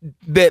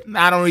that.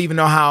 I don't even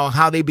know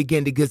how they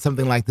begin to get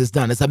something like this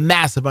done. It's a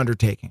massive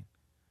undertaking.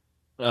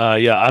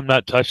 Yeah, I'm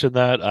not touching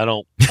that. I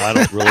don't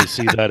really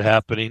see that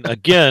happening.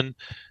 Again,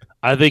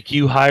 I think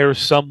you hire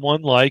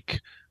someone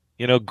like,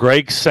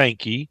 Greg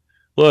Sankey.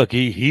 Look,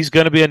 he's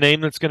going to be a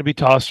name that's going to be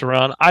tossed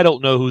around. I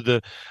don't know who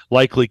the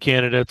likely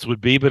candidates would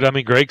be, but I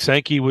mean, Greg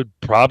Sankey would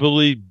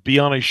probably be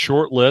on a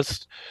short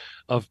list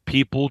of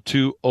people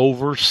to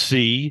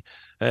oversee,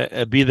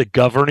 be the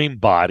governing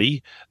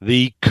body,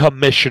 the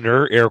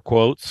commissioner, air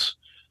quotes,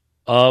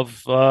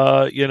 of,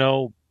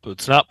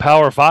 it's not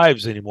Power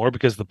Fives anymore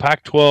because the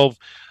Pac-12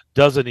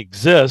 doesn't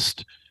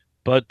exist,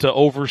 but to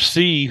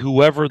oversee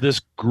whoever this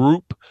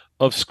group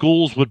of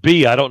schools would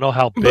be. I don't know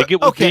how big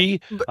it would be.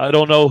 I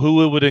don't know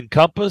who it would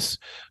encompass,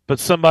 but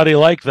somebody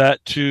like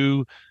that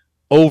to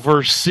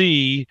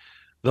oversee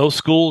those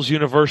schools,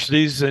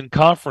 universities, and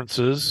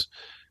conferences,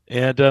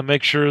 and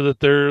make sure that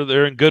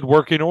they're in good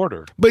working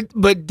order. But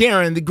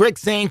Darren, the Greg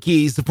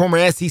Sankey is the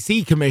former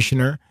SEC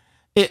commissioner.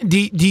 Do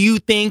you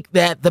think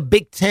that the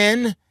Big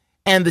Ten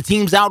and the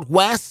teams out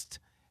west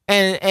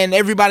and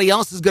everybody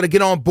else is going to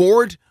get on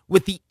board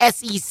with the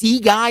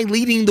SEC guy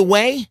leading the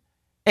way?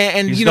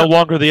 And he's no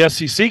longer the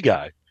SEC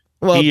guy.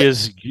 Well, he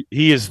is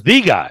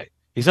the guy.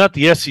 He's not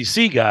the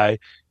SEC guy.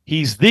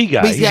 He's the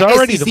guy. He's got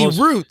already SEC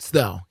roots,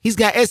 though. He's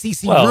got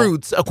SEC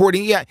roots,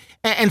 according. Yeah,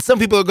 and some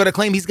people are going to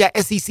claim he's got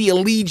SEC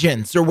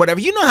allegiance or whatever.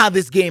 You know how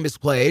this game is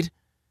played.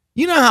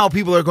 You know how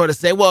people are going to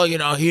say, well,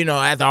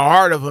 at the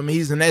heart of him,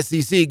 he's an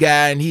SEC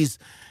guy, and he's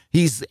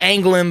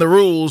angling the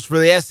rules for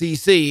the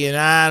SEC, and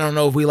I don't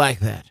know if we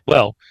like that.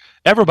 Well,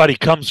 everybody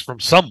comes from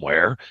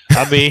somewhere.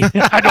 I mean,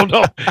 I don't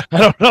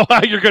know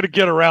how you're going to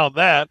get around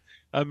that.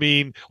 I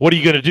mean, what are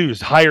you going to do?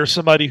 Is hire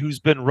somebody who's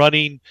been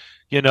running,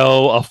 a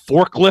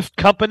forklift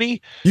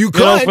company,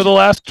 for the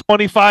last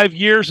 25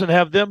 years and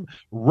have them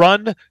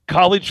run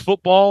college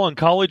football and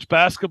college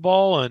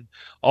basketball and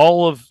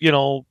all of,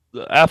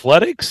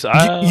 athletics?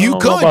 You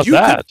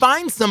could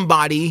find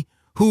somebody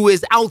who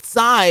is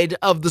outside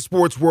of the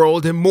sports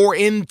world and more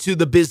into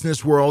the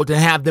business world and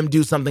have them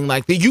do something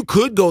like that. You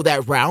could go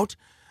that route.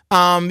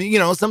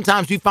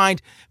 Sometimes we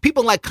find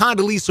people like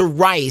Condoleezza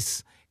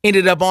Rice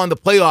ended up on the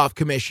playoff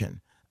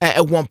commission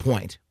at one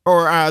point,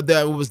 or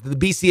was the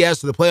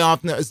BCS or the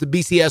playoff? No, it's the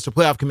BCS or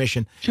playoff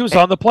commission. She was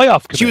on the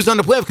playoff commission. She was on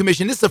the playoff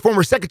commission. This is a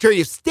former Secretary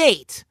of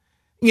State.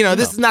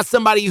 This is not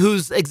somebody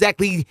who's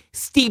exactly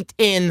steeped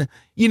in,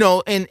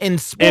 in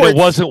sports. And it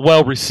wasn't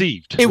well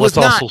received. Let's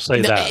also say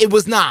that. It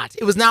was not.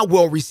 It was not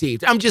well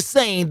received. I'm just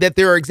saying that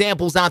there are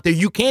examples out there.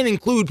 You can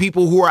include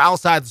people who are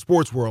outside the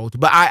sports world,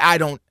 but I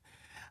don't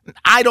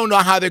know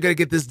how they're going to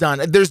get this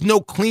done. There's no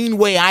clean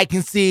way I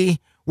can see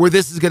where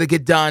this is going to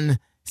get done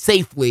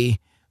safely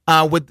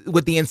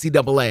with the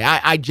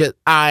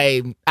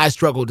NCAA. I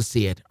struggle to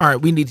see it. All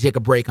right, we need to take a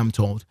break, I'm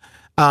told.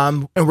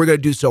 And we're going to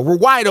do so. We're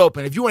wide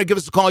open. If you want to give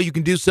us a call, you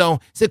can do so.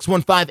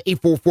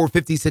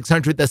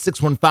 615-844-5600. That's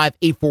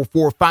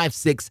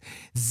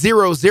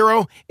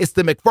 615-844-5600. It's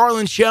the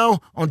McFarland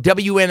Show on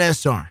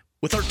WNSR.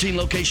 With 13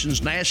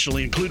 locations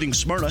nationally, including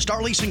Smyrna,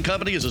 Star Leasing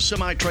Company is a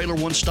semi-trailer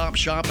one-stop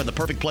shop and the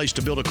perfect place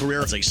to build a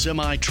career as a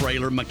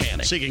semi-trailer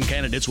mechanic. Seeking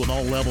candidates with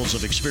all levels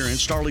of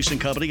experience, Star Leasing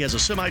Company has a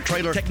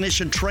semi-trailer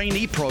technician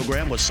trainee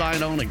program with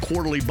sign-on and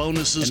quarterly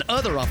bonuses and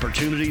other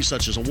opportunities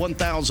such as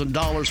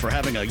 $1,000 for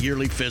having a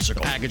yearly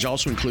physical. Package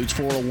also includes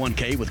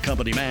 401k with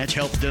company match,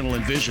 health, dental,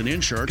 and vision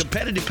insurance,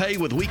 competitive pay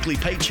with weekly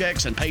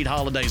paychecks, and paid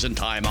holidays and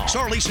time off.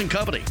 Star Leasing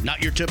Company,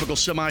 not your typical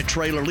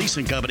semi-trailer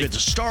leasing company. It's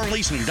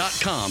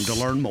starleasing.com to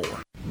learn more.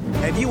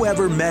 Have you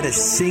ever met a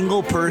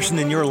single person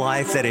in your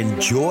life that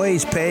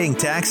enjoys paying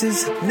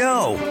taxes?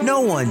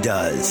 No one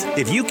does.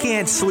 If you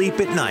can't sleep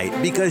at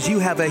night because you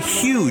have a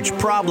huge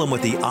problem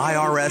with the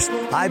IRS,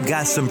 I've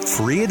got some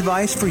free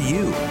advice for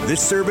you.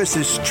 This service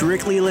is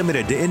strictly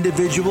limited to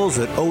individuals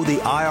that owe the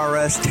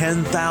IRS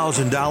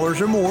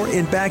 $10,000 or more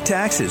in back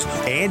taxes.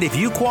 And if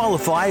you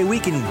qualify, we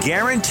can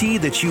guarantee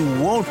that you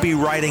won't be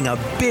writing a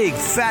big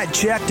fat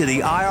check to the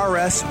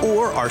IRS,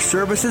 or our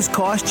services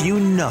cost you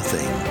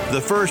nothing.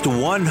 The first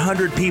 100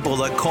 100 people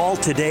that call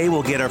today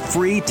will get a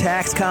free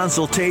tax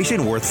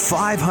consultation worth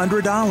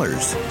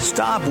 $500.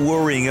 Stop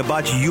worrying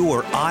about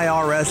your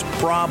IRS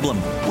problem.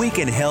 We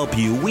can help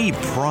you, we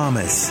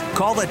promise.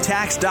 Call the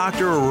tax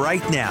doctor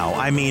right now.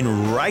 I mean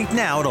right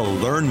now to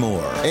learn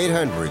more.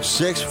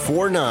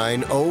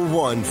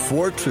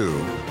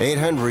 800-649-0142.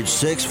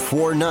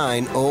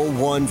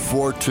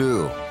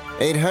 800-649-0142.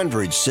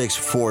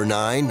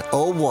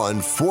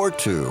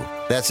 800-649-0142.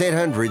 That's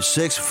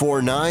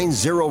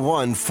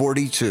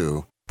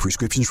 800-649-0142.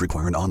 Prescriptions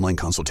require an online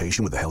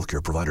consultation with a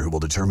healthcare provider who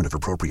will determine if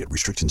appropriate.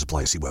 Restrictions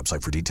apply. See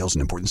website for details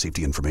and important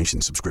safety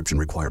information. Subscription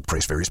required.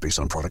 Price varies based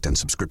on product and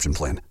subscription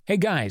plan. Hey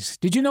guys,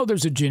 did you know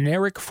there's a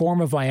generic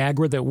form of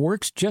Viagra that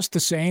works just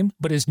the same,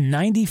 but is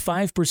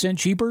 95%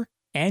 cheaper?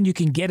 And you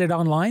can get it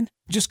online?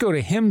 Just go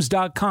to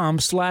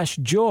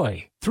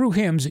hims.com/joy. Through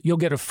Hims, you'll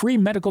get a free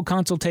medical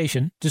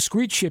consultation,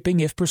 discreet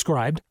shipping if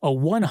prescribed, a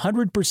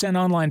 100%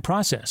 online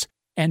process,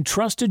 and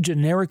trusted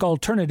generic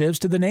alternatives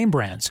to the name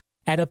brands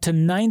at up to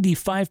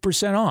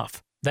 95%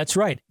 off. That's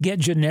right, get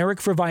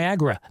generic for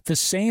Viagra, the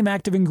same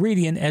active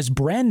ingredient as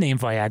brand name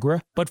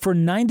Viagra, but for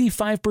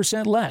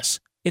 95% less.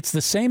 It's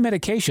the same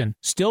medication,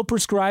 still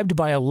prescribed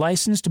by a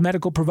licensed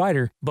medical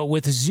provider, but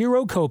with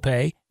zero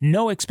copay,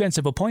 no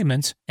expensive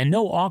appointments, and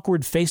no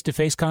awkward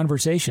face-to-face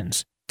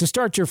conversations. To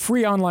start your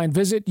free online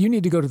visit, you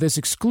need to go to this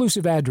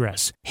exclusive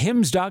address,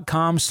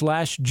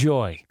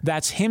 hims.com/joy.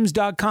 That's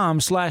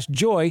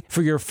hims.com/joy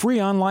for your free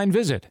online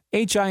visit.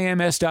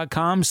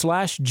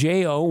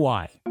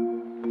 HIMS.com/JOY.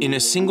 In a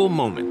single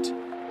moment,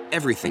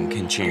 everything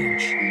can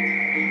change.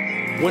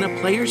 When a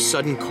player's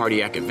sudden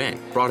cardiac event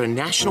brought a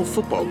national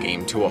football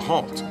game to a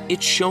halt,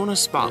 it shone a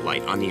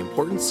spotlight on the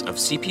importance of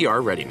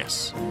CPR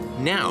readiness.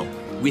 Now,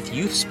 with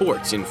youth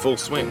sports in full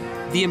swing,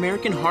 the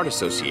American Heart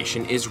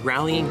Association is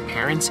rallying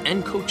parents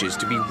and coaches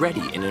to be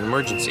ready in an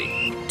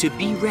emergency. To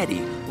be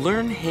ready,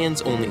 learn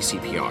hands-only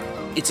CPR.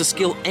 It's a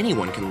skill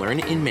anyone can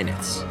learn in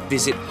minutes.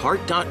 Visit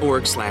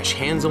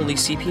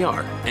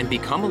heart.org/hands-only-CPR and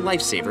become a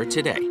lifesaver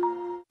today.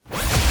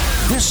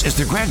 This is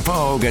the Greg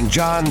Vogue and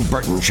John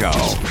Burton Show.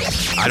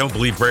 I don't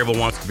believe Vrabel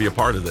wants to be a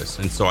part of this,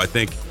 and so I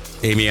think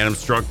Amy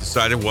Adams Strunk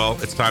decided, well,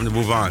 it's time to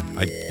move on.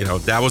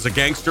 That was a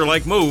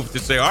gangster-like move to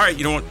say, all right,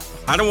 you know what?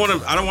 I don't want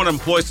to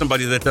employ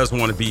somebody that doesn't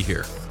want to be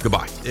here.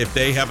 Goodbye. If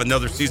they have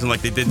another season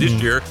like they did this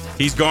year,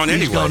 he's gone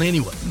anyway. He's gone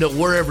anyway. No,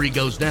 wherever he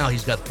goes now,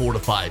 he's got 4 to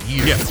 5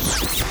 years.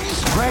 Yes.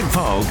 Greg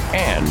Vogue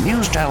and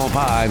News Channel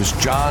 5's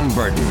John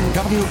Burton,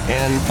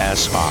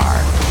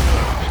 WNSR,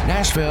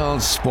 Nashville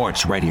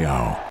Sports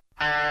Radio.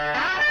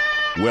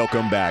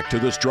 Welcome back to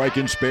the Strike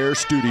and Spare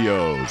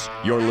Studios.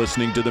 You're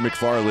listening to The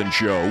McFarland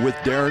Show with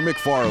Darren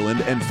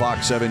McFarland and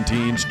Fox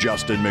 17's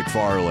Justin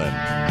McFarland.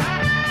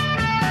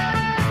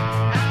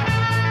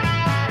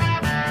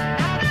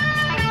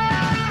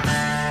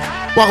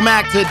 Welcome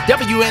back to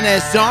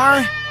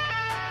WNSR.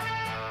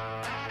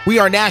 We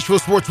are Nashville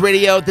Sports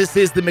Radio. This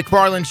is The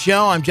McFarland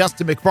Show. I'm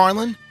Justin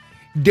McFarland.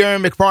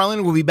 Darren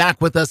McFarland will be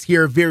back with us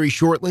here very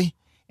shortly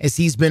as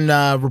he's been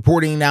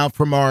reporting out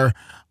from our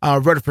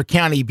Rutherford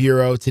County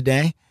Bureau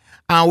today.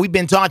 We've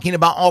been talking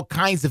about all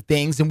kinds of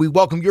things, and we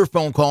welcome your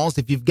phone calls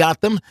if you've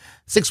got them.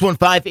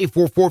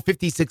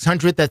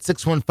 615-844-5600. That's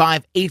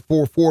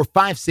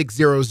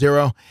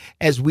 615-844-5600.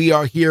 As we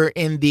are here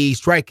in the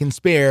Strike and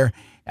Spare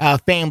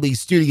family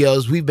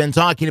studios, we've been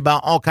talking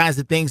about all kinds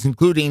of things,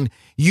 including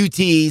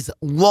UT's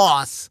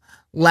loss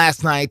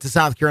last night to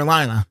South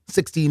Carolina,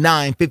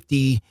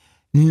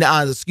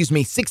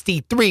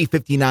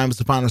 63-59 was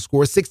the final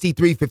score.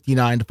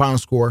 63-59, the final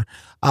score.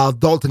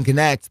 Dalton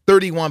Connect,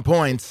 31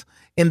 points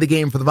in the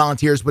game for the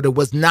Volunteers, but it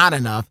was not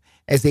enough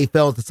as they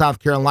fell to South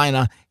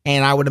Carolina,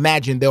 and I would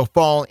imagine they'll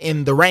fall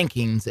in the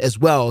rankings as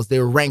well, as they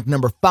were ranked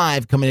number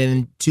 5 coming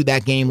into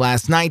that game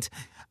last night,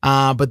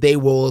 but they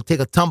will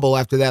take a tumble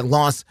after that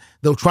loss.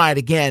 They'll try it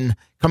again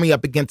coming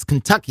up against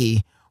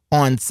Kentucky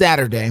on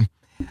Saturday.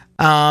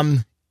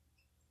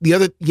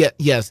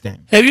 Yes,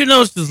 Dan. Have you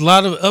noticed there's a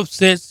lot of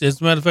upsets?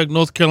 As a matter of fact,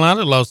 North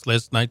Carolina lost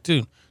last night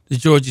too. The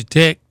Georgia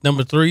Tech,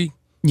 number 3,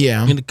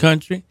 in the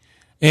country,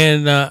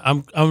 and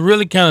I'm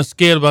really kind of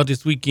scared about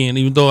this weekend.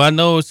 Even though I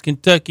know it's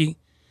Kentucky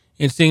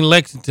and it's in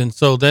Lexington,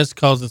 so that's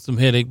causing some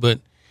headache. But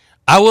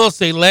I will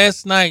say,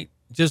 last night,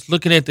 just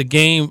looking at the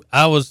game,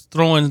 I was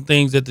throwing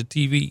things at the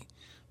TV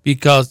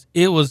because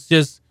it was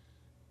just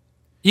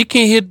you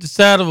can't hit the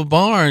side of a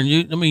barn.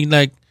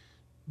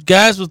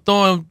 Guys were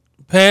throwing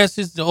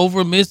passes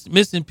over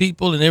missing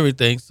people and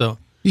everything, so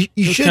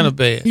it's kind of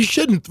bad. You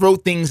shouldn't throw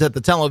things at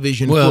the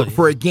television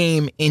for a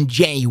game in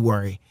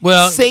January.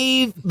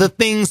 Save the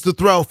things to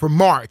throw for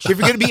March. If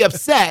you're going to be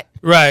upset,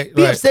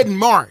 be upset in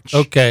March.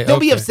 Okay,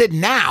 don't be upset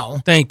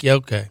now. Thank you.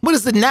 Okay, what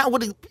is it now?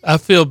 I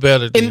feel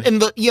better in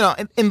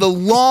the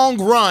long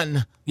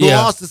run. The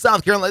loss to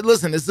South Carolina.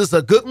 Listen, is this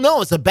a good?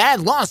 No, it's a bad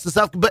loss to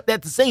South. But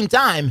at the same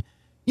time,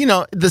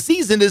 the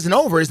season isn't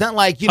over. It's not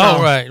like,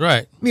 Oh,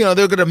 right. They're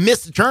going to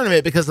miss the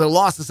tournament because of the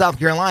loss to South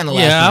Carolina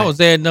last night. I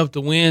was adding up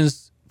the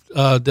wins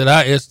that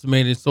I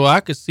estimated, so I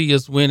could see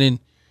us winning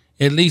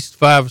at least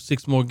 5 or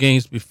 6 more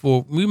games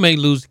before we may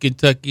lose to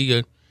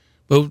Kentucky.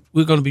 but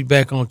we're going to be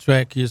back on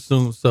track here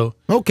soon. So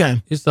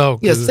okay, it's all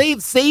good. Yeah,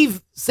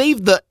 save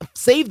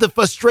the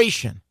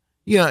frustration.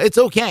 It's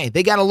okay.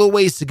 They got a little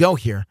ways to go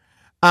here.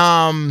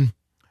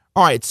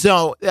 All right,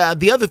 so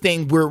the other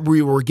thing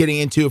we were getting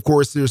into, of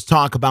course, there's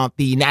talk about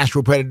the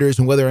Nashville Predators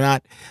and whether or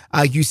not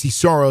UC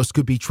Soros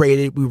could be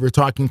traded. We were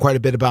talking quite a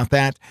bit about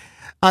that.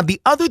 The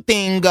other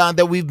thing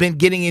that we've been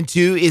getting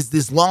into is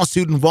this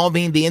lawsuit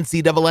involving the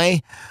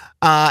NCAA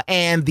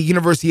and the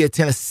University of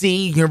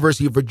Tennessee,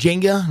 University of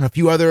Virginia, and a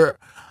few other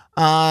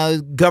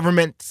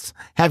governments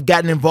have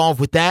gotten involved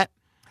with that.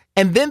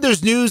 And then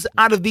there's news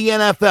out of the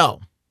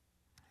NFL.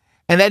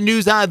 And that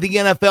news out of the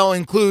NFL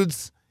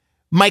includes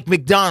Mike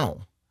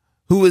Macdonald,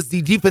 who is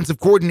the defensive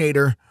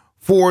coordinator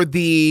for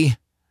the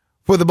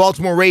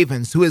Baltimore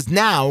Ravens, who is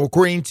now,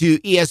 according to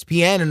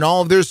ESPN and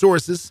all of their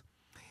sources,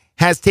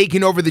 has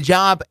taken over the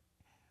job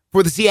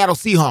for the Seattle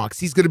Seahawks.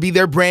 He's going to be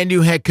their brand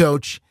new head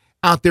coach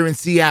out there in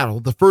Seattle.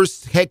 The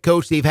first head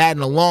coach they've had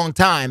in a long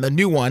time, a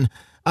new one.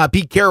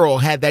 Pete Carroll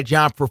had that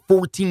job for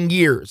 14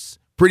 years.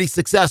 Pretty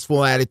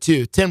successful at it,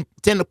 too. 10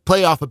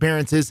 playoff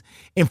appearances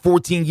in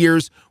 14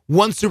 years.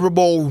 1 Super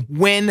Bowl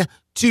win,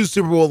 2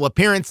 Super Bowl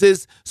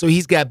appearances. So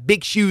he's got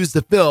big shoes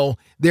to fill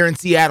there in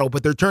Seattle.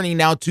 But they're turning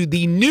now to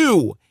the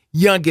new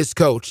youngest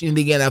coach in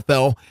the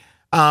NFL.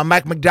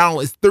 Mike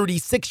Macdonald is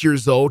 36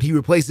 years old. He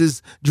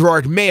replaces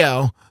Gerard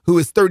Mayo, who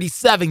is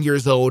 37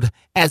 years old,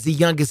 as the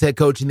youngest head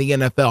coach in the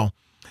NFL.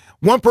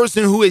 One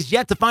person who is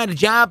yet to find a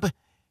job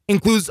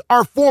includes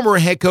our former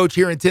head coach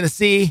here in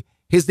Tennessee.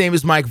 His name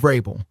is Mike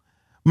Vrabel.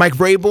 Mike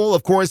Vrabel,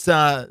 of course,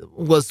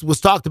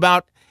 was talked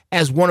about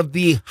as one of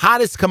the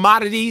hottest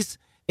commodities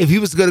if he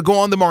was going to go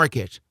on the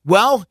market.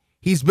 Well,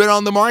 he's been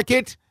on the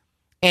market,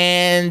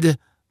 and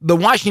the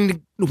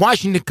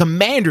Washington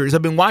Commanders,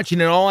 I've been watching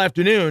it all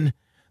afternoon,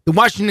 the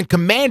Washington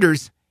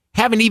Commanders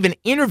haven't even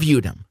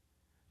interviewed him.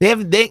 They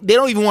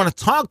don't even want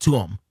to talk to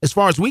him, as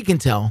far as we can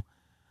tell.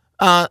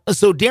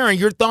 So, Darren,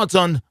 your thoughts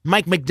on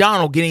Mike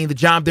Macdonald getting the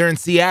job there in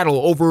Seattle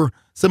over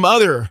some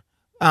other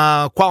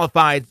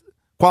qualified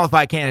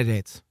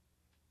candidates?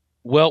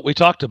 Well, we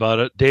talked about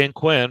it. Dan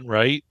Quinn,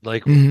 right?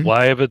 Like,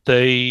 why haven't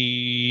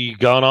they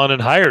gone on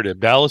and hired him?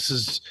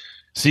 Dallas's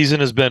season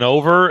has been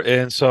over,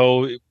 and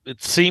so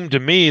it seemed to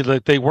me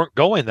like they weren't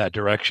going that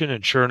direction,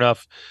 and sure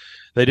enough,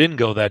 they didn't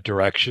go that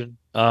direction.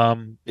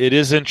 It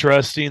is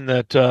interesting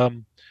that,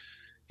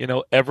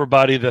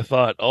 everybody that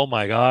thought, oh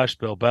my gosh,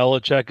 Bill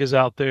Belichick is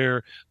out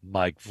there,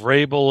 Mike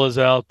Vrabel is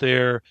out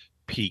there,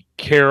 Pete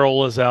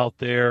Carroll is out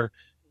there,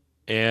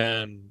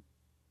 and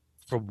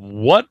from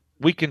what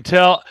we can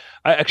tell,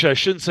 I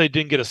shouldn't say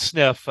didn't get a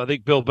sniff. I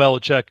think Bill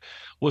Belichick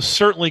was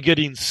certainly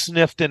getting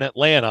sniffed in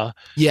Atlanta.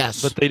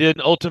 Yes. But they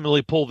didn't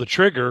ultimately pull the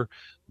trigger.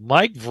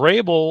 Mike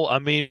Vrabel, I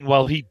mean,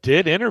 while he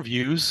did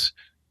interviews,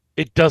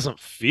 it doesn't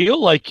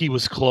feel like he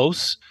was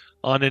close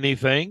on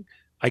anything.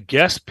 I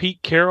guess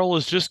Pete Carroll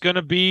is just going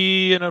to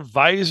be an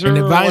advisor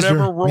or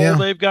whatever role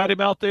they've got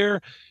him out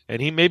there.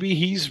 And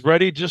he's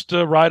ready just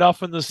to ride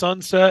off in the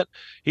sunset.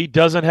 He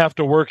doesn't have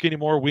to work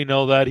anymore. We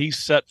know that. He's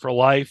set for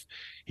life.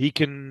 He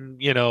can,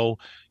 get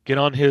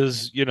on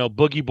his,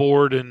 boogie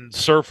board and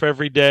surf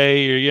every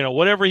day or,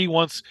 whatever he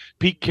wants.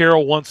 Pete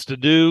Carroll wants to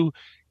do,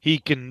 he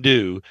can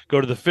do. Go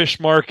to the fish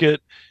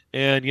market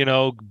and,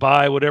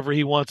 buy whatever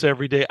he wants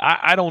every day.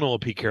 I don't know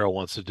what Pete Carroll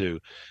wants to do,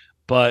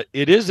 but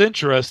it is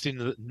interesting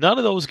that none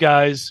of those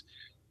guys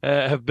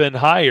have been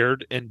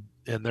hired and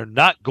they're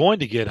not going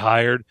to get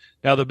hired.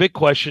 Now, the big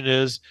question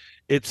is,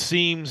 it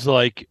seems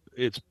like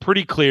it's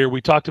pretty clear.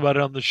 We talked about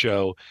it on the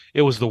show.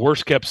 It was the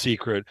worst kept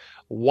secret.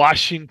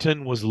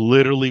 Washington was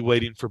literally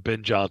waiting for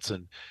Ben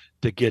Johnson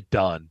to get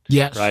done.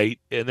 Yes. Right.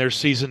 And their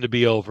season to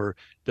be over.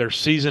 Their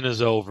season is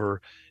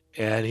over.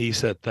 And he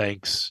said,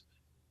 thanks,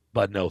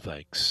 but no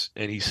thanks.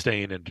 And he's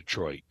staying in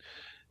Detroit.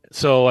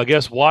 So I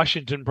guess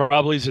Washington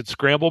probably is at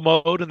scramble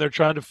mode and they're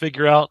trying to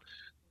figure out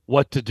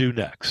what to do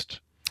next.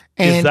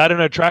 Is that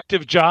an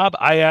attractive job?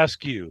 I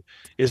ask you,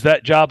 is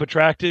that job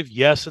attractive?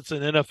 Yes, it's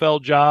an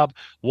NFL job,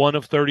 1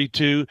 of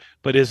 32,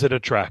 but is it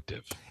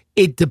attractive?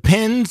 It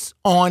depends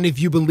on if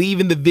you believe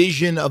in the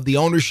vision of the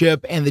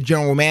ownership and the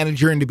general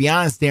manager. And to be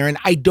honest, Darren,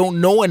 I don't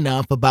know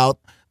enough about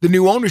the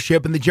new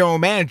ownership and the general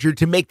manager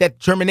to make that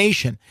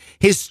determination.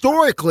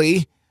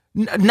 Historically,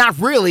 not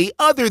really,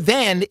 other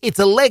than it's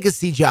a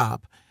legacy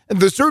job.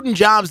 There's certain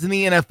jobs in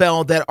the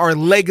NFL that are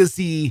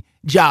legacy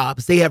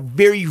jobs. They have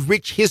very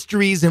rich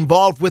histories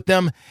involved with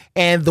them.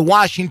 And the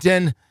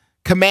Washington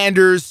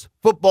Commanders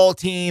football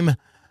team,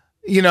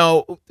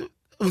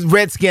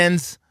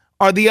 Redskins,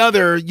 are the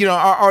other,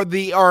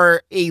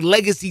 are a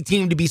legacy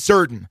team to be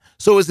certain.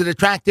 So is it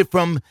attractive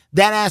from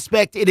that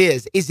aspect? It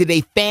is. Is it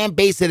a fan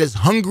base that is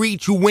hungry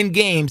to win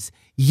games?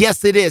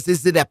 Yes, it is.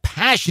 Is it a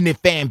passionate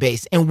fan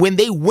base? And when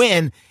they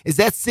win, is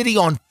that city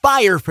on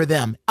fire for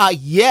them?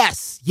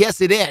 Yes.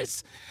 Yes, it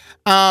is.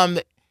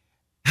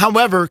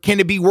 However, can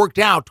it be worked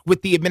out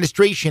with the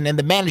administration and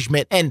the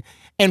management? And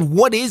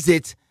what is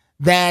it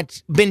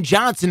that Ben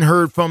Johnson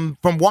heard from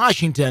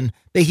Washington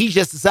that he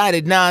just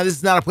decided, this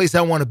is not a place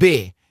I want to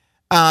be?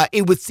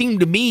 It would seem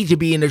to me to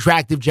be an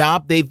attractive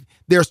job. They've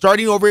they're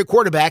starting over at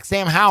quarterback.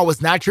 Sam Howell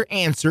is not your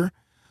answer.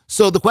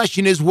 So the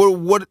question is,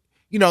 what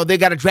they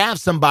got to draft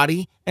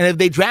somebody. And if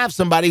they draft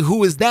somebody,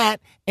 who is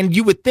that? And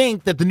you would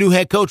think that the new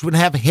head coach would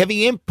have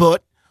heavy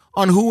input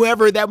on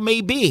whoever that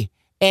may be.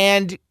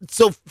 And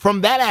so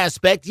from that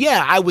aspect,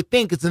 yeah, I would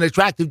think it's an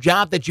attractive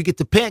job that you get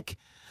to pick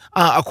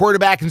a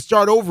quarterback and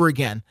start over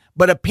again.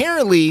 But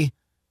apparently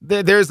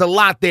there's a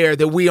lot there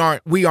that we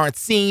aren't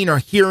seeing or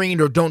hearing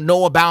or don't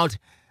know about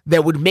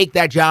that would make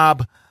that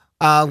job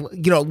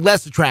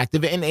less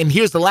attractive. And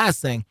here's the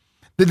last thing.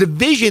 The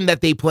division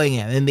that they play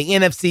in the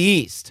NFC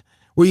East,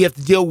 where you have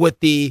to deal with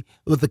the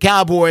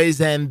Cowboys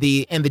and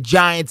the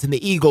Giants and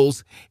the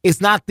Eagles, it's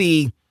not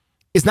the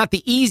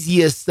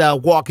easiest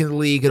walk in the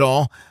league at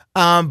all.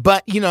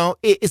 But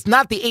it's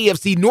not the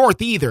AFC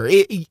North either.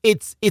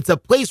 It's a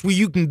place where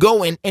you can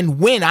go and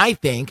win, I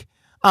think,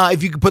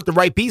 if you can put the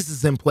right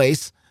pieces in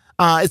place.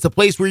 It's a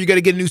place where you're going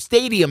to get a new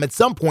stadium at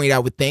some point, I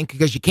would think,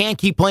 because you can't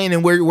keep playing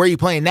in where you're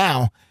playing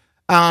now.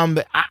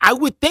 I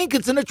would think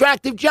it's an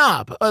attractive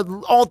job,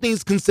 all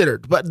things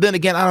considered. But then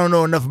again, I don't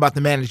know enough about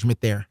the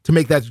management there to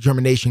make that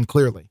determination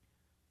clearly.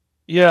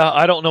 Yeah,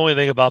 I don't know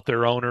anything about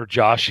their owner,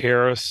 Josh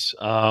Harris.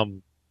 I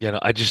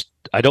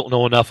don't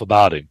know enough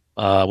about him.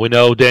 We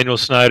know Daniel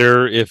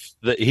Snyder, if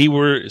he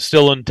were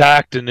still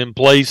intact and in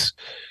place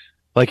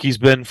like he's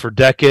been for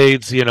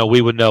decades,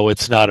 we would know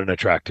it's not an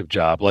attractive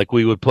job. Like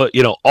we would put,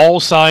 all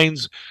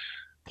signs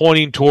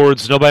pointing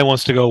towards nobody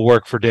wants to go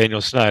work for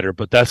Daniel Snyder,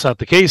 but that's not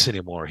the case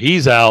anymore.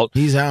 He's out.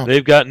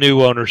 They've got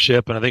new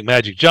ownership, and I think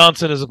Magic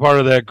Johnson is a part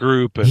of that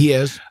group. And he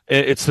is.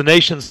 It's the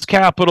nation's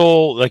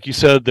capital. Like you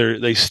said,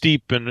 they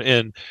steep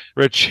in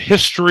rich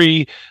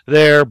history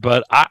there,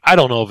 but I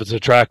don't know if it's an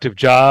attractive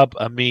job.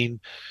 I mean,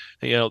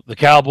 the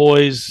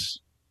Cowboys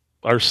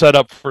are set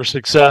up for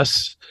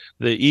success.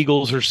 The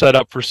Eagles are set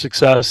up for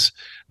success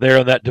there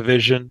in that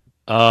division.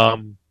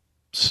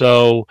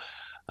 So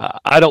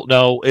I don't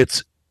know.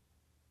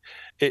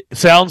 It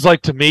sounds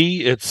like to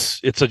me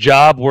it's a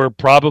job where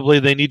probably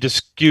they need to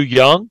skew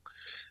young,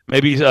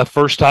 maybe a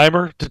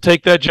first-timer to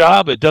take that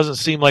job. It doesn't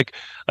seem like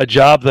a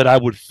job that I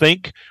would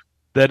think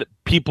that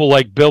people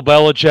like Bill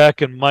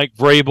Belichick and Mike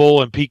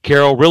Vrabel and Pete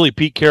Carroll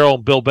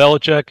and Bill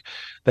Belichick,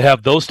 they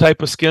have those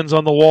type of skins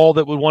on the wall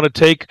that would want to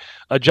take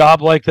a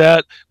job like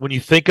that. When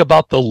you think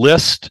about the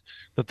list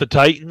that the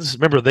Titans,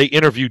 remember, they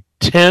interviewed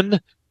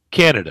 10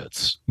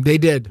 candidates. They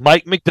did.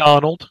 Mike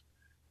McDonald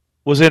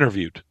was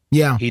interviewed.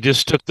 Yeah. He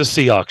just took the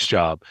Seahawks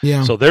job.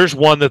 Yeah. So there's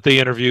one that they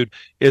interviewed,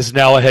 is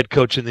now a head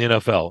coach in the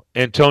NFL.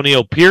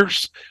 Antonio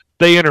Pierce,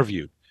 they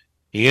interviewed.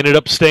 He ended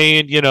up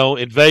staying,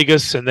 in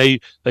Vegas, and they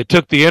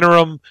took the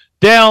interim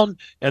down,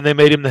 and they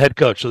made him the head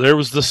coach. So there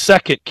was the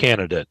second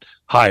candidate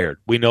hired.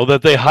 We know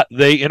that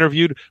they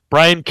interviewed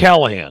Brian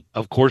Callahan.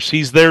 Of course,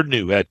 he's their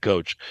new head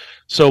coach.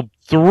 So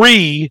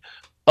 3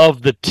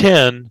 of the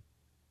 10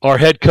 are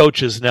head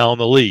coaches now in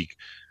the league.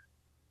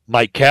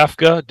 Mike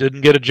Kafka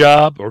didn't get a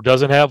job or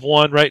doesn't have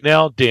one right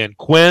now. Dan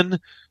Quinn,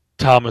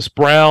 Thomas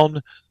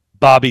Brown,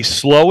 Bobby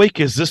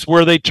Slowick. Is this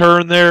where they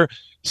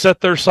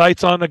set their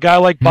sights on a guy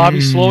like Bobby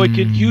Slowick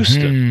in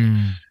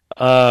Houston?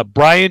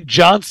 Brian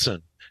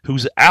Johnson,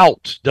 who's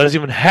out, doesn't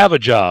even have a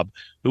job,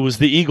 who was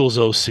the Eagles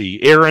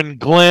OC. Aaron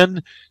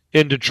Glenn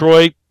in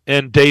Detroit,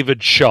 and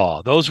David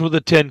Shaw. Those were the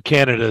 10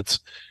 candidates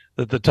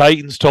that the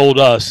Titans told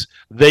us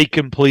they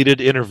completed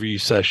interview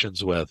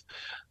sessions with.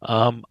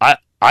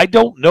 I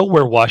don't know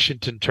where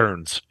Washington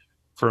turns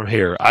from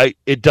here. I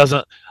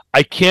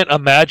can't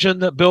imagine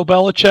that Bill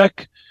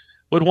Belichick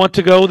would want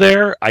to go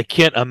there. I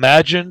can't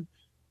imagine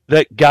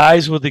that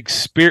guys with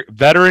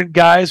veteran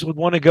guys would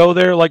want to go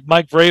there, like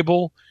Mike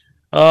Vrabel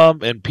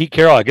and Pete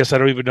Carroll. I guess I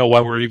don't even know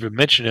why we're even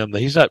mentioning him.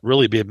 He's not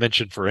really being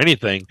mentioned for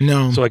anything.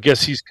 No. So I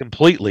guess he's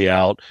completely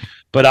out.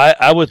 But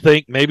I would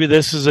think maybe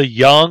this is a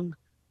young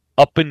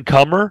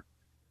up-and-comer,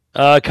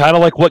 kind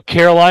of like what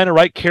Carolina,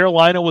 right?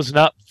 Carolina was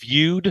not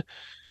viewed.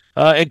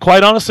 And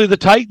quite honestly, the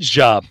Titans'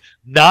 job,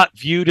 not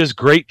viewed as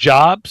great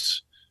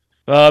jobs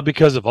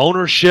because of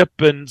ownership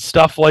and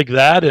stuff like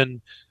that.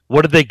 And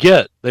what did they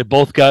get? They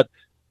both got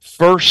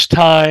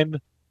first-time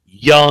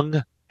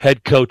young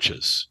head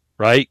coaches,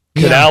 right?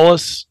 Yeah.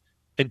 Canales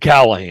and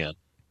Callahan.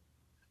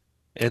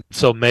 And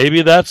so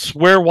maybe that's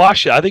where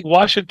I think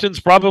Washington's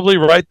probably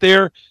right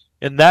there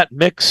in that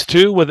mix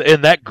too,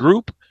 in that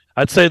group.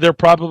 I'd say they're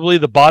probably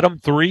the bottom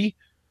 3.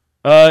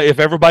 If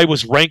everybody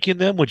was ranking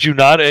them, would you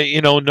not,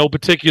 no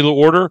particular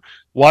order,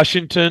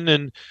 Washington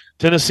and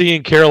Tennessee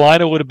and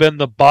Carolina would have been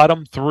the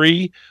bottom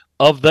 3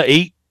 of the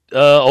 8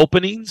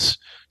 openings.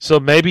 So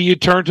maybe you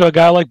turn to a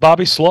guy like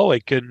Bobby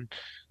Slowick and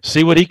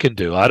see what he can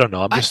do. I don't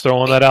know. I'm just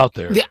throwing that out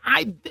there.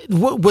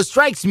 What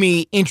strikes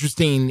me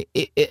interesting,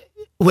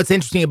 what's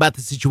interesting about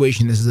the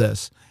situation is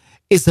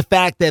the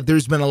fact that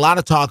there's been a lot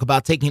of talk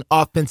about taking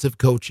offensive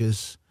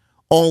coaches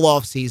all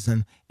off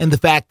season, and the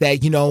fact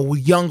that,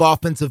 young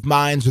offensive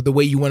minds are the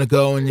way you want to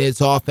go, and it's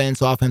offense.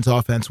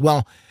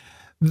 Well,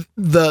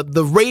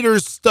 the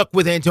Raiders stuck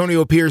with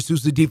Antonio Pierce,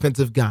 who's the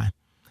defensive guy.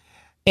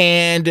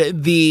 and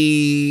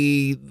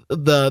the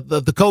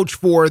coach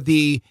for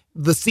the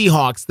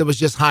Seahawks that was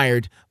just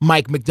hired,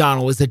 Mike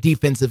McDonald, is a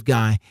defensive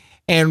guy.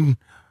 And,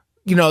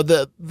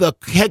 the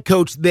head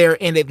coach there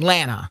in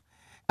Atlanta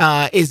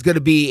is going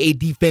to be a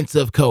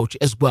defensive coach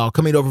as well,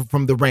 coming over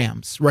from the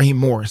Rams, Raheem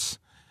Morris.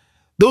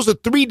 Those are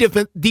 3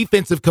 different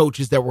defensive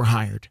coaches that were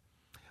hired.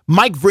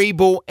 Mike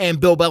Vrabel and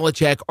Bill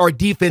Belichick are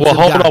defensive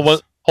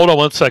guys. Hold on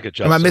one second,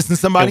 Justin. Am I missing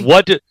somebody?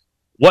 And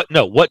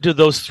what do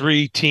those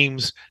 3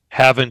 teams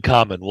have in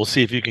common? We'll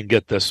see if you can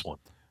get this one.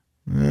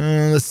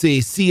 Let's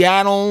see.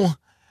 Seattle,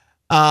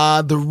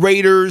 the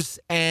Raiders,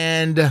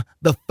 and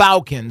the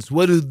Falcons.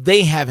 What do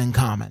they have in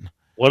common?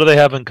 What do they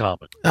have in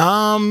common?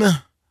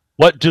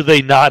 What do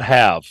they not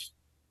have?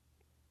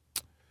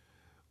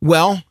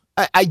 Well,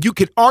 you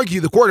could argue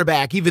the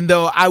quarterback, even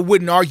though I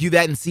wouldn't argue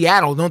that in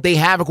Seattle. Don't they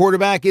have a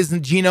quarterback?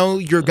 Isn't Geno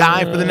your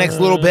guy for the next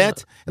little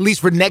bit? At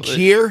least for next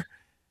year?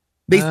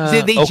 They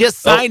just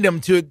signed him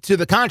to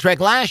the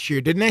contract last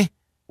year, didn't they?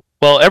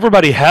 Well,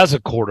 everybody has a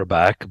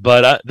quarterback,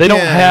 but they don't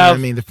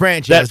have the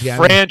franchise that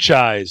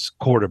franchise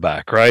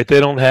quarterback, right? They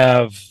don't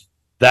have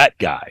that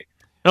guy.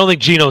 I don't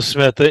think Geno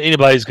Smith,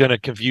 anybody's going to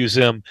confuse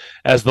him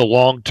as the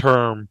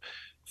long-term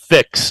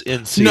fix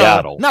in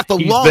Seattle. No, not the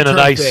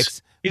long-term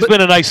fix. He's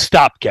been a nice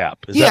stopgap.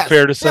 Is that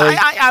fair to say?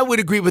 I would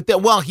agree with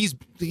that. Well, he's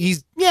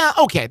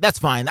okay, that's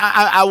fine.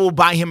 I will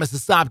buy him as a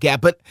stopgap,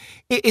 but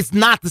it's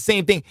not the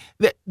same thing.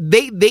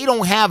 They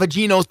don't have a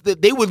Geno.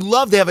 They would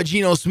love to have a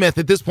Geno Smith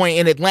at this point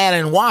in Atlanta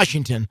and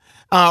Washington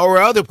or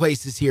other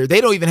places here.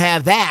 They don't even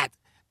have that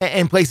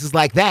in places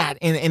like that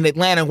in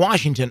Atlanta and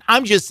Washington.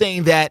 I'm just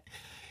saying that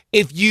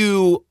if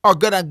you are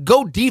going to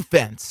go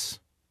defense,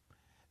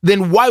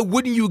 then why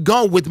wouldn't you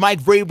go with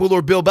Mike Vrabel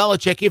or Bill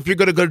Belichick if you're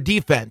going to go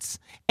defense?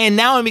 And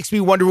now it makes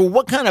me wonder, well,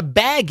 what kind of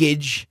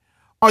baggage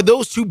are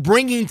those 2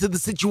 bringing to the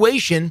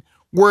situation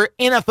where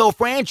NFL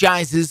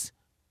franchises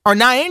are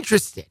not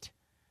interested?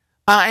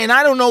 And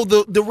I don't know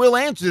the real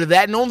answer to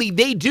that, and only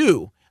they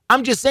do.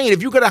 I'm just saying,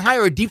 if you're going to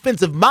hire a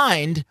defensive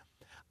mind,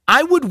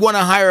 I would want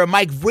to hire a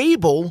Mike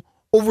Vrabel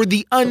over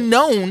the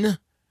unknown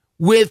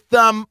with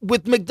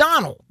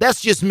McDonald.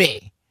 That's just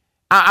me.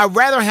 I'd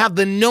rather have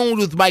the known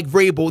with Mike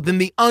Vrabel than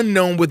the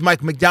unknown with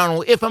Mike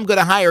McDonald if I'm going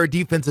to hire a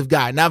defensive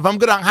guy. Now, if I'm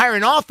going to hire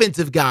an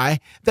offensive guy,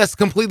 that's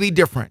completely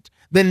different.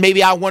 Then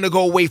maybe I want to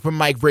go away from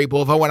Mike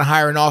Vrabel if I want to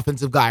hire an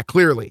offensive guy,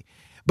 clearly.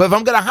 But if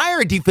I'm going to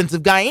hire a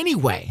defensive guy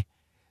anyway,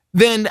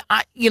 then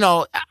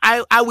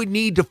I would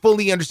need to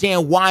fully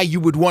understand why you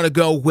would want to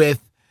go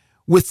with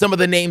some of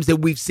the names that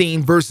we've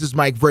seen versus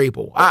Mike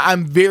Vrabel.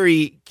 I'm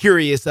very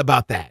curious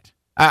about that.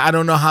 I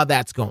don't know how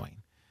that's going.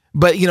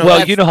 But, you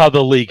know how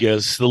the league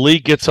is. The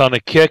league gets on a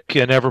kick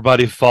and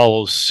everybody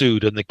follows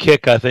suit. And the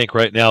kick, I think,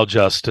 right now,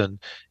 Justin,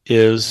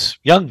 is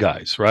young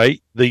guys,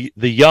 right? The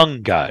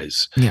young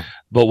guys. Yeah.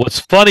 But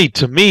what's funny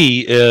to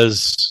me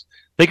is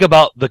think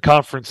about the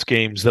conference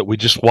games that we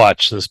just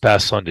watched this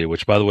past Sunday,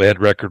 which, by the way,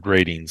 had record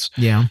ratings.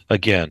 Yeah.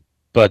 Again.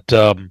 But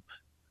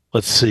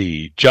let's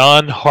see.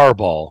 John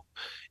Harbaugh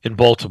in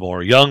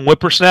Baltimore, young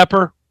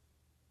whippersnapper.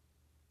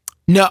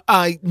 No,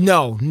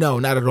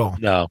 not at all.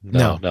 No,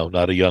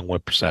 not a young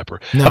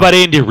whippersnapper. No. How about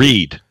Andy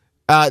Reid?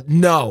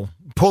 No,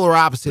 polar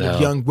opposite of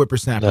young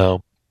whippersnapper.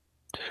 No.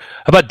 How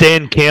about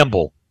Dan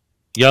Campbell?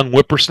 Young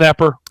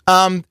whippersnapper?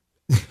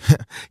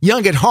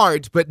 Young at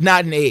heart, but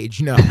not in age,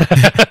 no.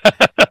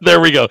 There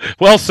we go.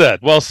 Well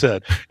said.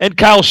 And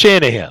Kyle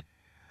Shanahan?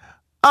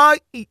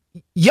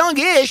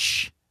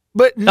 Youngish,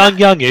 but not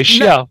youngish,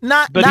 yeah.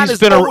 Not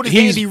as old as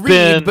Andy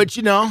Reid, but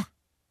you know.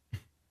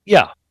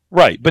 Yeah.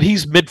 Right, but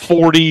he's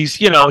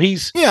mid-40s. You know,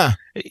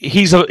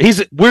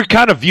 we're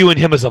kind of viewing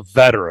him as a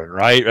veteran,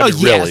 right? I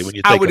mean, really, when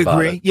you think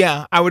about it.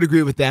 Yeah, I would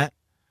agree with that.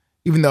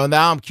 Even though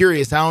now I'm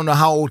curious, I don't know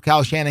how old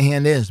Kyle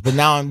Shanahan is, but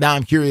now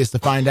I'm curious to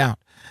find out.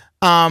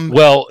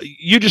 Well,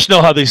 you just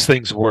know how these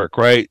things work,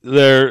 right?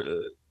 They're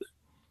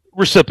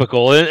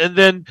reciprocal, and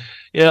then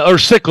or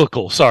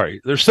cyclical.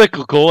 Sorry, they're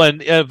cyclical,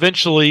 and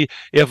eventually,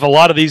 if a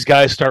lot of these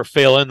guys start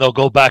failing, they'll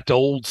go back to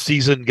old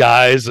seasoned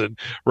guys, and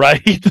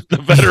right, the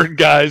veteran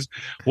guys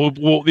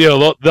will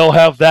they'll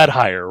have that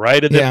hire,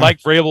 right, and then Mike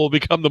Vrabel will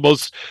become the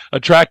most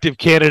attractive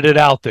candidate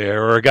out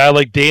there, or a guy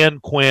like Dan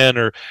Quinn,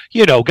 or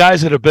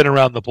guys that have been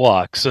around the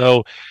block.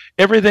 So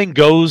everything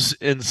goes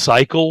in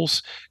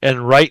cycles,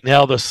 and right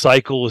now the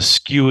cycle is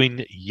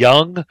skewing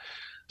young.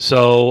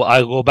 So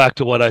I go back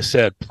to what I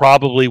said.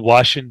 Probably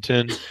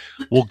Washington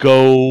will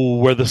go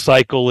where the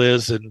cycle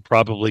is and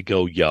probably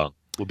go young,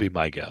 would be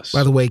my guess.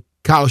 By the way,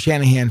 Kyle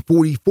Shanahan,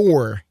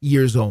 44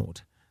 years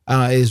old,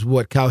 is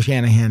what Kyle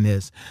Shanahan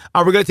is.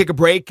 We're going to take a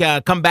break.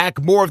 Come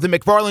back. More of the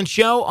McFarland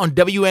Show on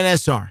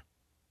WNSR.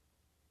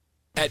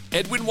 At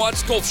Edwin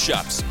Watts Golf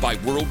Shops by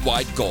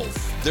Worldwide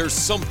Golf. There's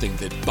something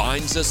that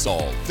binds us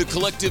all, the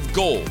collective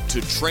goal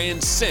to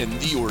transcend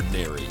the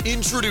ordinary.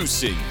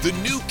 Introducing the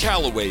new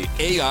Callaway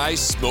AI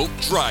Smoke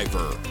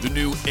Driver. The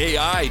new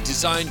AI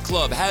Design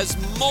Club has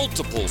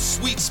multiple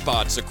sweet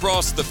spots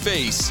across the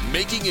face,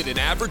 making it an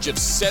average of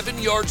 7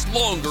 yards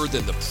longer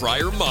than the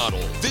prior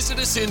model. Visit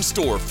us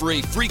in-store for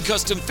a free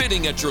custom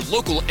fitting at your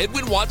local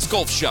Edwin Watts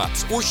Golf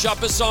Shops or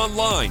shop us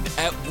online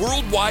at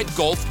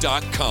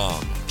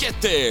worldwidegolf.com. Get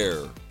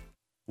there.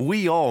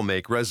 We all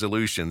make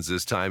resolutions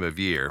this time of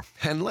year,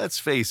 and let's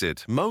face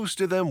it, most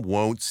of them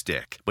won't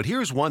stick. But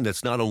here's one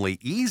that's not only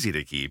easy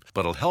to keep,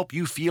 but will help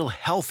you feel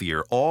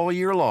healthier all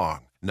year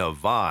long.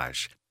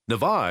 Navage.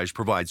 Navage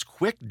provides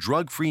quick,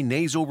 drug-free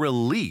nasal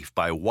relief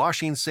by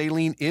washing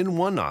saline in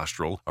one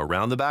nostril,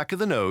 around the back of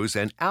the nose,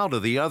 and out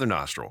of the other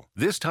nostril.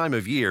 This time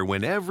of year,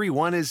 when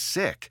everyone is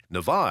sick,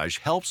 Navage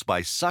helps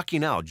by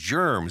sucking out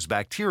germs,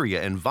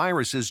 bacteria, and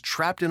viruses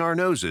trapped in our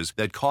noses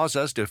that cause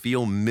us to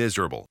feel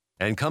miserable.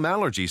 And come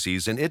allergy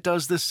season, it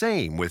does the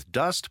same with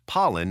dust,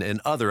 pollen,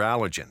 and other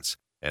allergens.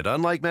 And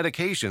unlike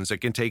medications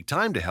that can take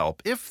time to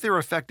help, if they're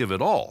effective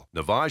at all,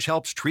 Navage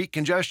helps treat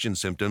congestion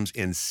symptoms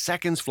in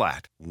seconds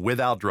flat,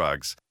 without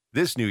drugs.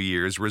 This New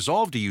Year's,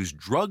 resolve to use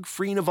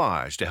drug-free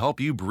Navage to help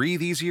you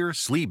breathe easier,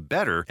 sleep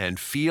better, and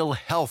feel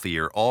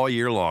healthier all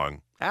year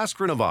long. Ask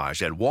for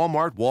Navage at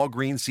Walmart,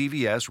 Walgreens,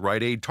 CVS,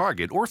 Rite Aid,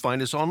 Target, or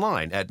find us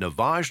online at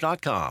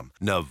Navage.com.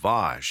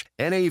 Navage,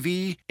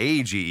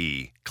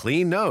 N-A-V-A-G-E.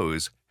 Clean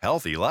nose,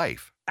 healthy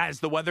life. As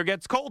the weather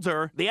gets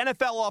colder, the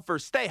NFL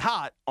offers Stay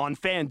Hot on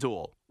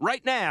FanDuel.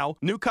 Right now,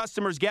 new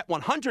customers get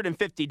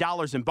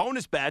 $150 in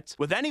bonus bets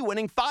with any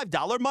winning $5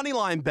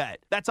 moneyline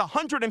bet. That's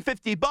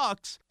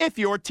 $150 if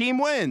your team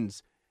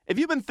wins. If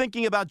you've been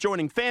thinking about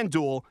joining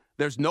FanDuel,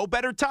 there's no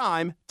better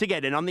time to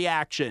get in on the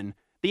action.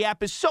 The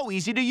app is so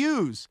easy to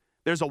use.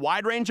 There's a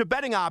wide range of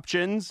betting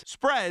options,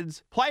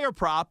 spreads, player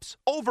props,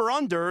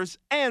 over-unders,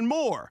 and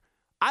more.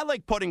 I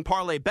like putting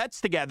parlay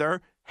bets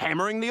together,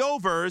 hammering the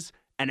overs,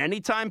 and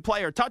anytime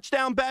player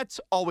touchdown bets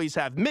always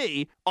have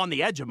me on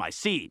the edge of my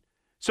seat.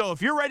 So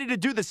if you're ready to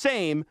do the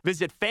same,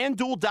 visit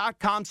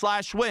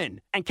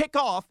FanDuel.com/win and kick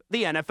off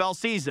the NFL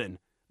season.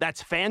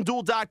 That's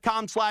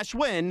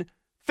FanDuel.com/win.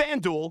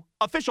 FanDuel,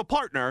 official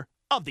partner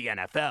of the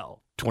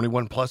NFL.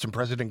 21 plus and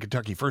present in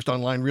Kentucky. First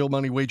online real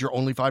money wager,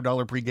 only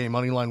 $5 pregame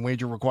money line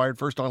wager required.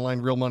 First online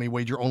real money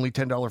wager, only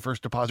 $10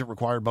 first deposit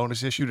required.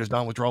 Bonus issued as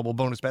non-withdrawable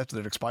bonus bets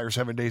that expire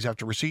 7 days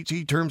after receipt.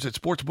 See terms at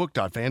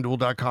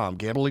sportsbook.fanduel.com.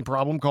 Gambling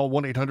problem? Call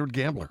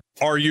 1-800-GAMBLER.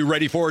 Are you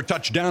ready for a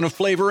touchdown of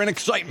flavor and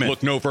excitement?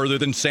 Look no further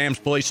than Sam's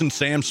Place and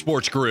Sam's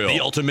Sports Grill,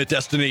 the ultimate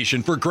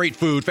destination for great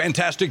food,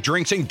 fantastic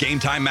drinks, and game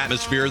time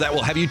atmosphere that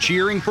will have you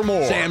cheering for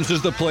more. Sam's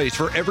is the place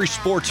for every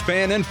sports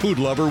fan and food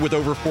lover with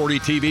over 40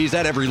 TVs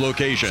at every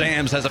location.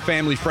 Sam's has a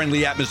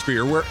family-friendly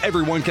atmosphere where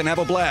everyone can have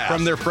a blast.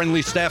 From their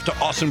friendly staff to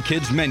awesome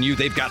kids menu,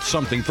 they've got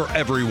something for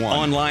everyone.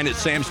 Online at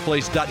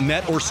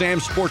samsplace.net or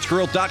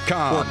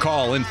samsportsgrill.com, or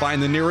call and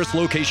find the nearest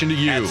location to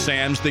you. At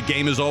Sam's, the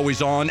game is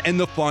always on and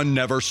the fun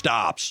never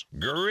stops.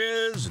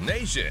 Grizz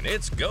Nation,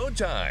 it's go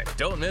time.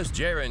 Don't miss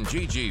Jaron,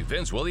 Gigi,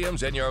 Vince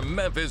Williams, and your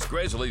Memphis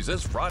Grizzlies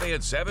this Friday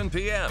at 7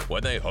 p.m.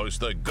 when they host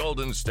the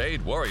Golden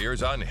State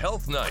Warriors on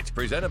Health Night,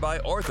 presented by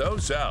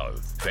Ortho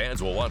South.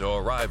 Fans will want to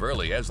arrive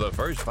early as the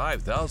first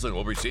 5,000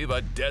 will receive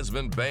a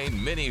Desmond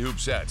Bain mini hoop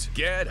set.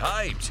 Get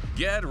hyped,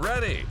 get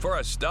ready for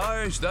a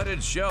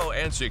star-studded show,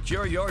 and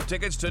secure your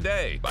tickets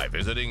today by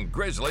visiting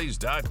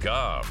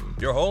Grizzlies.com.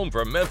 Your home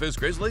for Memphis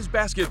Grizzlies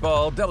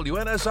basketball,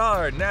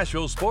 WNSR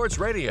Nashville Sports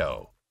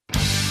Radio.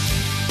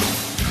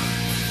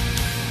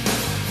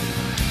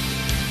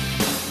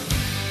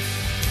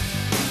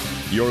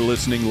 You're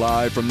listening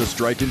live from the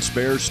Strike and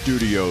Spare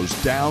Studios,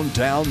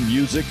 downtown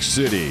Music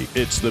City.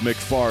 It's the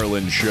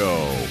McFarland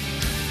Show.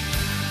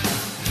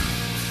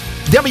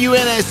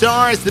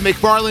 WNSR is the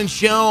McFarland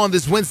Show on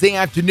this Wednesday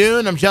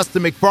afternoon. I'm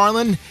Justin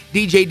McFarland,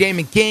 DJ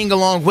Damon King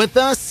along with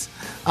us.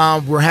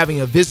 We're having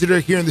a visitor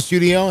here in the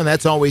studio, and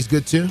that's always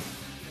good too.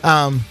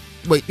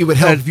 Wait, it would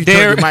help if you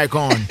turn your mic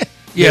on.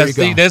 Yeah,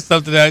 see, that's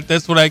something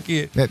that's what I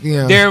get.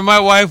 Darren, my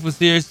wife was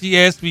here. She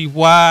asked me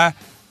why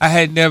I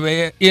had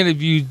never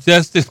interviewed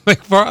Justice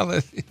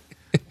McFarland.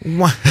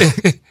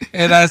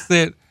 And I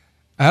said,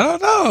 I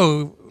don't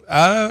know.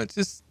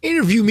 Just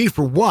interview me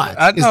for what?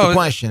 Is the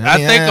question. I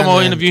think I'm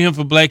gonna interview him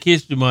for Black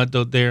History Month,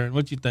 though, Darren.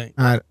 What you think?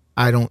 I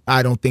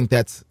don't think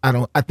that's.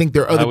 I think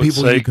there are other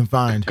people you can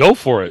find. Go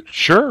for it.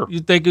 Sure.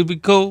 You think it'd be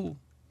cool?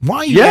 Why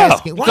are you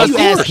asking? Why are you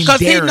asking? Because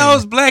he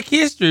knows Black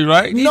history,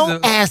 right? He's a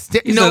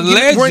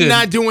legend. We're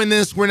not doing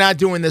this. We're not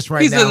doing this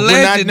right now. He's a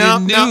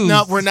legend.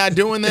 No, we're not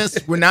doing this.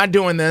 We're not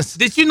doing this.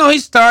 Did you know he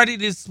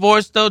started his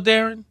sports though,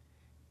 Darren?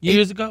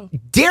 Years ago.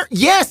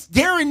 Yes,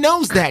 Darren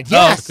knows that.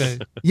 Yes, okay.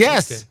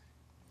 Yes. Okay.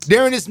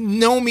 Darren has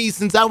known me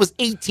since I was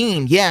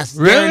 18. Yes,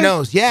 really? Darren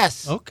knows.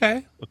 Yes.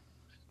 Okay.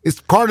 It's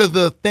part of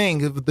the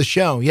thing of the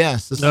show.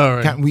 Yes. All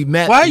right. We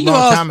met a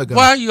long time ago.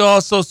 Why are you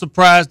all so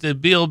surprised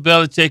that Bill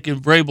Belichick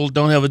and Vrabel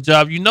don't have a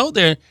job? You know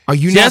they're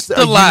just alike.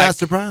 Are you not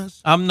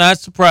surprised? I'm not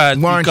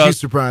surprised. Why aren't you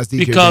surprised,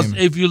 DJ Because Damon?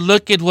 if you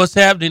look at what's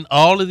happening,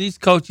 all of these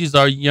coaches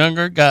are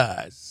younger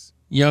guys.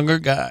 younger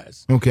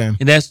guys. Okay.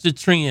 And that's the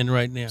trend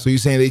right now. So you're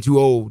saying they too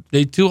old?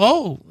 They too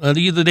old.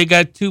 Either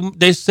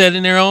they're set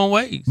in their own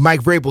ways.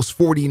 Mike Vrabel's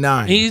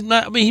 49. He's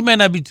not. I mean, he may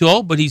not be too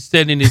old, but he's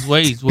set in his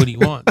ways what he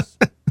wants.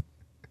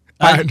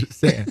 I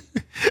understand.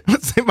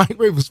 Let's say Mike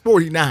Vrabel's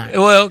 49.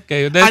 Well,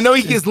 okay. I know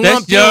he gets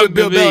lumped in with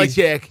Bill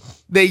Belichick.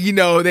 That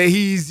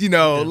he's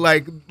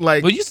like.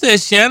 Well, you said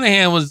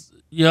Shanahan was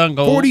young.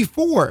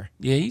 44.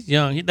 Yeah, he's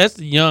young. That's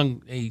the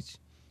young age.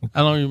 I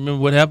don't even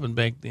remember what happened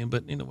back then,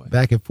 but anyway.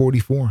 Back at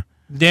 44.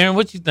 Darren,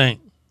 what you think?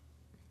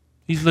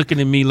 He's looking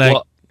at me like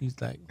he's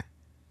like.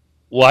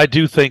 Well, I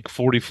do think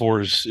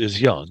 44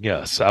 is young.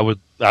 Yes, I would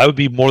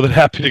be more than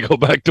happy to go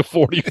back to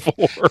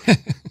 44.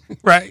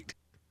 Right.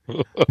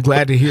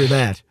 Glad to hear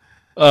that.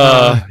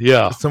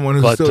 Yeah. Someone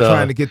who's still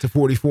trying to get to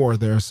 44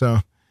 there. So,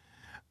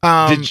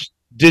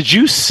 did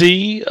you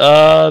see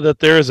that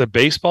there is a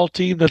baseball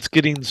team that's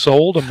getting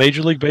sold? A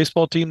Major League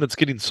Baseball team that's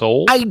getting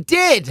sold? I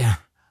did.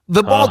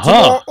 The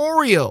Baltimore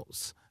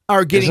Orioles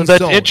are getting sold.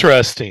 Isn't that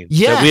interesting?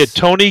 Yes. That we had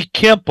Tony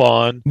Kemp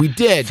on. We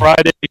did.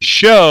 Friday's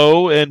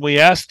show, and we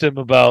asked him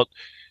about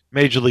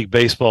Major League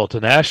Baseball to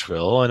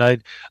Nashville,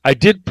 and I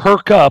did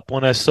perk up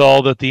when I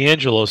saw that the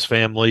Angelos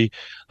family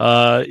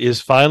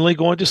is finally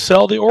going to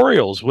sell the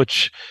Orioles,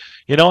 which,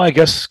 I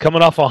guess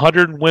coming off a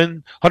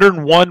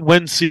 101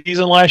 win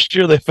season last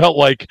year, they felt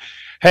like,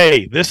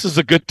 hey, this is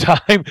a good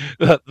time.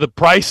 The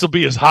price will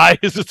be as high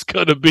as it's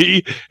going to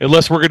be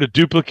unless we're going to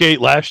duplicate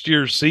last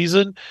year's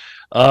season.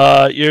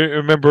 You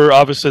remember,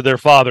 obviously, their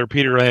father,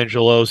 Peter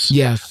Angelos,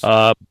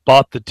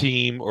 bought the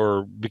team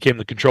or became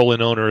the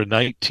controlling owner in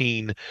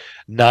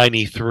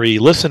 1993.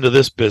 Listen to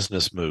this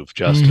business move,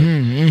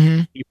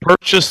 Justin. He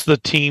purchased the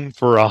team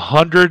for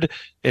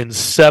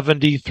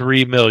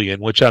 $173 million,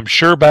 which I'm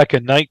sure back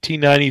in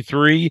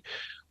 1993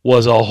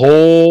 was a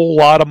whole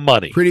lot of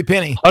money. Pretty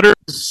penny.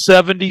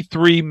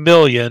 $173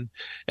 million,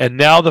 and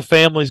now the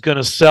family's going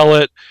to sell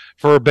it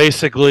for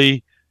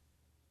basically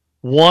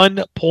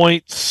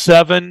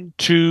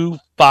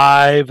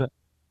 $1.725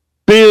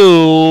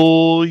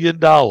 billion.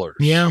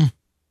 Yeah.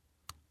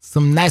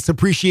 Some nice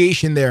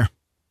appreciation there.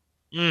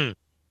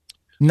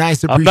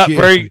 Nice I'm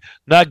appreciation.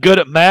 not good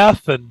at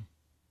math, and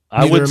I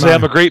Neither wouldn't say am I.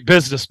 I'm a great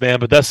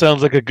businessman, but that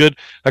sounds like a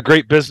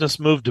great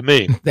business move to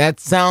me. That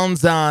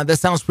sounds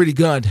pretty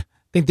good. I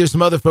think there's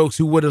some other folks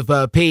who would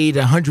have paid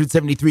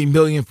 $173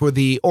 million for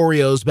the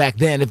Orioles back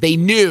then if they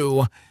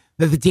knew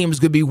that the team was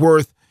going to be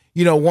worth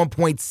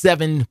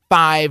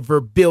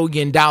 $1.75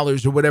 billion or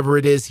whatever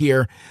it is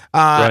here,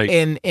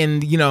 in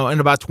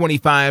about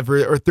 25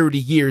 or 30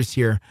 years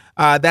here.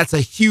 That's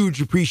a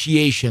huge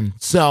appreciation.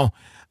 So,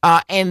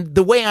 and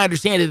the way I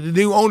understand it, the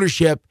new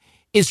ownership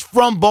is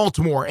from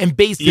Baltimore and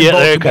based in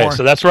Baltimore. Okay,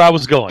 so that's where I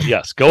was going.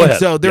 Yes, go ahead.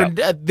 So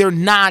they're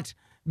not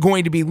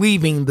going to be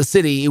leaving the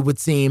city, it would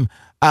seem.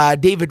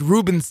 David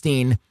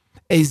Rubenstein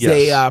is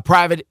a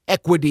private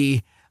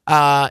equity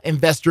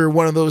investor,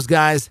 one of those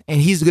guys,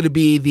 and he's going to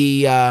be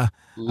the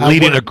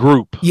leading a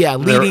group. Yeah,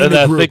 leading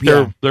the group. I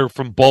think they're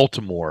from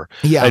Baltimore.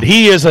 Yeah, and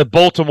he is a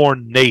Baltimore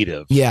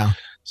native. Yeah.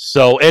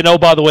 So, and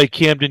by the way,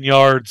 Camden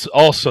Yards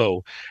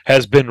also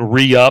has been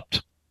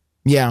re-upped.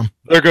 Yeah.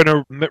 They're going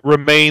to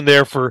remain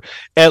there for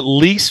at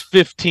least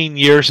 15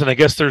 years, and I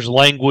guess there's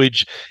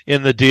language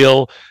in the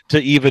deal to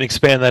even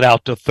expand that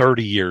out to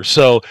 30 years.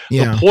 So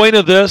the point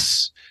of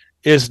this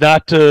is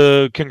not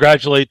to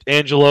congratulate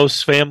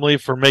Angelos' family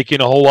for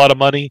making a whole lot of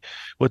money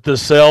with the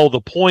sale.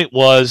 The point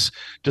was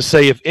to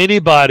say if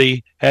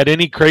anybody had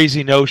any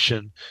crazy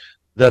notion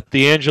that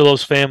the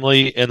Angelos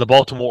family and the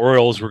Baltimore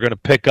Orioles were going to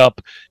pick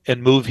up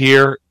and move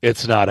here,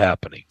 it's not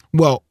happening.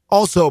 Well,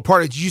 also,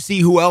 did you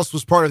see who else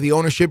was part of the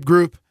ownership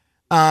group,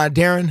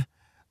 Darren?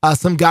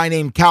 Some guy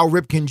named Cal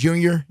Ripken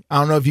Jr. I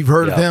don't know if you've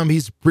heard of him.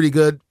 He's a pretty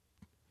good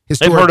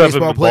historic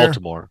baseball player.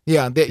 Baltimore.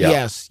 Yeah,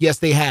 yes,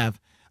 they have.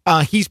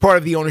 He's part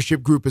of the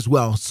ownership group as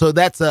well. So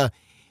that's an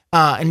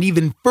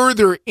even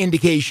further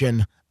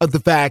indication of the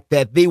fact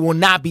that they will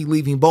not be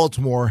leaving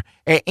Baltimore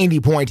at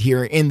any point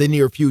here in the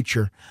near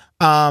future.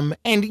 And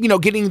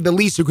getting the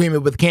lease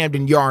agreement with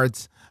Camden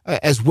Yards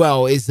as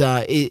well is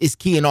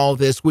key in all of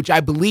this, which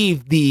I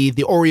believe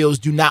the Orioles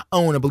do not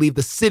own. I believe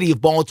the city of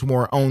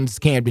Baltimore owns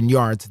Camden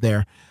Yards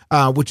there,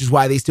 which is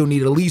why they still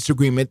need a lease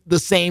agreement the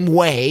same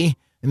way,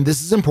 and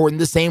this is important,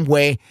 the same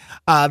way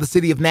the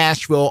city of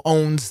Nashville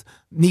owns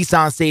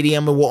Nissan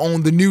Stadium and will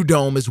own the new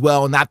dome as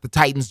well, not the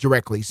Titans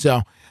directly.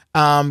 So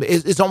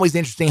it's always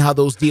interesting how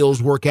those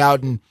deals work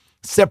out and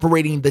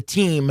separating the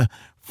team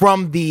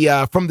from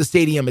the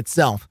stadium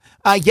itself.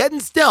 Yet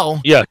and still,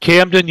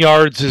 Camden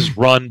Yards is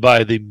run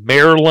by the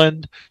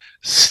Maryland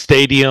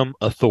Stadium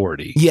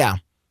Authority. Yeah,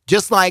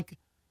 just like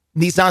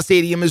Nissan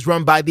Stadium is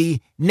run by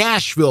the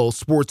Nashville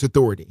Sports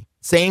Authority.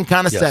 Same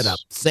kind of setup.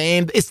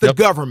 Same. It's the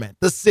government,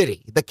 the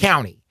city, the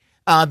county.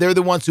 They're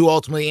the ones who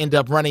ultimately end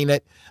up running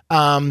it.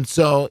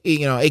 So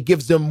it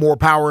gives them more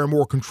power and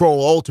more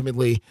control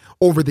ultimately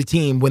over the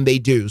team when they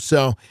do.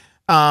 So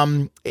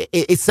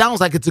it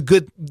sounds like it's a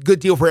good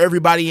deal for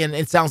everybody, and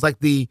it sounds like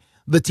the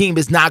team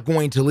is not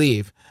going to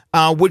leave,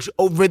 which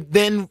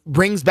then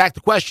brings back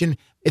the question,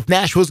 If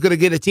Nashville's going to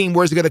get a team,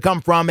 where's it going to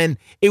come from? And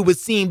it would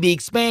seem the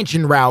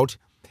expansion route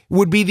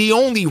would be the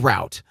only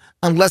route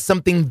unless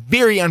something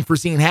very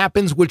unforeseen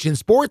happens, which in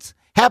sports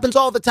happens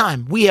all the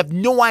time. We have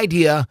no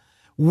idea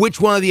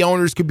which one of the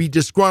owners could be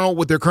disgruntled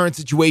with their current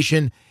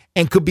situation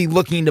and could be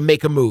looking to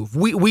make a move.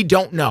 We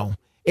don't know.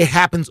 It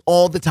happens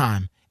all the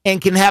time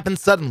and can happen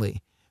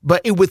suddenly.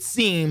 But it would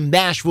seem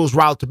Nashville's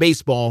route to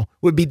baseball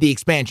would be the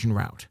expansion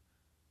route.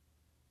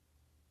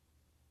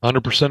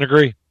 100%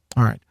 agree.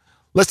 All right.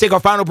 Let's take our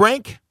final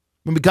break.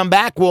 When we come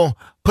back, we'll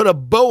put a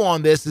bow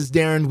on this, as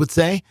Darren would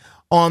say,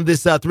 on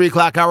this 3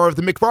 o'clock hour of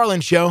the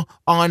McFarland Show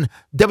on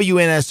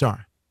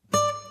WNSR.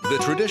 The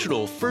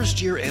traditional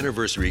first-year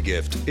anniversary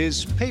gift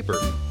is paper.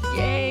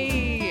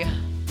 Yay!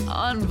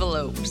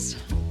 Envelopes.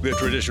 The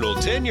traditional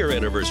 10-year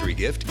anniversary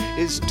gift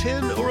is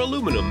tin or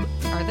aluminum.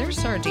 Are there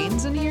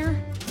sardines in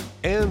here?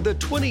 And the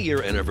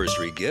 20-year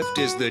anniversary gift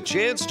is the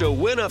chance to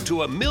win up to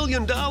 $1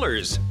 million.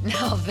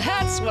 Now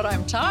that's what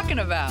I'm talking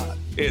about.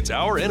 It's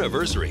our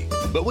anniversary,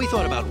 but we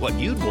thought about what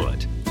you'd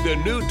want. The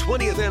new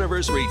 20th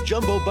anniversary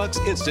Jumbo Bucks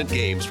Instant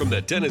Games from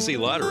the Tennessee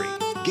Lottery.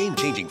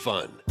 Game-changing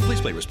fun.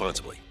 Please play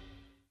responsibly.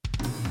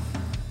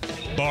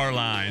 Bar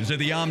Lines at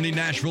the Omni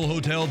Nashville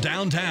Hotel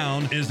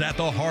downtown is at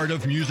the heart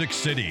of Music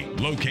City.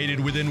 Located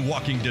within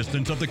walking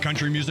distance of the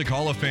Country Music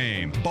Hall of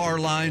Fame, Bar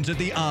Lines at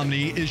the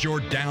Omni is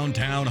your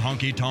downtown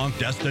honky-tonk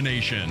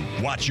destination.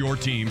 Watch your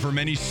team from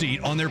any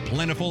seat on their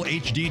plentiful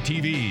HD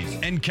TVs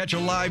and catch a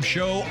live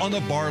show on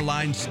the Bar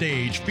Lines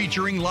stage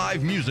featuring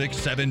live music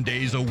 7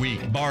 days a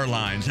week. Bar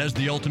Lines has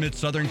the ultimate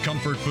Southern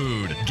comfort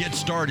food. Get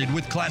started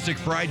with classic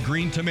fried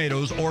green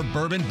tomatoes or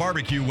bourbon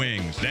barbecue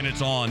wings. Then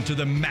it's on to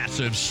the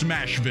massive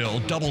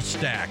Smashville double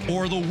stack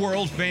or the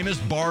world famous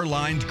Bar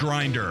Lines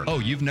grinder. Oh,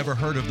 you've never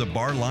heard of the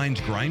Bar Lines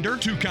grinder?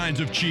 2 kinds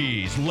of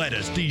cheese,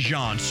 lettuce,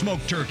 Dijon,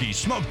 smoked turkey,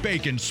 smoked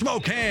bacon,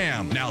 smoked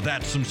ham. Now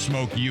that's some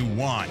smoke you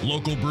want.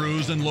 Local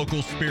brews and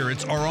local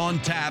spirits are on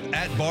tap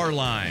at Bar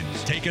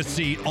Lines. Take a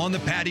seat on the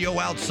patio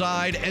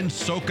outside and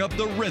soak up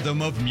the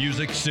rhythm of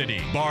Music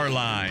City. Bar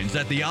Lines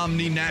at the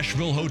Omni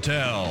Nashville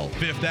Hotel,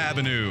 5th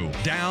Avenue,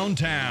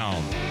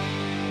 downtown.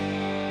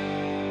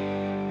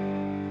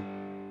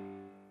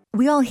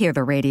 We all hear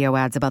the radio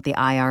ads about the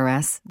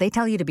IRS. They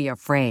tell you to be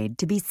afraid,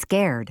 to be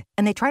scared,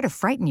 and they try to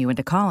frighten you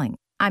into calling.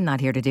 I'm not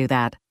here to do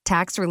that.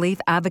 Tax Relief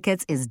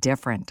Advocates is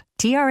different.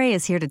 TRA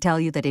is here to tell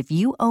you that if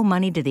you owe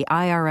money to the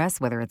IRS,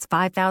 whether it's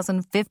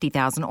 $5,000,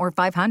 $50,000, or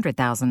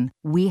 $500,000,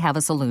 we have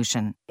a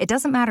solution. It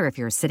doesn't matter if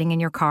you're sitting in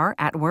your car,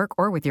 at work,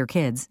 or with your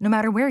kids. No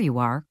matter where you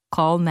are,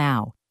 call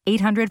now.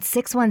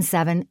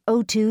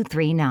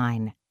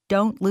 800-617-0239.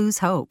 Don't lose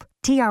hope.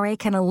 TRA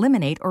can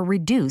eliminate or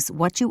reduce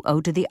what you owe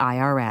to the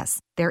IRS.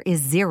 There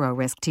is zero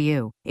risk to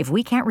you. If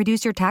we can't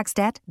reduce your tax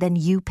debt, then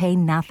you pay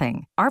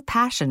nothing. Our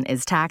passion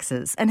is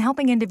taxes and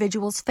helping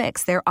individuals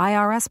fix their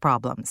IRS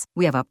problems.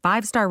 We have a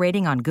 5-star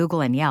rating on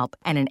Google and Yelp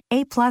and an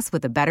A+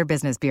 with the Better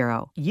Business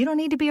Bureau. You don't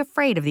need to be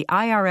afraid of the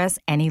IRS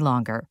any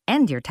longer.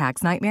 End your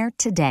tax nightmare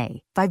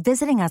today by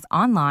visiting us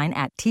online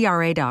at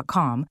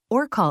TRA.com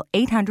or call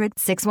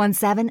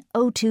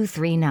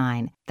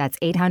 800-617-0239. That's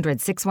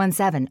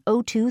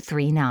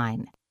 800-617-0239.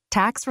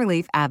 Tax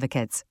Relief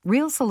Advocates.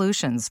 Real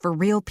solutions for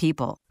real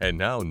people. And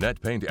now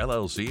NetPaint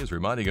LLC is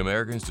reminding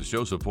Americans to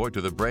show support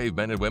to the brave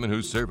men and women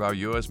who serve our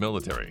U.S.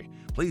 military.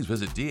 Please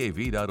visit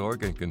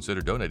DAV.org and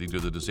consider donating to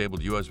the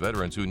disabled U.S.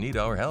 veterans who need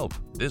our help.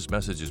 This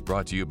message is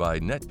brought to you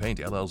by NetPaint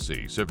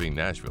LLC, serving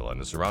Nashville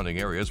and the surrounding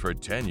areas for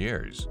 10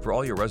 years. For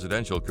all your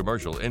residential,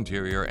 commercial,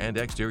 interior, and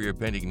exterior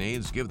painting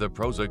needs, give the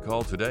pros a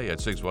call today at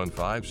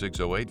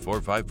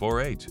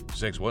 615-608-4548.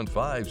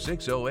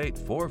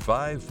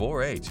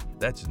 615-608-4548.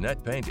 That's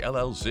NetPaint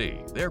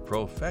LLC. They're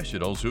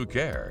professionals who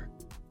care.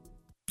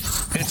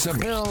 It's a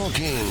Bill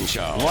King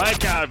Show.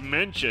 Like I've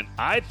mentioned,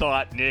 I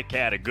thought Nick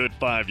had a good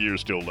 5 years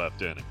still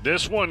left in him.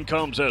 This one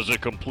comes as a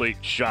complete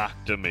shock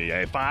to me.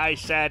 If I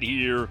sat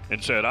here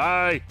and said,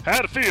 I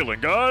had a feeling,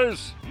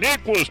 guys,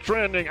 Nick was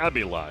trending, I'd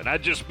be lying.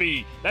 That'd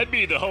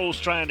be the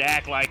host trying to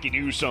act like he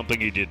knew something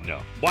he didn't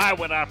know. Why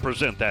would I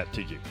present that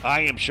to you?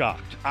 I am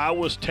shocked. I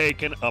was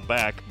taken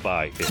aback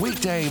by it.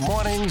 Weekday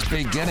mornings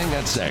beginning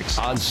at 6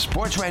 on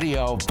Sports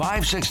Radio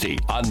 560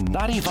 on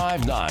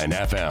 95.9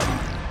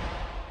 FM.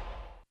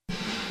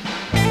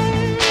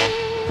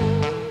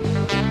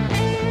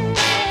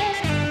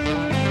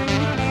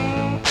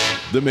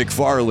 The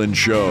McFarland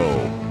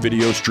Show.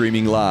 Video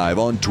streaming live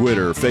on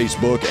Twitter,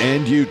 Facebook,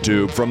 and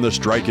YouTube from the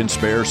Strike and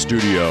Spare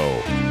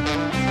studio.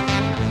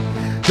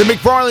 The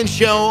McFarland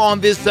Show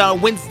on this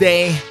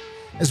Wednesday,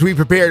 as we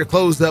prepare to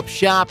close up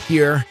shop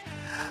here.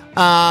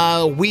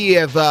 We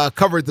have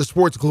covered the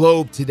sports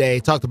globe today,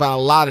 talked about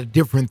a lot of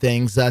different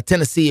things.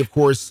 Tennessee, of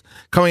course,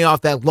 coming off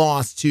that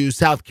loss to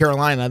South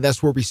Carolina.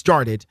 That's where we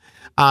started.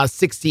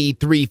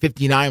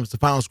 63-59 was the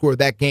final score of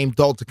that game.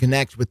 Dalton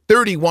Connect with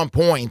 31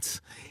 points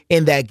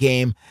in that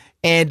game.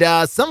 And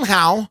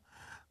somehow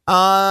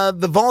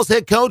the Vols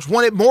head coach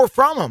wanted more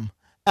from him.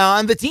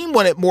 And the team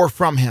wanted more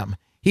from him.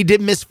 He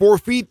did miss 4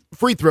 free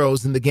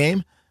throws in the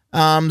game.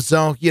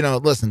 So,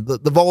 listen,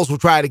 the Vols will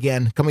try it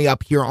again coming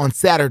up here on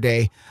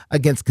Saturday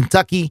against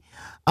Kentucky.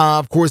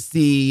 Of course,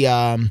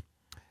 coming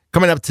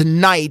up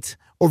tonight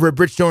over at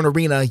Bridgestone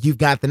Arena, you've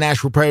got the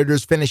Nashville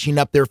Predators finishing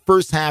up their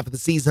first half of the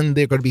season.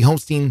 They're going to be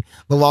hosting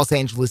the Los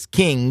Angeles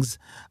Kings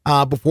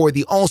before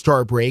the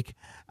All-Star break.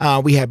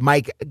 We have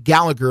Mike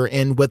Gallagher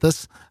in with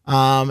us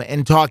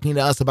and talking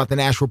to us about the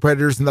Nashville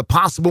Predators and the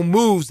possible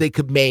moves they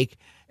could make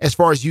as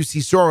far as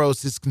UC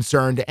Soros is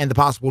concerned and the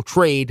possible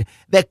trade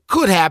that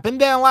could happen,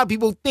 that a lot of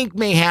people think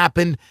may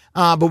happen,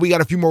 but we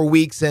got a few more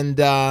weeks and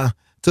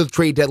to the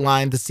trade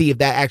deadline to see if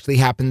that actually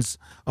happens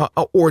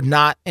or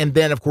not. And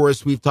then, of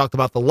course, we've talked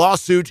about the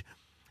lawsuit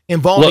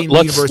involving the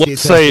University of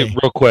Tennessee. Let's say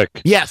real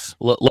quick. Yes.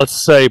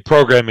 Let's say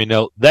programming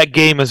note. That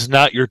game is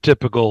not your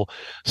typical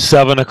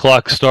 7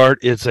 o'clock start.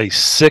 It's a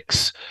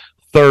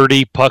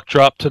 6:30 puck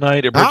drop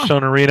tonight at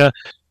Bridgestone Arena.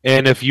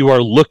 And if you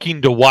are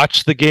looking to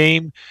watch the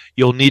game,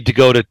 you'll need to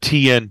go to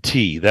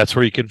TNT. That's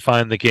where you can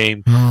find the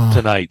game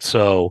tonight.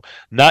 So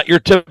not your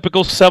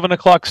typical 7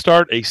 o'clock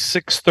start, a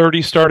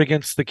 6:30 start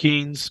against the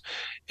Kings,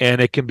 and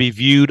it can be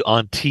viewed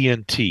on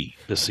TNT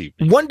this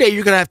evening. One day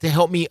you're going to have to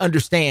help me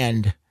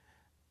understand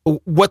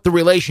what the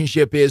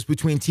relationship is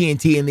between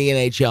TNT and the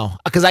NHL,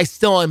 because I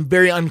still am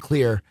very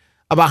unclear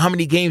about how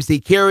many games they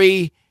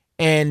carry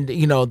and,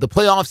 the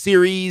playoff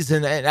series.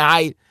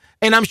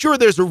 And I'm sure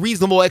there's a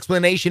reasonable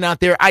explanation out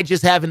there. I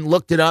just haven't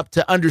looked it up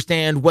to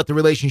understand what the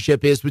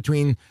relationship is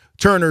between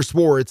Turner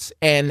Sports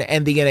and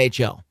the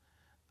NHL.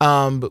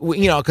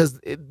 Because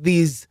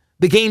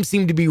the games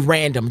seem to be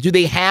random. Do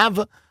they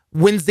have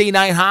Wednesday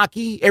night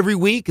hockey every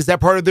week? Is that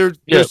part of their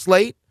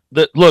slate?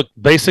 Look,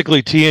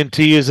 basically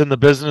TNT is in the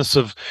business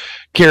of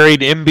carrying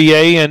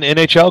NBA and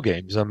NHL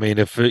games. I mean,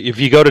 if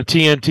you go to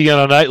TNT on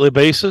a nightly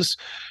basis,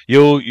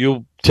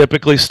 you'll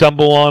typically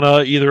stumble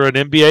on either an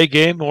NBA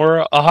game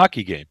or a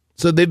hockey game.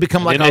 So they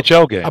become like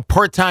a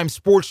part-time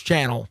sports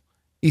channel,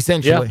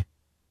 essentially.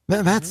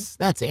 Yeah.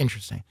 That's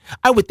interesting.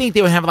 I would think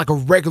they would have like a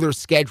regular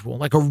schedule,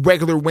 like a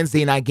regular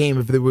Wednesday night game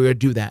if they were going to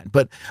do that.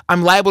 But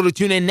I'm liable to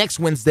tune in next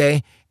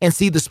Wednesday and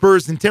see the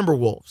Spurs and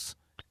Timberwolves.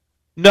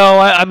 No,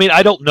 I mean,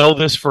 I don't know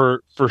this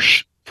for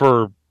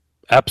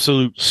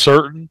absolute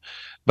certain,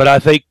 but I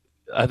think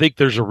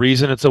there's a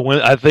reason it's a win.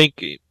 I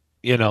think,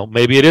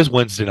 maybe it is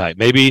Wednesday night.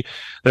 Maybe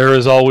there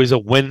is always a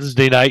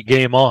Wednesday night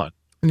game on.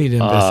 I need to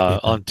investigate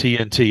on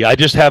TNT. I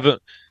just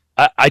haven't.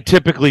 I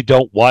typically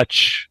don't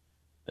watch.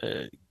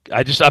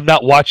 I'm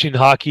not watching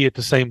hockey at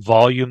the same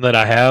volume that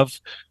I have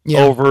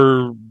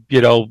over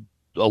a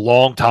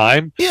long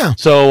time. Yeah.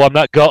 So I'm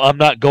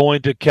not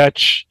going to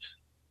catch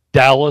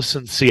Dallas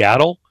and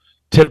Seattle.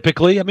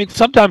 Typically, I mean,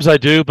 sometimes I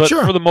do, but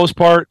for the most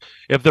part,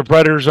 if the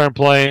Predators aren't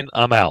playing,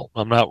 I'm out.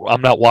 I'm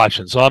not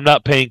watching, so I'm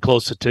not paying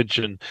close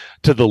attention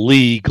to the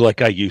league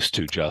like I used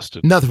to,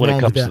 Justin. Nothing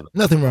wrong with that.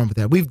 Nothing wrong with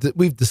that.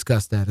 We've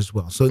discussed that as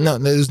well. So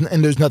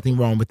there's nothing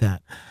wrong with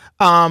that.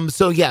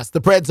 So yes,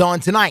 the Preds on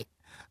tonight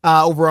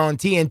over on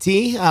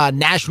TNT,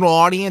 national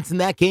audience in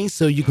that case,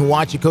 so you can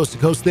watch it coast to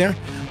coast there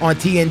on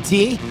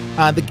TNT.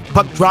 The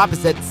puck drop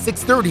is at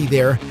 6:30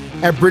 there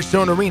at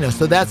Bridgestone Arena,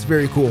 so that's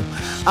very cool.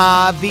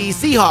 The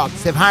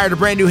Seahawks have hired a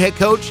brand new head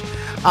coach,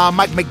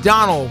 Mike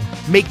McDonald,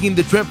 making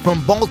the trip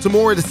from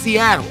Baltimore to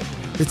Seattle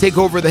to take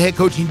over the head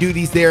coaching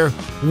duties there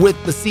with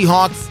the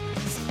Seahawks.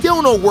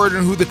 Still no word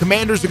on who the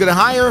Commanders are going to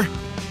hire.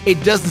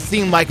 It doesn't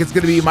seem like it's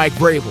going to be Mike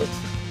Vrabel.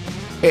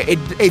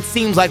 It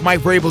seems like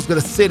Mike Vrabel is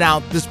going to sit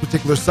out this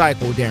particular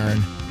cycle,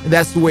 Darren, and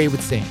that's the way it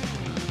would seem.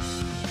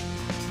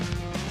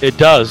 It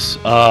does.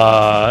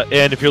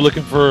 And if you're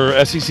looking for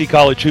SEC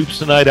college hoops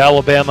tonight,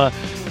 Alabama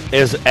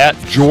is at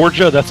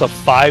Georgia. That's a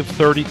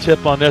 5:30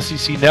 tip on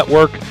SEC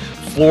Network.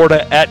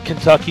 Florida at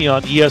Kentucky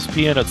on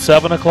ESPN at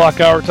 7 o'clock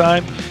our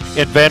time.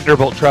 And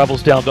Vanderbilt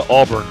travels down to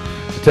Auburn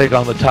to take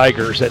on the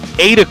Tigers at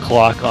 8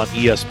 o'clock on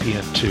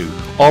ESPN2.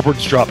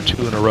 Auburn's dropped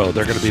 2 in a row.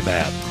 They're going to be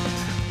mad.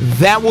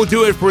 That will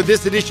do it for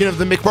this edition of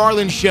the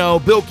McFarland Show.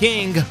 Bill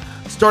King,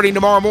 starting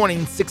tomorrow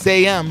morning, 6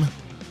 a.m.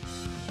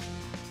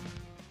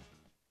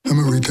 I'm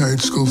a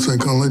retired school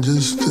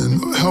psychologist,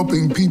 and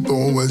helping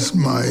people was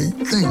my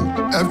thing.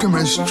 After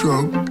my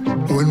stroke,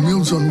 when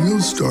Meals on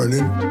Wheels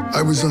started,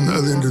 I was on the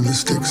other end of the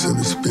stick, so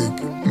to speak.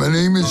 My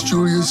name is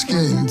Julius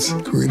Gaines,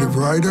 creative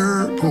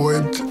writer,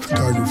 poet,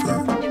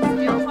 photographer.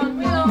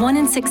 1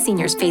 in 6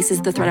 seniors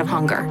faces the threat of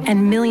hunger,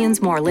 and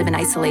millions more live in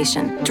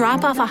isolation.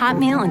 Drop off a hot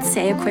meal and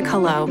say a quick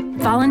hello.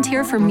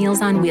 Volunteer for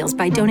Meals on Wheels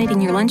by donating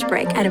your lunch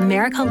break at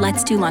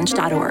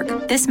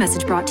americaletsdolunch.org. This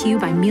message brought to you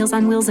by Meals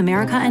on Wheels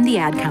America and the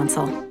Ad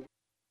Council.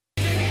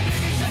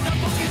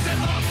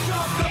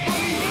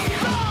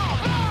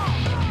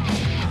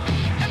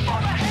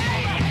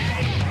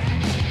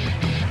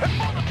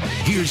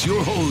 Here's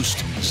your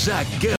host, Zach Gill.